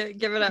 Yeah,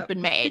 give it up. You've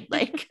been made.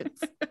 Like,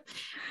 it's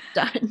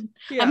done.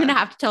 Yeah. I'm gonna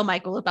have to tell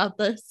Michael about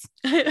this.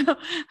 I know.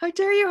 How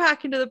dare you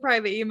hack into the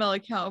private email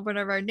account of one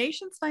of our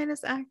nation's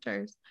finest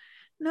actors?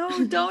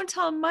 No, don't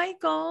tell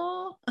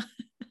Michael.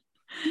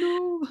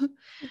 No,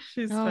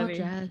 she's funny.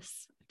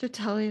 Jess, to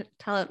tell him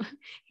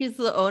he's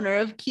the owner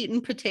of Keaton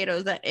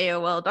Potatoes at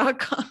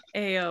AOL.com.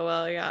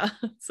 AOL, yeah,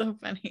 so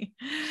funny.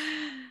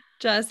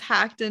 Jess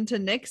hacked into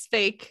Nick's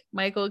fake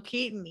Michael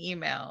Keaton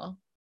email.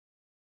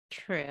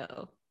 True.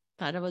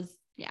 Thought it was,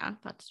 yeah,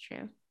 that's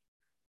true.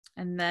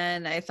 And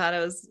then I thought it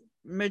was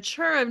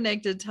mature of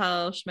Nick to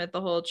tell Schmidt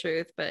the whole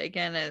truth, but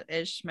again,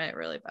 is Schmidt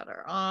really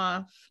better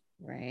off?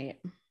 Right.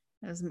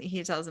 It was me.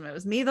 He tells him it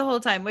was me the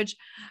whole time, which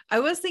I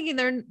was thinking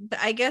they're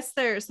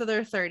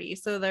 30.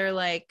 So they're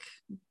like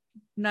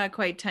not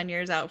quite 10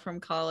 years out from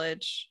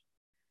college.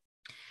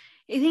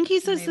 I think he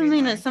says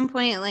something at some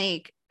point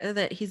like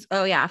that he's,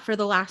 for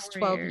the last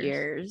 12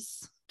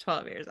 years.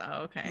 12 years.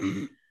 Oh, okay.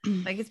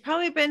 Like it's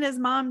probably been his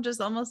mom just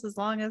almost as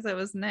long as it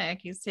was Nick.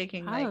 He's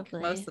taking like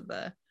most of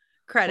the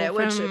credit,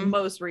 which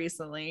most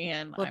recently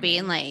and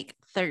being like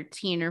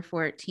 13 or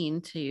 14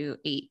 to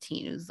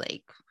 18 it was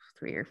like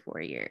 4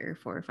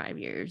 or 5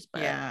 years,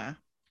 but yeah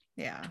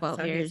 12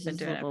 so years been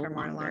doing it for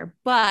more longer,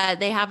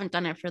 but they haven't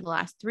done it for the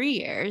last 3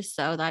 years,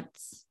 so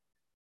that's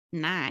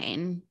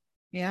 9.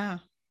 Yeah,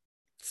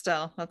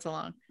 still that's a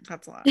lot.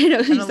 You know,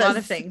 and a lot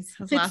of things.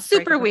 It's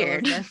super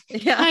weird.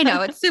 Yeah, I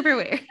know, it's super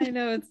weird. I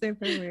know, it's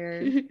super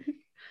weird.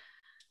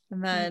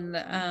 And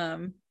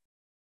then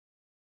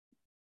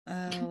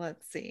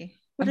let's see,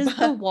 what is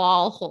the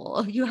wall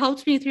hole? You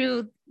helped me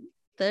through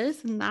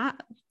this and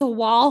that. The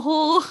wall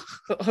hole.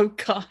 Oh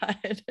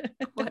God.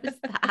 What is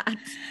that?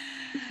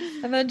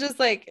 And then just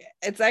like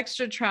it's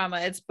extra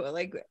trauma. It's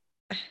like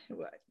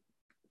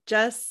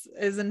Jess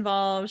is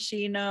involved.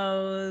 She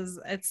knows.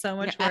 It's so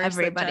much worse.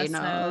 Everybody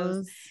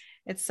knows.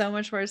 It's so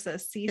much worse that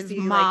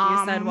Cece, like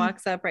you said,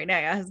 walks up right now.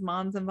 Yeah, his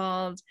mom's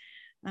involved.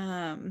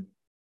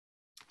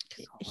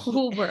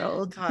 Whole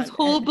world, his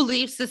whole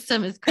belief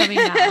system is coming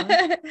down.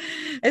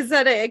 I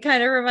said it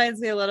kind of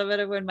reminds me a little bit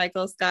of when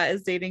Michael Scott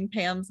is dating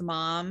Pam's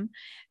mom.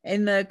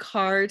 In the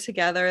car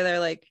together, they're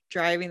like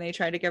driving. They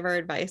try to give her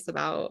advice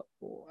about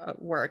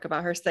work,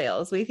 about her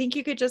sales. We think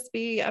you could just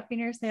be upping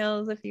your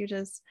sales if you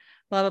just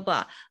blah blah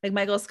blah. Like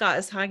Michael Scott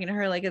is talking to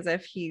her like as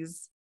if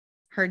he's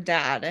her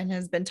dad and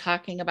has been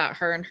talking about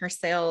her and her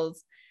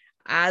sales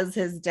as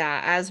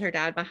her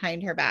dad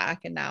behind her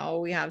back. And now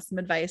we have some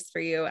advice for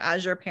you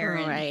as your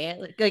parent. Right.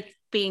 Like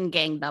being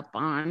ganged up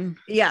on.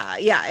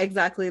 Yeah,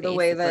 exactly. The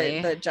way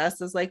that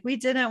Jess is like, we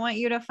didn't want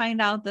you to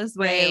find out this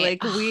way.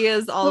 Right. Like we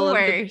as all of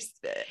worst.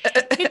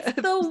 It's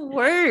the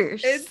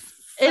worst. It's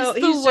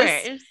the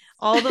worst.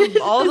 All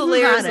the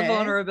layers of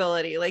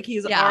vulnerability. Like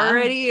he's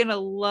already in a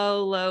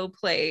low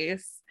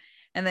place.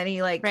 And then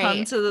he like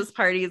comes to this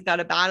party, he's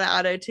got a bad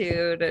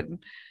attitude and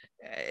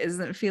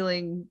isn't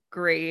feeling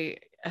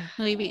great.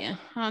 Maybe.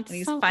 And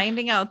he's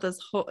finding out this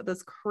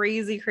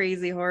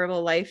crazy,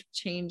 horrible,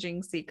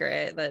 life-changing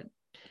secret that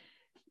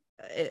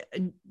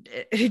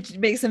it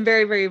makes him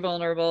very, very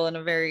vulnerable in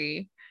a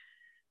very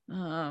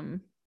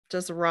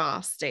just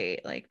raw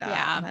state like that.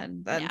 Yeah.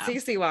 And then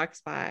Cece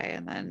walks by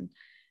and then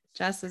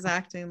Jess is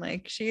acting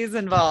like she's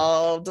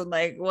involved and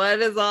like what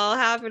is all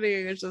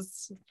happening? It's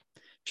just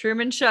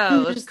Truman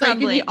Show.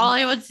 Like, all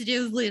he wants to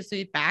do is leave, so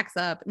he backs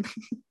up.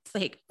 It's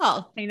like,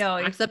 oh, I know,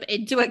 he backs up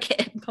into a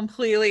kid,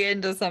 completely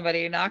into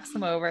somebody, knocks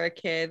him over. A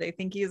kid. They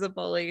think he's a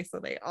bully, so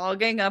they all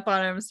gang up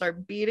on him,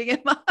 start beating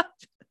him up.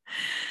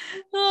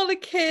 All the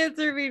kids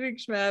are beating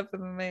Schmidt,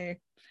 and then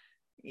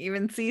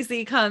even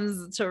Cece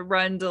comes to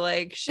run to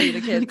like shoot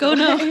a kid. Go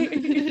no.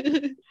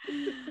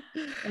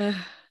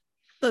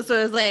 So it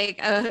was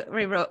like,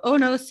 we wrote, oh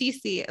no,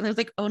 Cece. And there's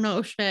like, oh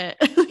no, Schmidt.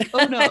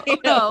 Oh no,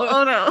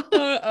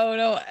 oh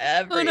no,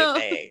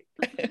 everything.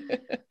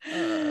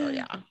 Oh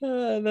yeah.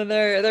 And then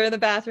they're in the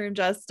bathroom.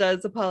 Jess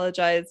does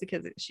apologize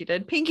because she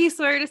did pinky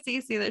swear to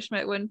Cece that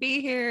Schmidt wouldn't be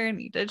here. And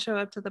he did show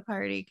up to the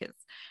party because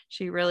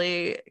she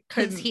really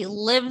couldn't. Because he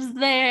lives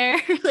there.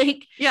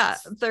 Like, yeah,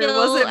 there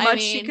wasn't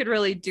much she could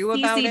really do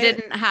about it. Cece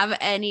didn't have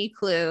any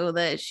clue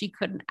that she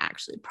couldn't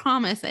actually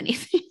promise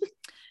anything.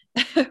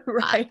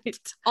 Right.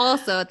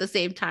 Also, at the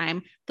same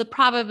time, the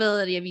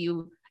probability of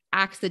you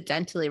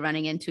accidentally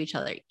running into each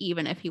other,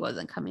 even if he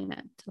wasn't coming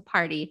to the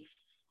party,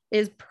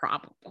 is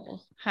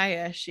probable.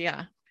 High-ish,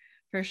 yeah,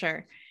 for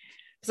sure.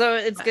 So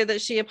it's good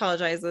that she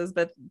apologizes,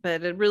 but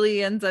it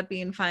really ends up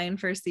being fine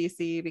for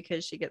Cece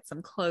because she gets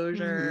some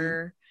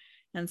closure.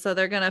 Mm-hmm. And so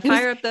they're gonna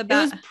fire up the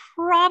bat. It was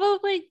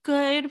probably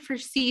good for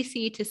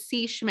Cece to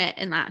see Schmidt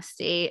in that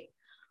state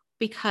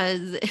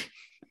because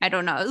I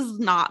don't know, it's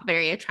not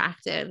very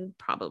attractive.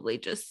 Probably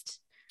just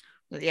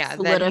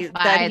solidified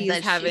that he's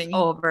having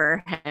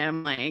over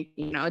him. Like,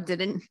 you know,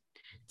 didn't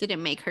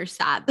make her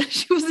sad that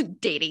she wasn't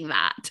dating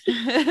that.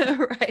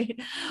 Right.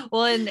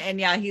 Well, and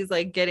yeah, he's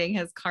like getting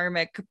his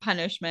karmic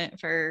punishment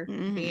for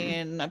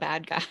being a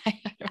bad guy.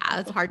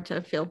 Yeah, it's hard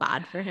to feel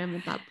bad for him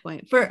at that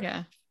point. For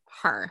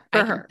her.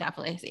 I can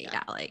definitely see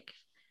that. Like,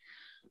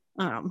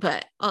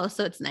 but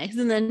also it's nice.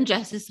 And then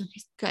Jess is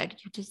good.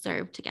 You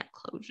deserve to get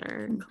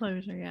closure.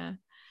 Yeah.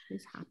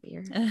 She's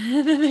happier.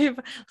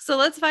 So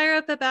let's fire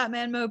up the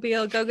Batman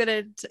mobile. Go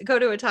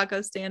to a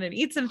taco stand and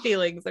eat some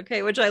feelings.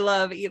 Okay, which I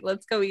love.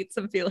 Let's go eat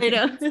some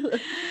feelings.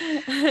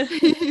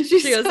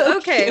 She goes,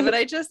 okay, cute. But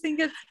I just think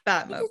it's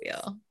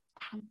Batmobile.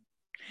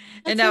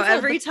 And now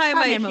every time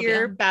I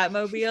hear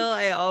Batmobile,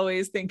 I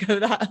always think of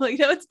that. Like,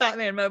 no, it's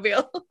Batman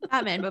mobile.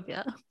 Batman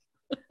mobile.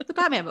 The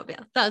Batman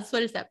mobile. That's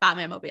what it said.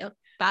 Batman mobile.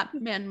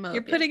 Batman mobile.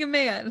 You're putting a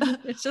man.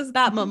 It's just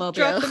Batmobile.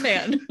 Drop the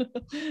man.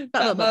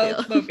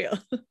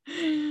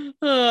 Batmobile.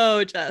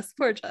 Oh, Jess.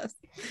 Poor Jess.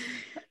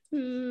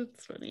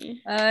 It's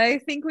funny. I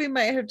think we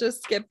might have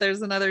just skipped.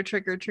 There's another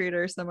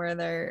trick-or-treater somewhere in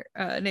there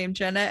named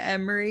Jenna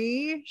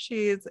Emery.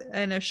 She's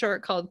in a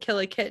short called Kill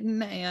a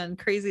Kitten and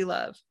Crazy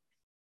Love.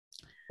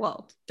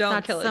 Whoa.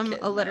 Don't kill a kitten. Some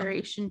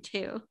alliteration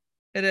too.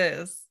 It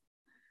is.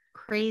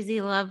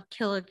 Crazy Love,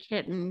 Kill a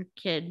Kitten,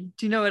 Kid.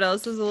 Do you know what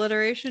else is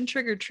alliteration?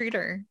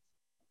 Trick-or-treater.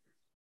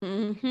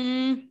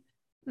 Mm-hmm.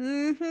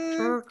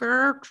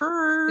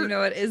 You know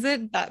what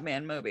isn't?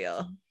 Batman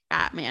mobile.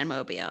 Batman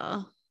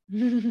mobile.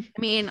 I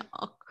mean,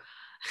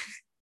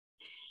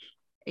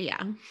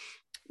 yeah.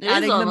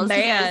 Adding the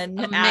man.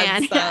 Yeah.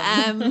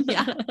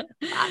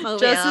 Batmobile.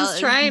 Jess is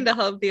trying to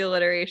help the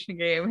alliteration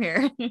game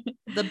here.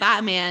 The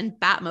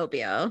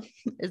Batmobile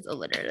is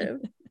alliterative.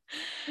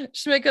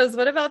 Schmidt goes,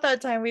 what about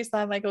that time we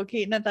saw Michael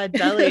Keaton at that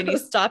deli and he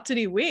stopped and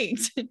he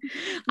winked?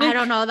 I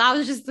don't know. That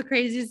was just the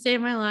craziest day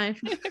of my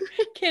life.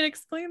 Can't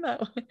explain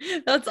that one.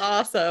 That's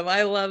awesome.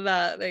 I love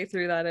that they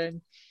threw that in.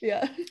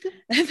 Yeah.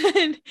 And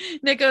then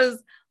Nick goes,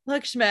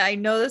 look, Schmidt, I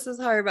know this is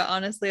hard, but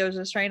honestly, I was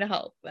just trying to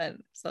help.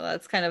 And so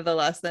that's kind of the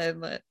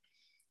lesson that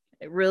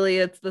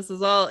this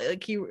is all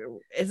like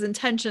his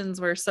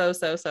intentions were so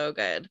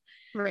good.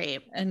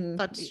 Right. And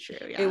that's true.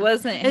 Yeah. It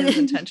wasn't his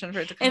intention for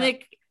it to come up.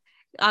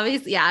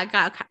 Obviously, I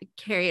got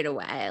carried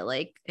away,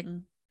 like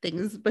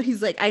things, but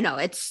he's like, I know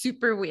it's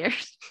super weird.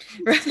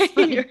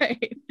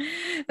 Right.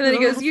 And then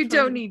he goes, you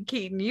don't need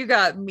Keaton, you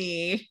got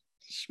me.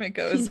 Schmidt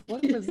goes,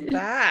 what was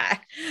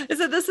that? I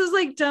said, this is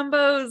like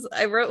Dumbo's.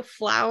 I wrote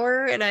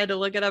flower and I had to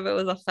look it up. It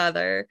was a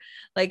feather,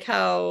 like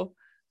how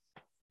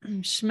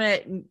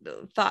Schmidt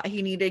thought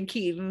he needed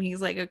Keaton.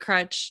 He's like a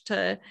crutch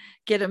to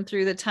get him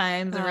through the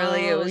times, and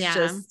really it was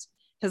just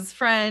his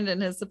friend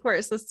and his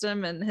support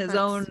system and his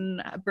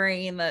own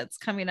brain that's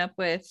coming up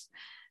with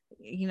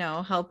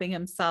helping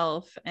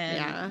himself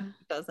and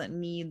doesn't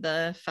need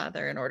the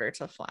feather in order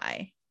to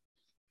fly.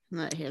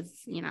 That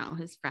his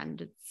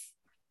friend is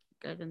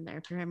good and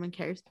there for him and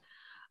cares.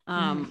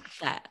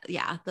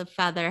 The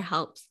feather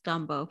helps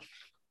Dumbo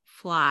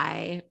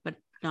fly, but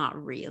not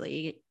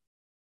really.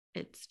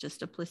 It's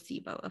just a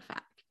placebo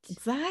effect.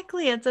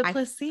 Exactly. It's a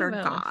placebo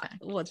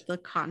effect. What the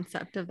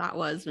concept of that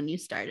was when you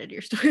started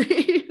your story.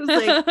 It was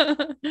like,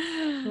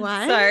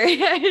 what?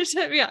 Sorry, I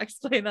should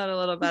explain that a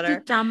little better.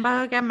 Did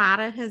Dumbo get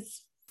mad at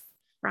his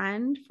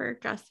friend for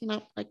dressing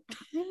up like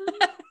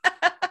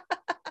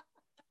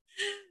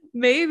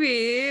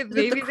maybe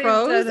the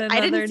Crows. I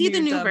didn't see the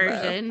new Dumbo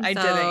version. I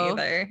didn't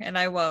either, and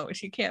I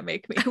won't. You can't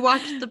make me. I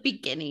watched the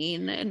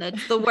beginning, and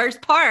that's the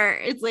worst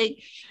part. It's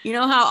like,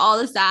 how all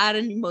the sad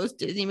in most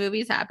Disney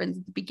movies happens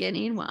at the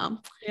beginning.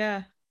 Well,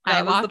 yeah,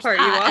 I watched the part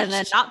you watched, and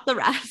then not the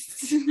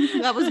rest.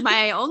 That was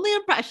my only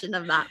impression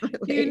of that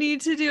movie. You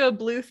need to do a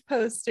Bluth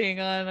posting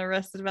on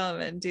Arrested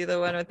Development. Do the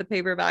one with the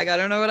paper bag. I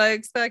don't know what I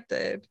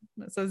expected.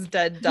 It says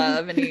dead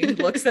dove, and he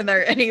looks in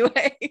there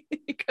anyway.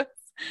 He goes,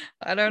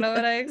 I don't know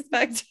what I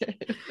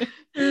expected.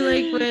 Or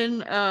like when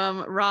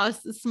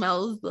Ross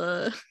smells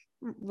the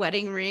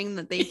wedding ring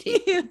that they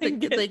take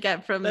they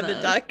get from the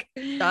duck.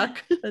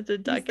 That's a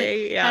duck.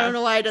 Yeah. I don't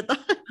know why I did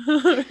that.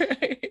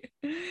 Right.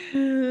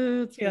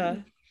 Yeah.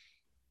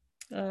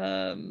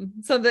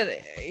 So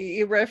that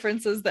he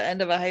references the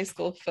end of a high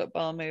school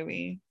football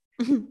movie.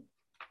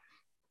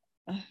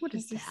 What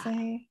does he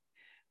say?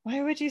 Why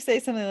would you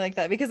say something like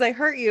that? Because I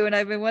hurt you and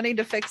I've been wanting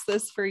to fix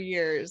this for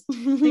years.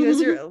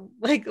 Because you're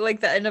like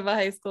the end of a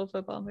high school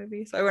football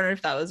movie. So I wonder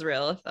if that was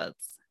real. If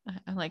that's,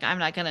 I'm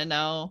not gonna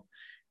know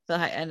the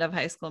end of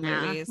high school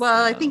movies.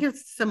 Well, I think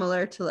it's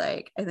similar to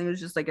I think it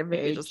was just a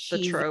very just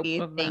cheesy trope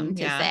thing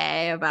to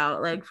say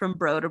about from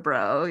bro to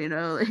bro,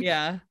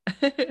 yeah.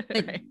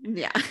 Right.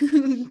 Yeah.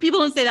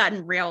 People don't say that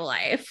in real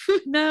life.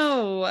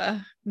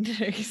 No.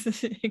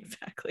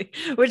 Exactly.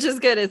 Which is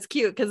good. It's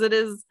cute because it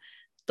is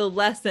the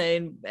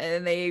lesson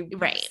and they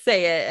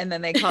say it and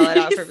then they call it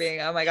out for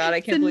being, oh my god,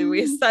 I can't believe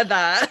we said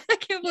that. I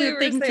can't believe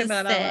we're saying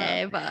that out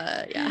loud.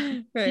 But yeah,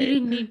 right.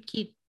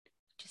 He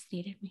just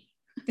needed me.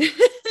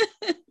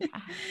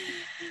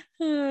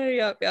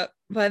 Yep.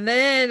 But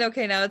then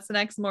now it's the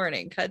next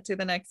morning. Cut to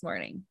the next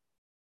morning,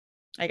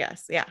 I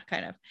guess. Yeah,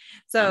 kind of.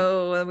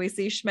 So when we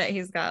see Schmidt,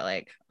 he's got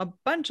a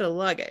bunch of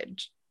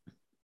luggage.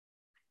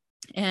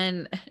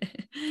 And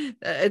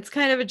it's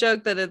kind of a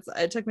joke that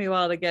it took me a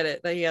while to get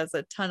it, that he has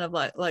a ton of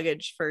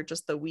luggage for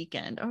just the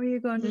weekend. Oh, are you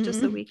going to just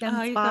the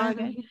weekend spa?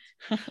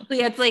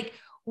 Yeah, it's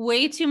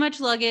way too much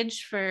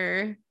luggage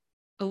for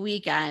a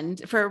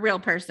weekend, for a real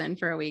person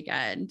for a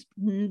weekend.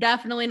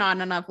 Definitely not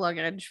enough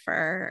luggage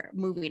for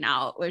moving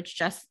out, which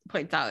Jess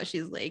points out.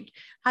 She's like,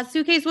 a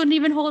suitcase wouldn't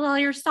even hold all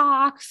your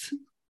socks.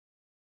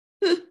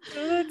 Oh,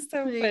 that's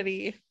so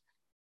funny.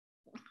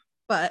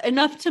 But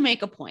enough to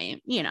make a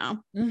point,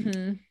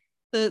 Mm-hmm.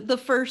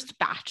 The first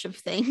batch of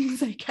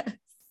things, I guess.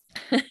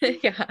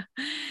 Yeah.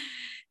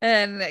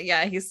 And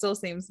he still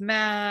seems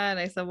mad.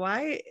 I said,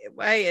 why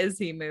is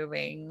he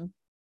moving?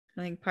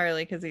 I think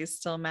partly because he's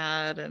still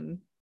mad. And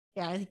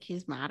I think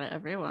he's mad at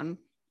everyone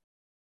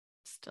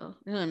still.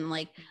 And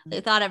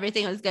they thought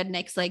everything was good.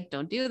 Nick's like,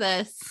 don't do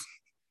this.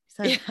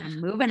 He said,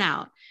 I'm moving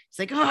out. He's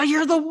like, oh,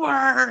 you're the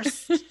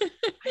worst.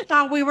 I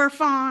thought we were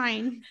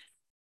fine.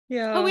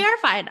 Yeah. Oh, we are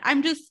fine.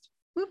 I'm just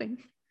moving.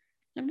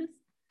 I'm just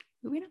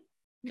moving out.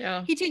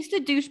 Yeah. He takes the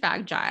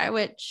douchebag jar,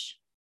 which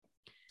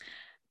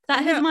is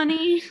that his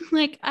money?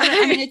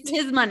 I mean, it's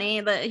his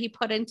money that he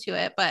put into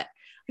it, but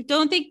I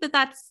don't think that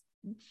that's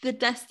the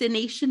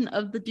destination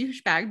of the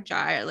douchebag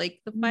jar. The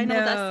final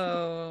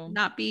destination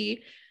not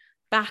be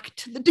back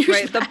to the douchebag.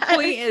 Right. The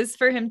point is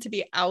for him to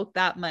be out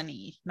that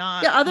money,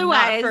 not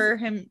otherwise not for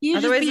him. You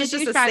otherwise, just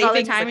it's just a savings all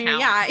the time.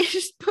 account. You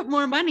just put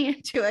more money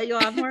into it.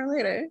 You'll have more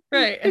later.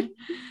 Right.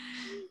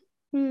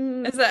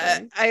 Is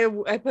that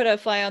I put a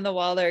fly on the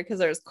wall there because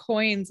there's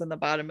coins in the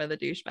bottom of the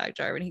douchebag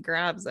jar when he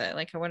grabs it.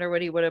 I wonder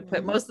what he would have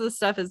put. Most of the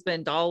stuff has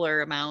been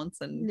dollar amounts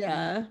and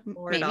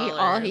maybe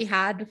all he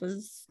had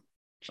was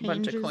a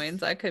bunch of coins.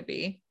 That could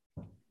be.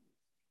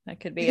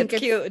 It's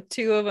cute.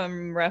 Two of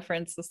them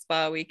reference the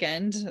spa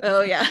weekend.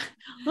 Oh yeah.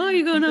 Oh,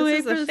 you going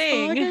away for the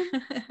thing?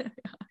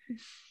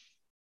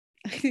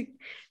 I think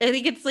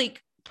it's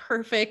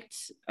perfect.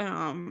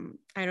 I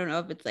don't know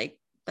if it's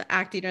the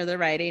acting or the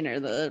writing or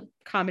the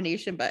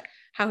combination, but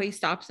how he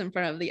stops in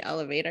front of the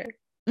elevator.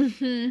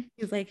 Mm-hmm.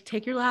 He's like,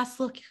 take your last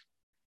look.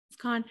 It's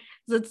gone.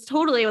 So it's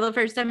totally, the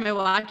first time I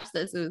watched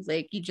this, it was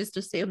you just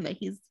assume that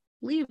he's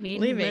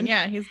leaving.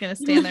 Yeah, he's going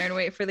to stand there and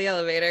wait for the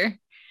elevator.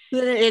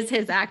 Then it is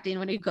his acting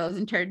when he goes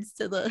and turns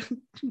to the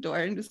door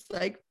and just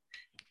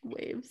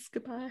waves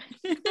goodbye.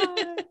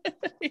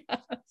 Yeah.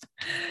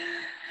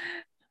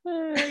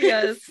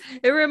 Yes,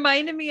 it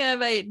reminded me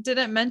of, I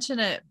didn't mention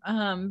it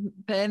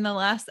but in the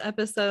last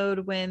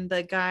episode when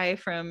the guy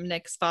from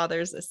Nick's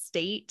father's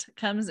estate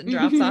comes and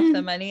drops off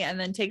the money and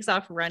then takes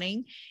off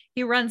running,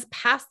 he runs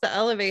past the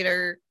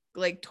elevator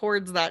like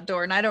towards that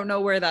door, and I don't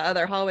know where the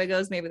other hallway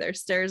goes. Maybe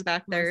there's stairs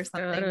back there or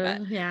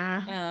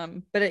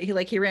something,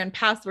 but he ran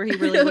past where he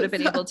really would have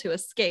been able to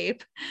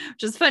escape,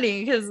 which is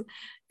funny because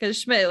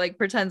Schmidt like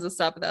pretends to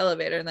stop at the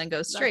elevator and then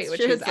goes straight,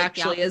 which is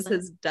actually is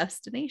his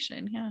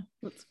destination. Yeah,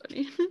 that's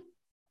funny.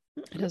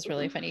 It is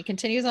really funny. He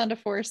continues on to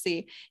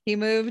 4C. He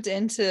moved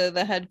into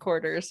the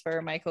headquarters for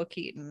Michael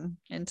Keaton,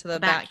 into the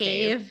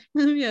Batcave.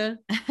 Yeah.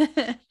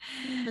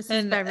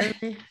 Mrs.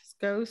 Beverly's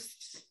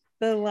ghost.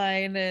 The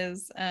line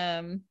is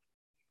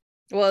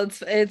well,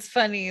 it's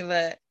funny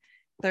that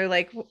they're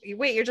like,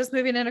 wait, you're just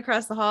moving in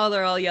across the hall.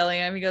 They're all yelling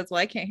at him. He goes, well,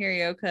 I can't hear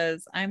you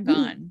because I'm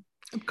gone.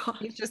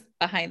 He's just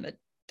behind the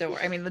door.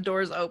 I mean, the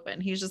door's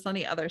open. He's just on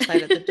the other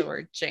side of the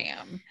door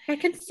jam. I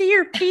can see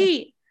your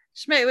feet.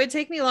 Schmidt, it would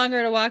take me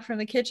longer to walk from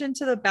the kitchen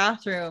to the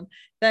bathroom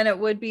than it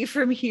would be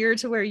from here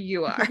to where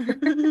you are.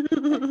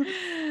 And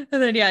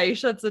then, he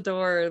shuts the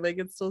door. They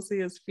could still see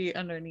his feet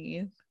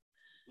underneath.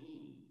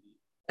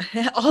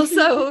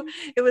 Also,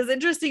 it was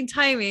interesting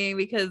timing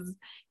because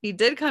he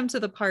did come to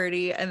the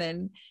party, and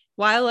then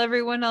while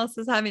everyone else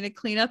is having to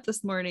clean up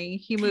this morning,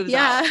 he moves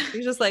out.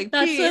 He's just like,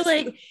 that's what,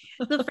 like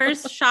the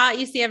first shot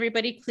you see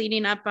everybody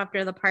cleaning up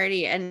after the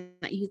party, and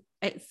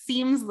it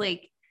seems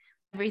like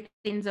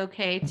everything's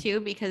okay too,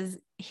 because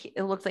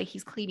it looks like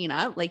he's cleaning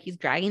up, like he's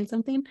dragging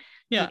something.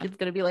 Like it's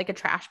gonna be like a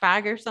trash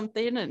bag or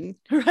something, and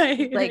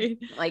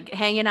like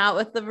hanging out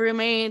with the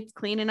roommates,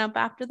 cleaning up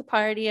after the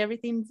party.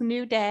 Everything's a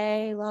new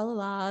day, la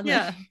la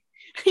la.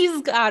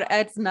 He's got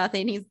it's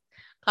nothing. He's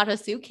got a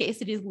suitcase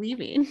and he's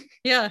leaving.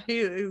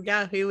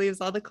 He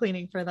leaves all the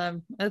cleaning for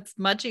them. It's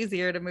much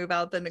easier to move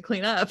out than to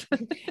clean up.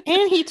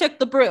 And he took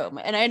the broom,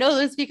 and I know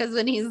this because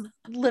when he's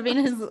living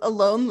his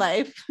alone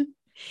life,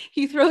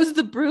 he throws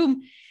the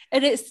broom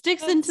and it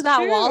sticks into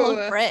that wall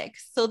of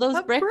bricks. So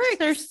those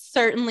bricks are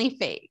certainly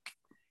fake.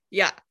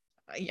 Yeah.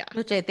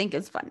 Which I think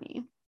is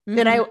funny.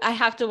 And I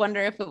have to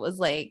wonder if it was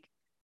like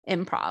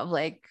improv,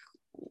 like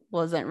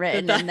wasn't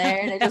written in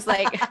there, and it just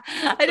like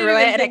I didn't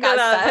even think of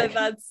that.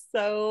 That's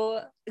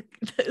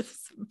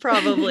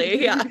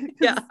probably I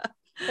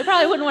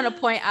probably wouldn't want to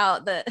point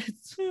out that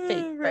it's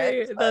fake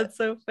bricks, that's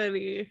so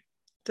funny.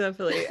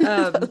 Definitely.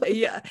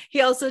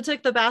 He also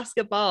took the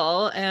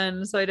basketball,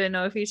 and so I didn't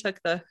know if he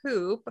took the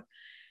hoop.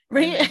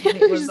 Right.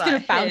 He was just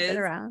gonna bounce it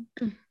around.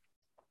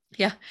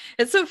 Yeah.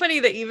 It's so funny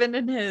that even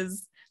in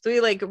his, so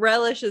he like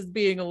relishes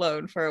being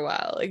alone for a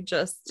while, like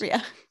just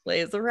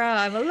lays around.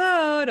 I'm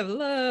alone.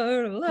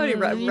 He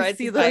rides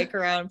his bike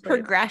around.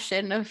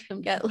 Progression of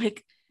him get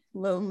like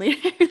lonely.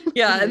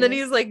 And then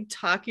he's like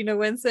talking to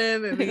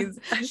Winston, and he's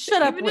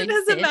shut up, Winston. In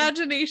his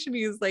imagination,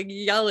 he's like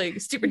yelling,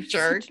 "Stupid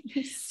jerk!"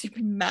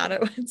 Stupid mad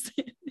at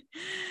Winston.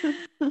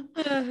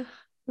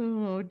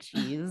 Oh,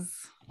 jeez.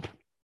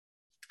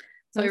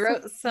 So I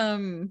wrote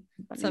some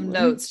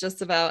notes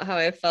just about how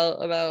I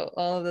felt about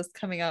all of this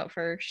coming out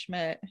for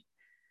Schmidt,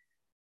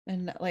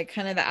 and like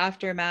kind of the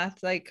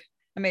aftermath. Like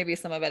maybe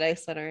some of it I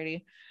said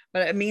already,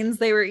 but it means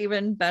they were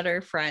even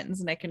better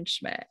friends, Nick and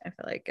Schmidt. I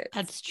feel like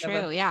that's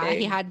true.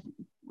 He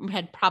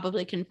had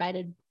probably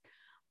confided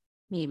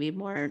maybe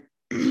more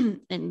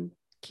in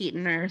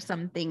Keaton or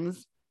some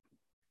things.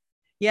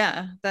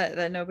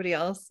 That nobody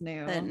else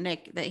knew.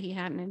 That he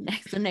hadn't in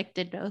Nick. So Nick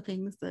did know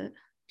things that.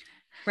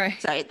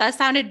 Right. Sorry, that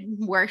sounded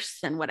worse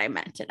than what I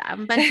meant it. I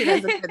meant it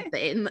as a good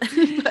thing.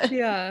 But,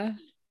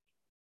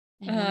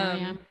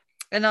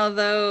 and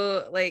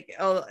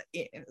although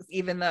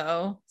even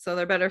though, so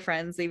they're better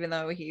friends, even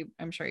though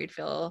I'm sure he'd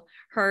feel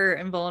hurt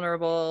and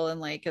vulnerable, and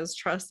like his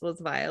trust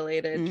was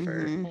violated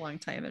for a long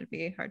time. It'd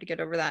be hard to get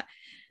over that.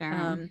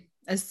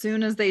 As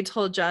soon as they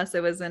told Jess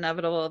it was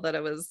inevitable that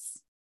it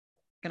was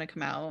gonna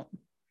come out,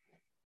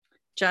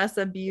 Jess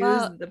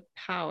abused the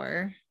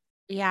power.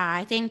 Yeah,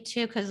 I think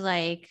too, because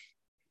like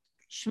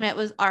Schmidt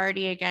was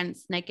already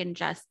against Nick and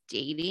Jess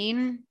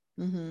dating.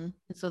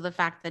 So the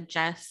fact that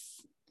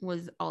Jess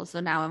was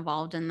also now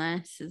involved in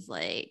this is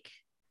like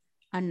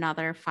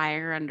another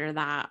fire under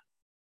that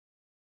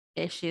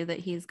issue that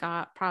he's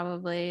got,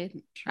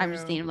 probably. True. I'm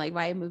just thinking like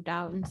why he moved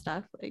out and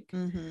stuff, like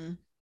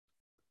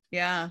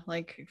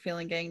like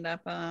feeling ganged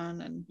up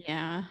on, and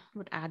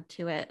would add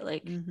to it,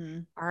 like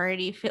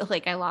already feel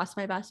like I lost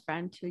my best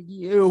friend to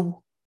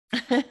you.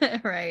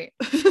 right.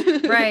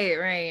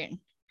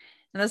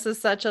 And this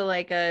is such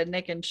a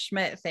Nick and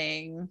Schmidt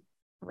thing.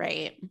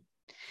 Right.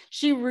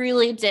 She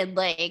really did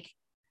like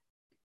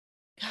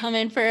come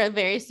in for a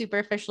very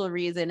superficial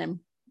reason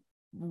and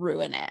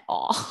ruin it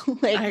all.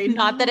 Like,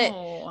 not that it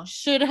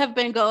should have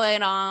been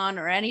going on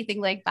or anything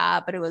like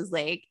that, but it was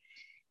like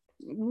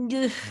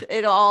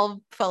it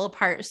all fell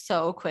apart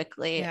so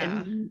quickly,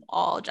 and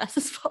all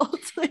Jess's fault.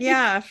 For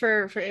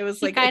it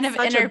was like kind of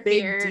such a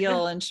big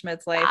deal in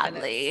Schmidt's life,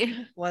 badly. And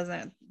it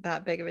wasn't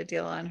that big of a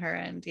deal on her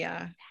end.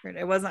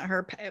 It wasn't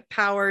her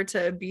power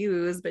to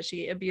abuse, but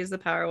she abused the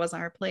power. It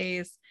wasn't her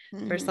place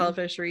for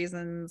selfish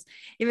reasons,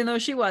 even though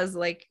she was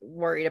like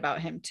worried about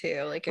him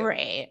too. Like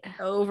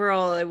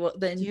overall,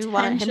 you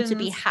want him to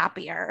be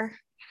happier.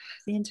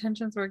 The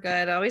intentions were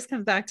good. It always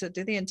comes back to,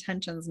 do the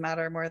intentions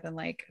matter more than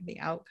like the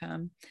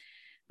outcome?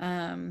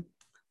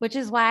 which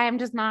is why I'm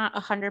just not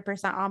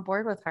 100% on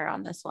board with her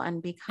on this one,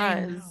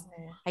 because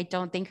I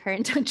don't think her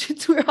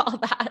intentions were all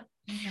that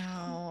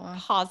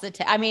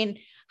positive. I mean,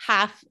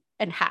 half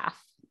and half,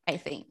 I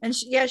think. And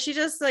she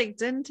just like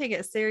didn't take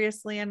it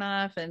seriously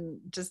enough and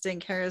just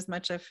didn't care as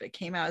much if it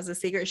came out as a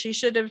secret. She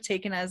should have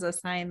taken it as a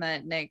sign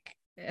that Nick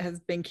has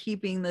been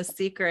keeping the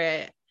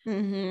secret.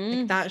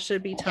 Like that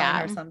should be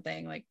telling her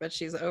something, like, but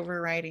she's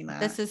overriding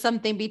that. This is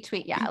something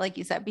between, like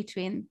you said,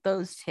 between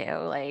those two.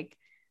 Like,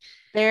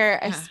 they're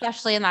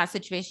especially in that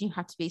situation, you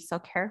have to be so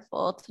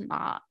careful to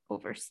not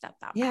overstep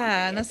that boundary,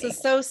 and this is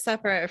so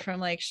separate from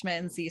like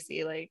Schmidt and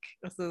Cece. Like,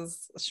 this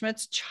is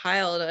Schmidt's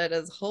childhood,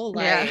 his whole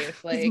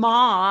life, like his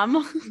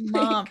mom.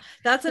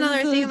 That's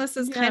another thing. This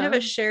is kind of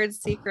a shared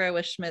secret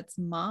with Schmidt's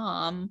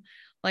mom.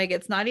 Like,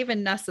 it's not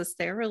even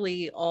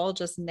necessarily all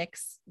just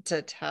Nick's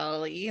to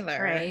tell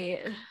either,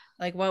 right?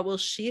 Like, what will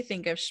she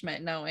think of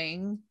Schmidt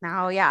knowing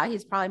now?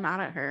 He's probably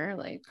mad at her,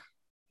 like,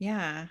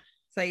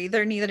 so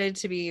either needed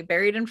to be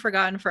buried and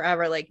forgotten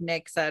forever, like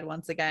Nick said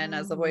once again,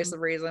 as the voice of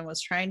reason was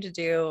trying to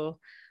do.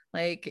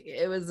 Like,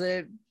 it was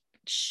a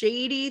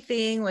shady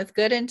thing with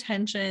good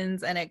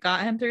intentions, and it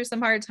got him through some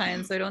hard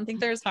times. So I don't think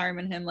there's harm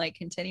in him like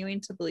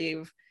continuing to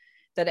believe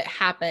that it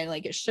happened.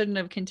 Like, it shouldn't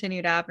have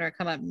continued to happen or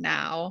come up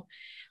now,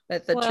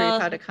 but the truth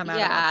had to come out.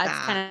 Yeah,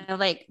 it's kind of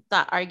like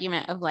that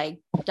argument of like,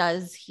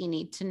 does he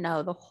need to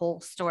know the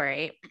whole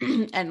story?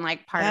 And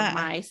like part of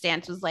my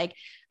stance was like,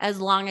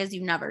 as long as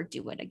you never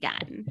do it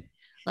again.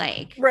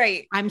 Like,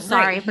 right, I'm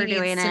sorry for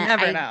doing it.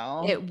 Never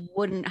know. It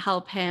wouldn't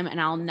help him,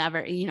 and I'll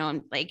never,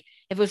 like,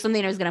 if it was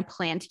something I was going to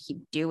plan to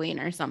keep doing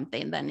or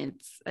something, then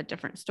it's a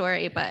different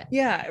story. But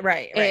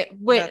right.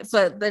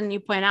 But then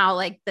you point out,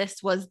 like,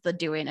 this was the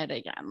doing it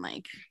again.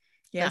 Like,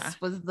 this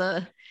was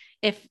the,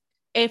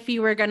 if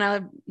you were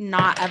gonna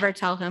not ever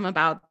tell him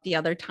about the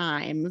other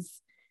times,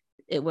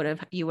 you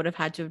would have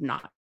had to have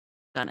not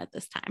done it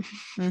this time.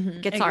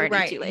 It's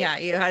already too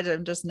late. You had to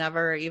just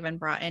never even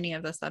brought any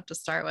of this up to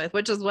start with,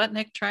 which is what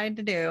Nick tried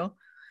to do.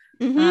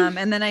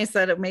 And then I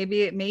said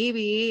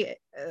maybe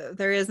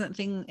there isn't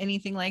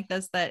anything like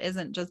this that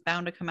isn't just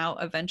bound to come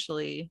out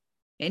eventually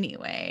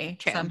anyway.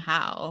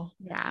 Somehow.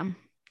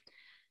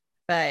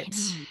 But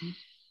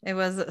it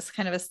was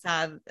kind of a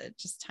sad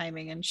just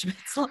timing in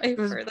Schmidt's life. It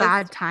was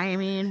bad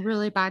timing,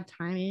 really bad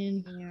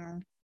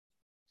timing.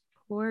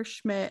 Poor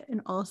Schmidt.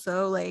 And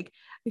also, like,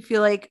 I feel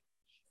like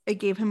I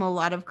gave him a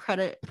lot of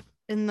credit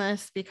in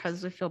this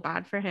because I feel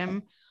bad for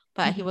him,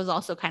 but he was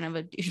also kind of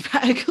a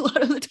douchebag a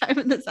lot of the time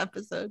in this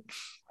episode.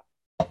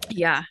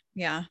 He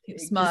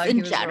was smug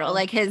in general,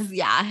 like his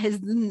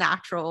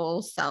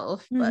natural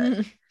self,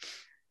 but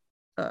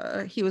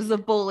he was a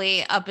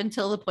bully up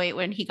until the point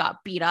when he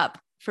got beat up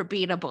for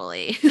being a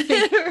bully.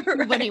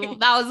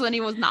 That was when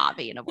he was not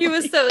being a bully. He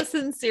was so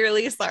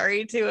sincerely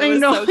sorry too. It was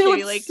so cute.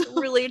 He like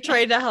really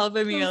tried to help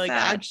him. You like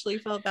actually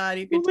felt bad.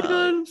 You could tell.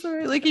 God, I'm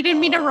sorry. Like, he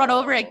didn't mean to run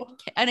over it,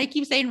 and I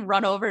keep saying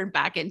run over and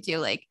back into,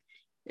 like,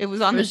 it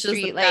was on the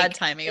street, like bad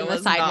timing. It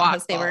was the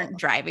sidewalk. They weren't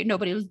driving.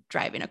 Nobody was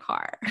driving a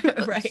car.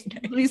 Right.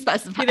 He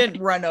specified. He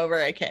didn't run over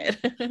a kid.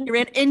 He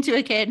ran into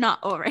a kid, not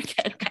over a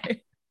kid.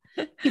 Okay.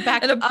 He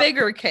backed and a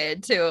bigger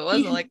kid too. It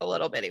wasn't like a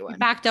little bitty one. He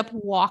backed up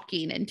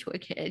walking into a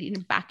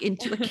kid, back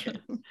into a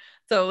kid.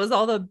 So it was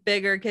all the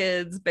bigger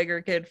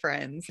kid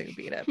friends who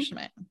beat up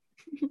Schmidt.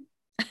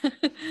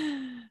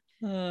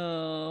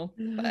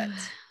 But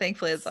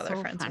thankfully his other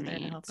friends were there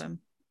to help him.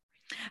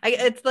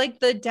 It's like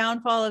the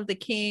downfall of the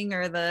king,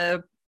 or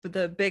the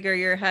bigger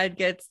your head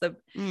gets,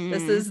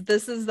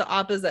 this is the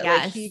opposite.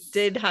 Like, he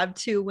did have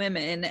two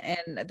women,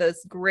 and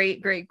this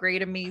great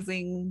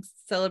amazing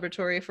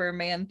celebratory for a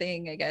man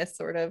thing, I guess,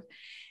 sort of.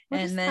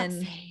 And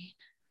then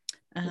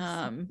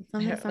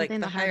like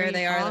the higher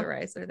they are, the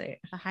riser they,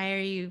 the higher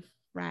you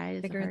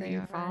rise, bigger they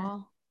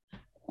fall.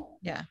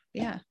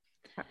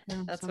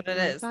 That's what it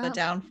is. The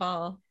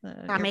downfall,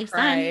 that makes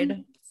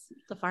sense.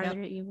 The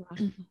farther you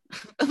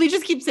we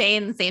just keep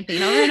saying the same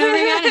thing over and over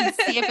again and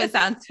see if it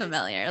sounds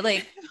familiar.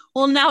 Like,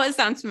 well, now it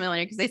sounds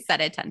familiar because I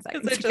said it 10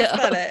 seconds ago. I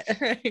just said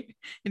it, right?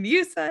 And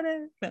you said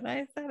it, then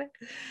I said it.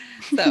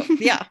 So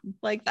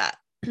like that.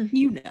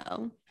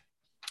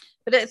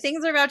 But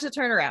things are about to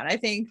turn around. I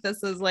think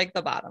this is like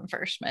the bottom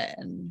for Schmidt,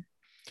 and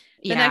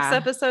the next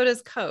episode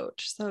is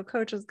Coach. So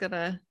Coach is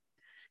gonna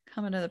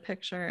come into the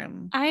picture,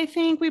 and I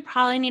think we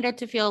probably needed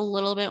to feel a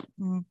little bit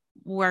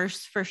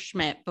worse for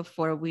Schmidt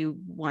before we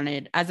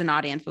wanted, as an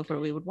audience, before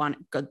we would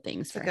want good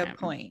things for him. Good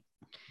point.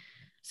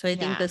 So I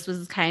think this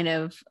was kind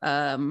of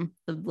the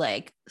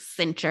like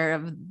cincher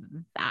of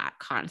that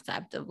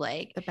concept of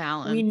like the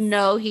balance. We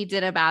know he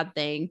did a bad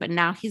thing, but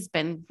now he's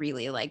been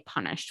really like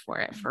punished for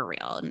it for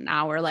real. And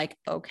now we're like,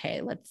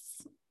 okay,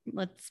 let's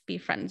be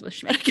friends with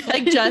Schmidt.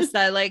 Like just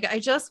said, like, I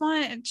just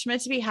want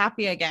Schmidt to be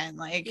happy again.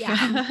 Like,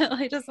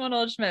 I just want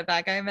old Schmidt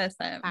back. I miss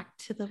him. Back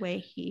to the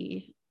way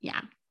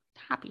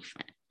happy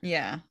Schmidt.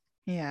 Yeah.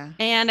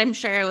 And I'm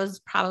sure it was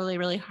probably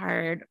really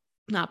hard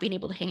not being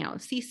able to hang out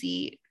with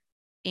Cece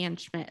and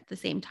Schmidt at the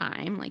same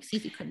time. Like,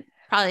 Cece couldn't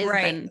probably have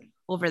been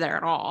over there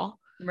at all.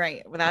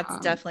 Right. Well, that's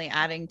definitely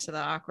adding to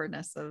the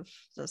awkwardness of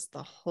just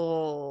the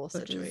whole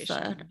situation.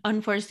 An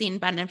unforeseen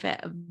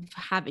benefit of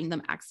having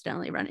them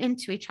accidentally run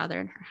into each other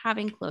and her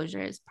having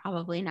closure is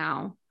probably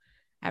now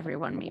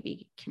everyone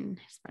maybe can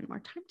spend more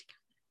time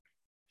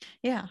together.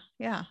 Yeah.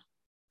 Yeah.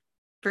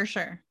 For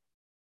sure.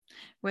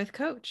 With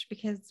Coach,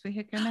 because we're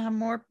going to have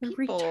more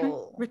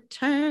people.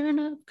 Return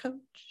of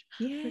Coach.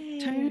 Yay.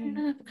 Return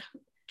of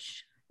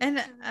Coach.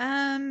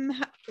 And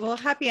well,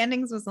 Happy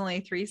Endings was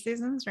only 3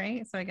 seasons,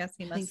 right? So I guess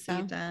he must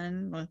be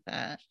done with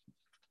that.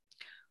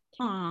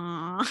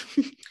 Aww.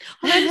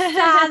 I'm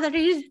sad that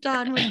he's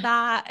done with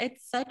that.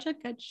 It's such a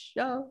good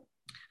show.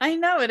 I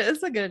know it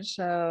is a good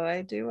show.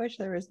 I do wish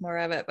there was more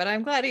of it, but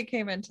I'm glad he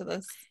came into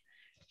this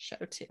show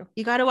too.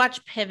 You got to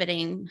watch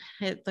Pivoting.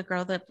 The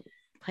girl that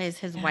plays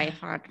his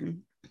wife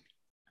on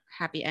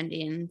Happy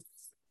Endings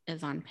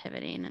is on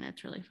Pivoting, and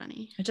it's really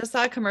funny. I just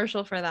saw a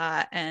commercial for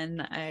that,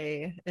 and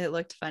it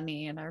looked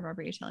funny, and I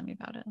remember you telling me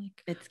about it.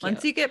 Like, it's cute.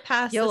 Once you get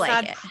past the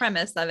sad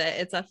premise of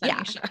it, it's a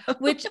funny show.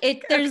 Which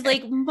there's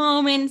like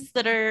moments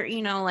that are,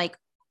 like,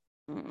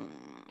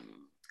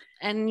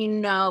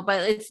 and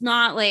but it's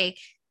not like,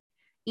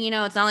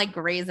 it's not like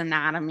Grey's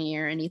Anatomy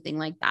or anything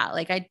like that.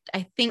 Like I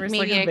think maybe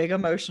like a big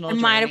emotional. I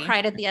might have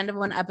cried at the end of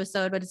one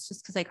episode, but it's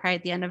just because I cry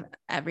at the end of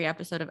every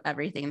episode of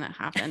everything that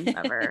happens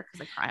ever,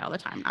 because I cry all the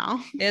time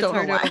now. It's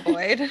hard to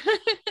avoid.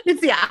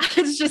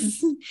 It's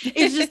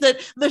just that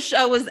the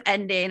show was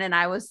ending and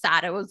I was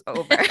sad it was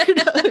over.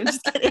 No, I'm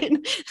just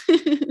kidding.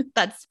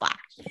 That's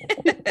Splash.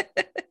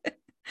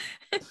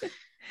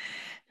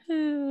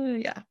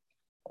 Yeah.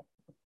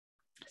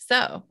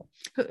 So,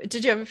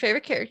 did you have a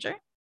favorite character?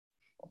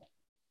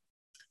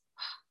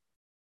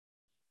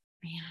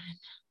 Man,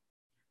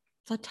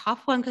 it's a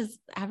tough one because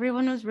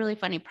everyone was really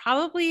funny.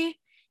 Probably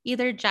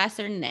either Jess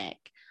or Nick.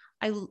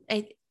 I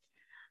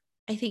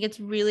think it's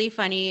really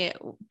funny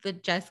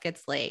that Jess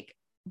gets like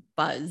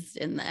buzzed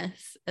in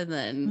this, and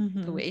then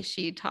the way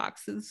she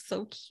talks is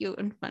so cute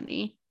and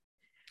funny.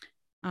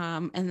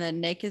 And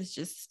then Nick is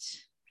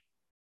just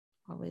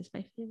always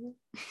my favorite.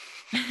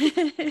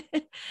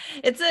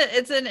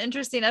 It's an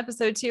interesting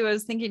episode too. I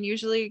was thinking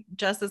usually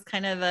Jess is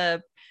kind of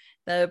the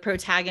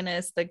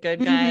protagonist, the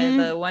good guy,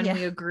 the one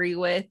we agree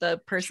with, the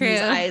person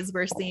whose eyes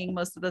we're seeing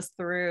most of this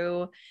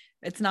through.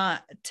 It's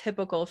not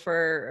typical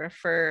for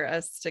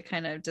us to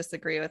kind of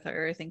disagree with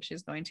her. I think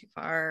she's going too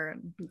far.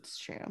 And it's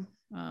true.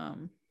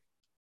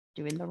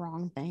 Doing the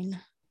wrong thing.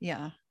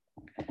 Yeah.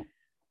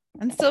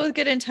 And still with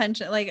good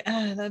intention. Like,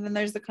 then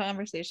there's the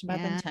conversation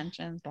about the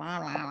intentions,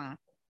 blah, blah, blah.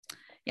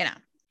 Yeah.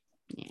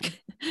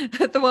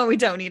 The one we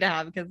don't need to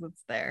have because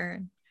it's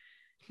there.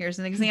 Here's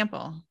an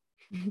example.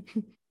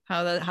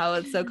 How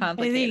it's so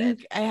complicated. I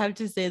think I have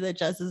to say that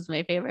Jess is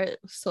my favorite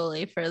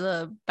solely for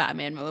the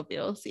Batman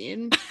mobile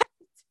scene.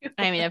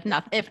 I mean, if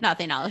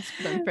nothing else,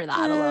 then for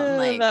that alone,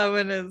 like that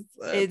one is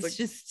it's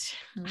just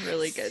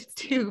really good.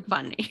 Too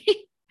funny.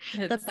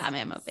 The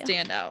Batman mobile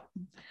stand out.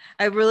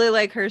 I really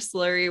like her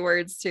slurry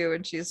words too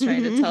when she's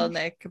trying to tell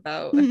Nick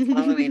about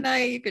Halloween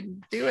night. You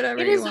can do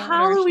whatever you want. It is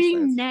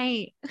Halloween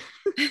night.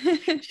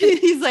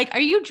 He's like,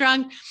 "Are you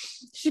drunk?"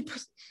 She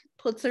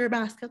puts her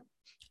mask up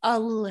a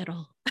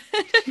little.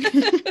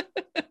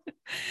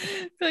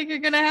 Like you're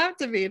gonna have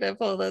to be to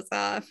pull this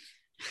off.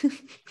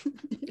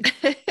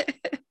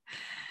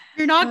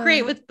 You're not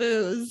great with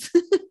booze.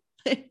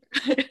 I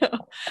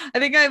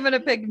think I'm gonna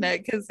pick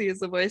Nick because he's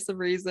the voice of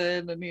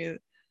reason, and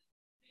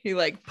he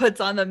like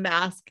puts on the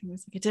mask and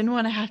he's like, I didn't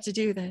want to have to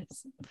do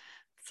this.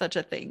 Such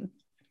a thing.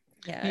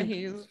 Yeah,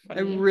 I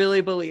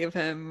really believe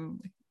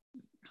him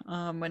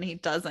when he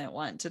doesn't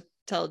want to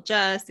tell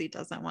Jess, he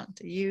doesn't want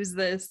to use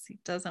this, he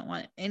doesn't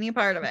want any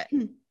part of it.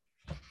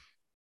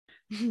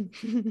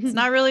 It's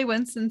not really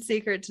Winston's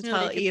secret to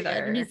tell either.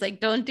 And he's like,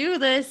 don't do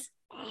this.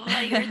 Oh,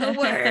 you're the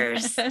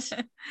worst.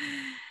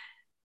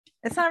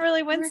 It's not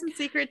really Winston's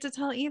secret to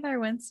tell either,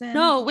 Winston.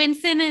 No,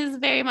 Winston is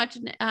very much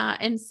an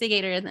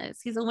instigator in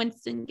this. He's a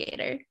Winston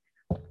Gator.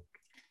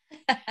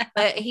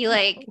 But he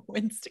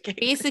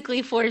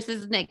basically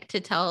forces Nick to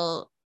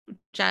tell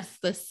Jess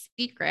the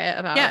secret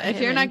about if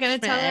you're not going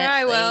to tell her,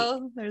 I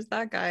will. There's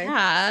that guy.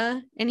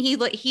 Yeah. And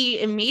he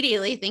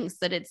immediately thinks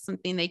that it's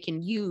something they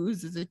can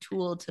use as a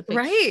tool to fix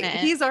Schmidt. Schmidt.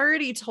 He's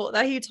already told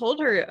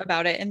her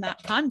about it in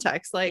that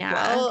context.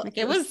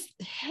 It was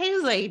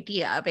his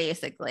idea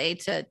basically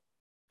to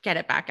get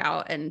it back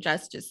out, and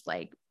Jess just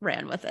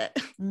ran with it.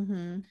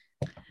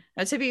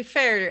 Now, to be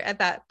fair, at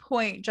that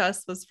point,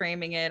 Jess was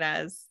framing it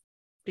as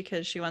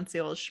because she wants the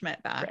old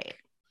Schmidt back.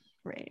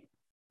 Right.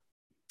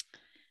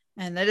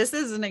 And that this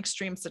is an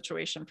extreme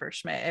situation for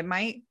Schmidt.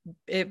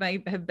 It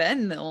might have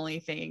been the only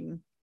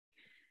thing,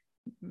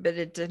 but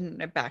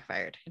it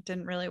backfired. It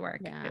didn't really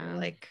work. Yeah.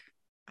 It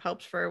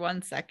helped for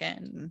 1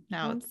 second. And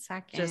now it's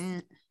just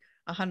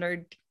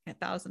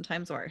 100,000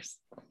 times worse.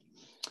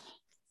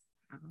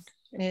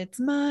 It's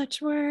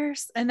much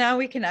worse. And now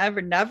we can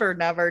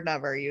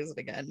never use it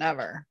again.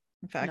 Never.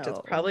 In fact, No. it's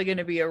probably going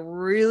to be a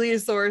really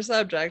sore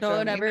subject.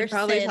 Don't ever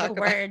say the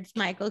words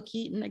Michael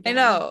Keaton again.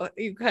 I know,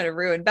 you kind of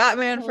ruined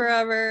Batman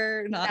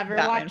forever. Not never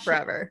Batman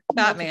forever.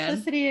 Batman.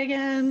 Multiplicity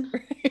again.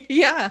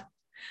 Yeah.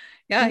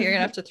 Yeah, you're going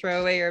to have to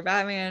throw away your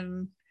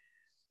Batman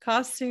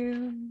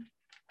costume.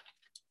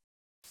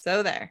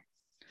 So there.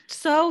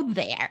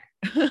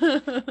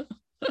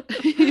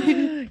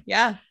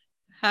 Yeah.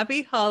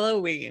 Happy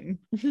Halloween.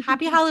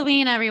 Happy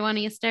Halloween, everyone.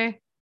 Easter.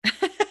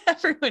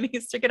 Everyone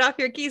Easter. Get off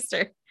your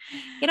keister.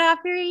 Get off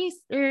your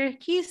Easter.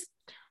 Keister.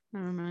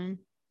 Never mind.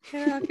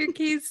 Get off your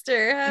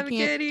keister. Have a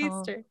good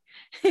Easter.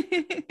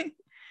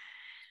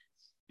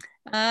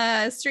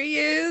 Street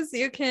Use,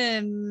 you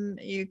can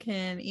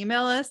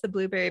email us the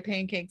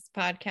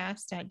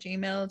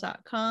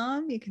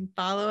blueberrypancakespodcast@gmail.com. You can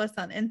follow us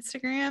on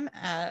Instagram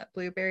at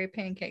Blueberry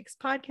Pancakes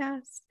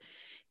Podcast.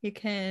 You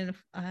can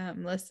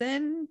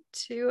listen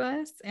to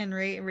us and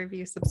rate and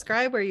review,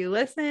 subscribe where you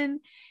listen.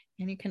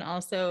 And you can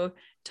also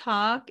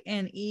talk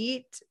and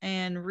eat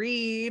and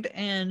read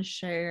and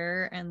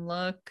share and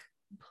look,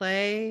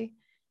 play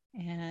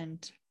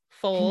and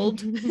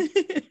fold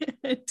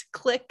and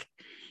click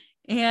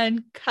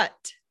and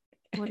cut.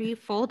 What are you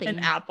folding? An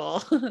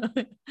apple.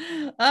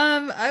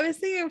 I was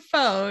thinking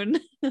phone,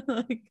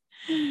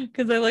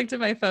 because I looked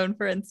at my phone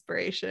for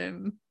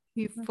inspiration.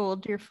 You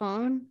fold your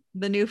phone?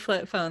 The new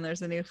flip phone.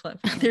 There's a new flip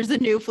phone. There's a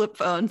new flip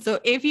phone. So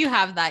if you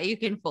have that, you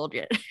can fold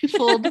it.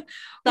 Fold.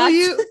 Well,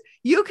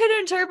 you can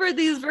interpret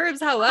these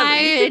verbs however.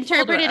 I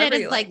interpreted it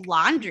as like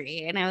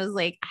laundry, and I was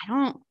like, I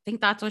don't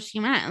think that's what she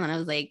meant. And then I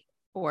was like,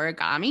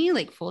 origami,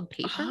 like fold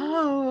paper.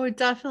 Oh,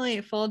 definitely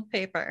fold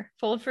paper.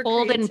 Fold for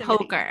fold creativity. and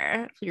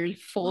poker. You're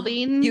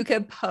folding. You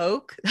could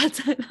poke.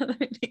 That's another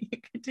thing you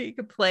could do. You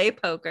could play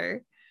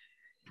poker.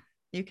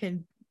 You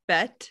can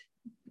bet.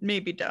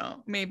 Maybe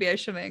don't. Maybe I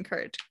shouldn't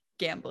encourage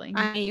gambling.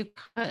 You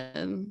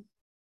could.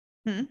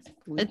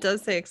 It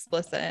does say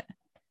explicit.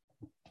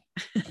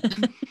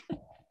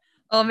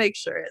 I'll make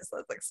sure it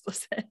says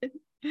explicit.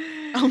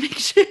 I'll make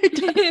sure it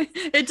does.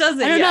 It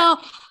doesn't. I don't know.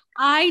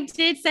 I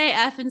did say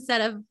F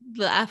instead of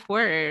the F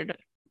word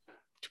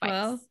twice.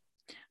 Well,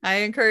 I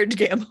encourage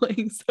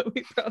gambling, so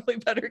we probably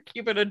better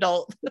keep it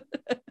adult.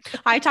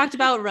 I talked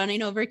about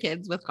running over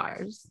kids with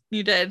cars.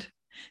 You did.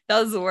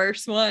 That was the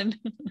worst one.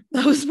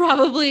 That was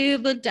probably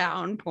the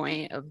down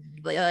point of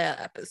the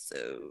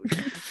episode.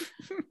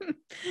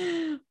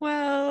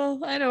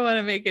 Well, I don't want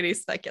to make any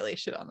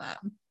speculation on that.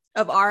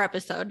 Of our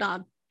episode,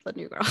 not the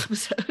New Girl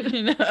episode.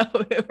 No,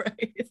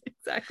 right.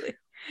 Exactly.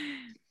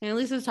 And at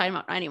least it's talking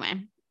about anyway.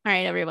 All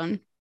right,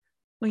 everyone.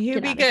 Well, you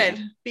be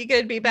good. Be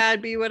good, be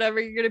bad, be whatever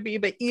you're going to be,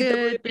 but eat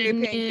good, the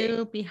blueberry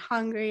pancake. Be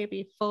hungry,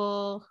 be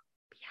full,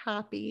 be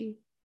happy.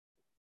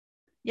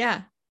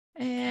 Yeah.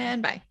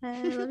 And bye.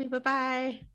 I love you. Bye-bye.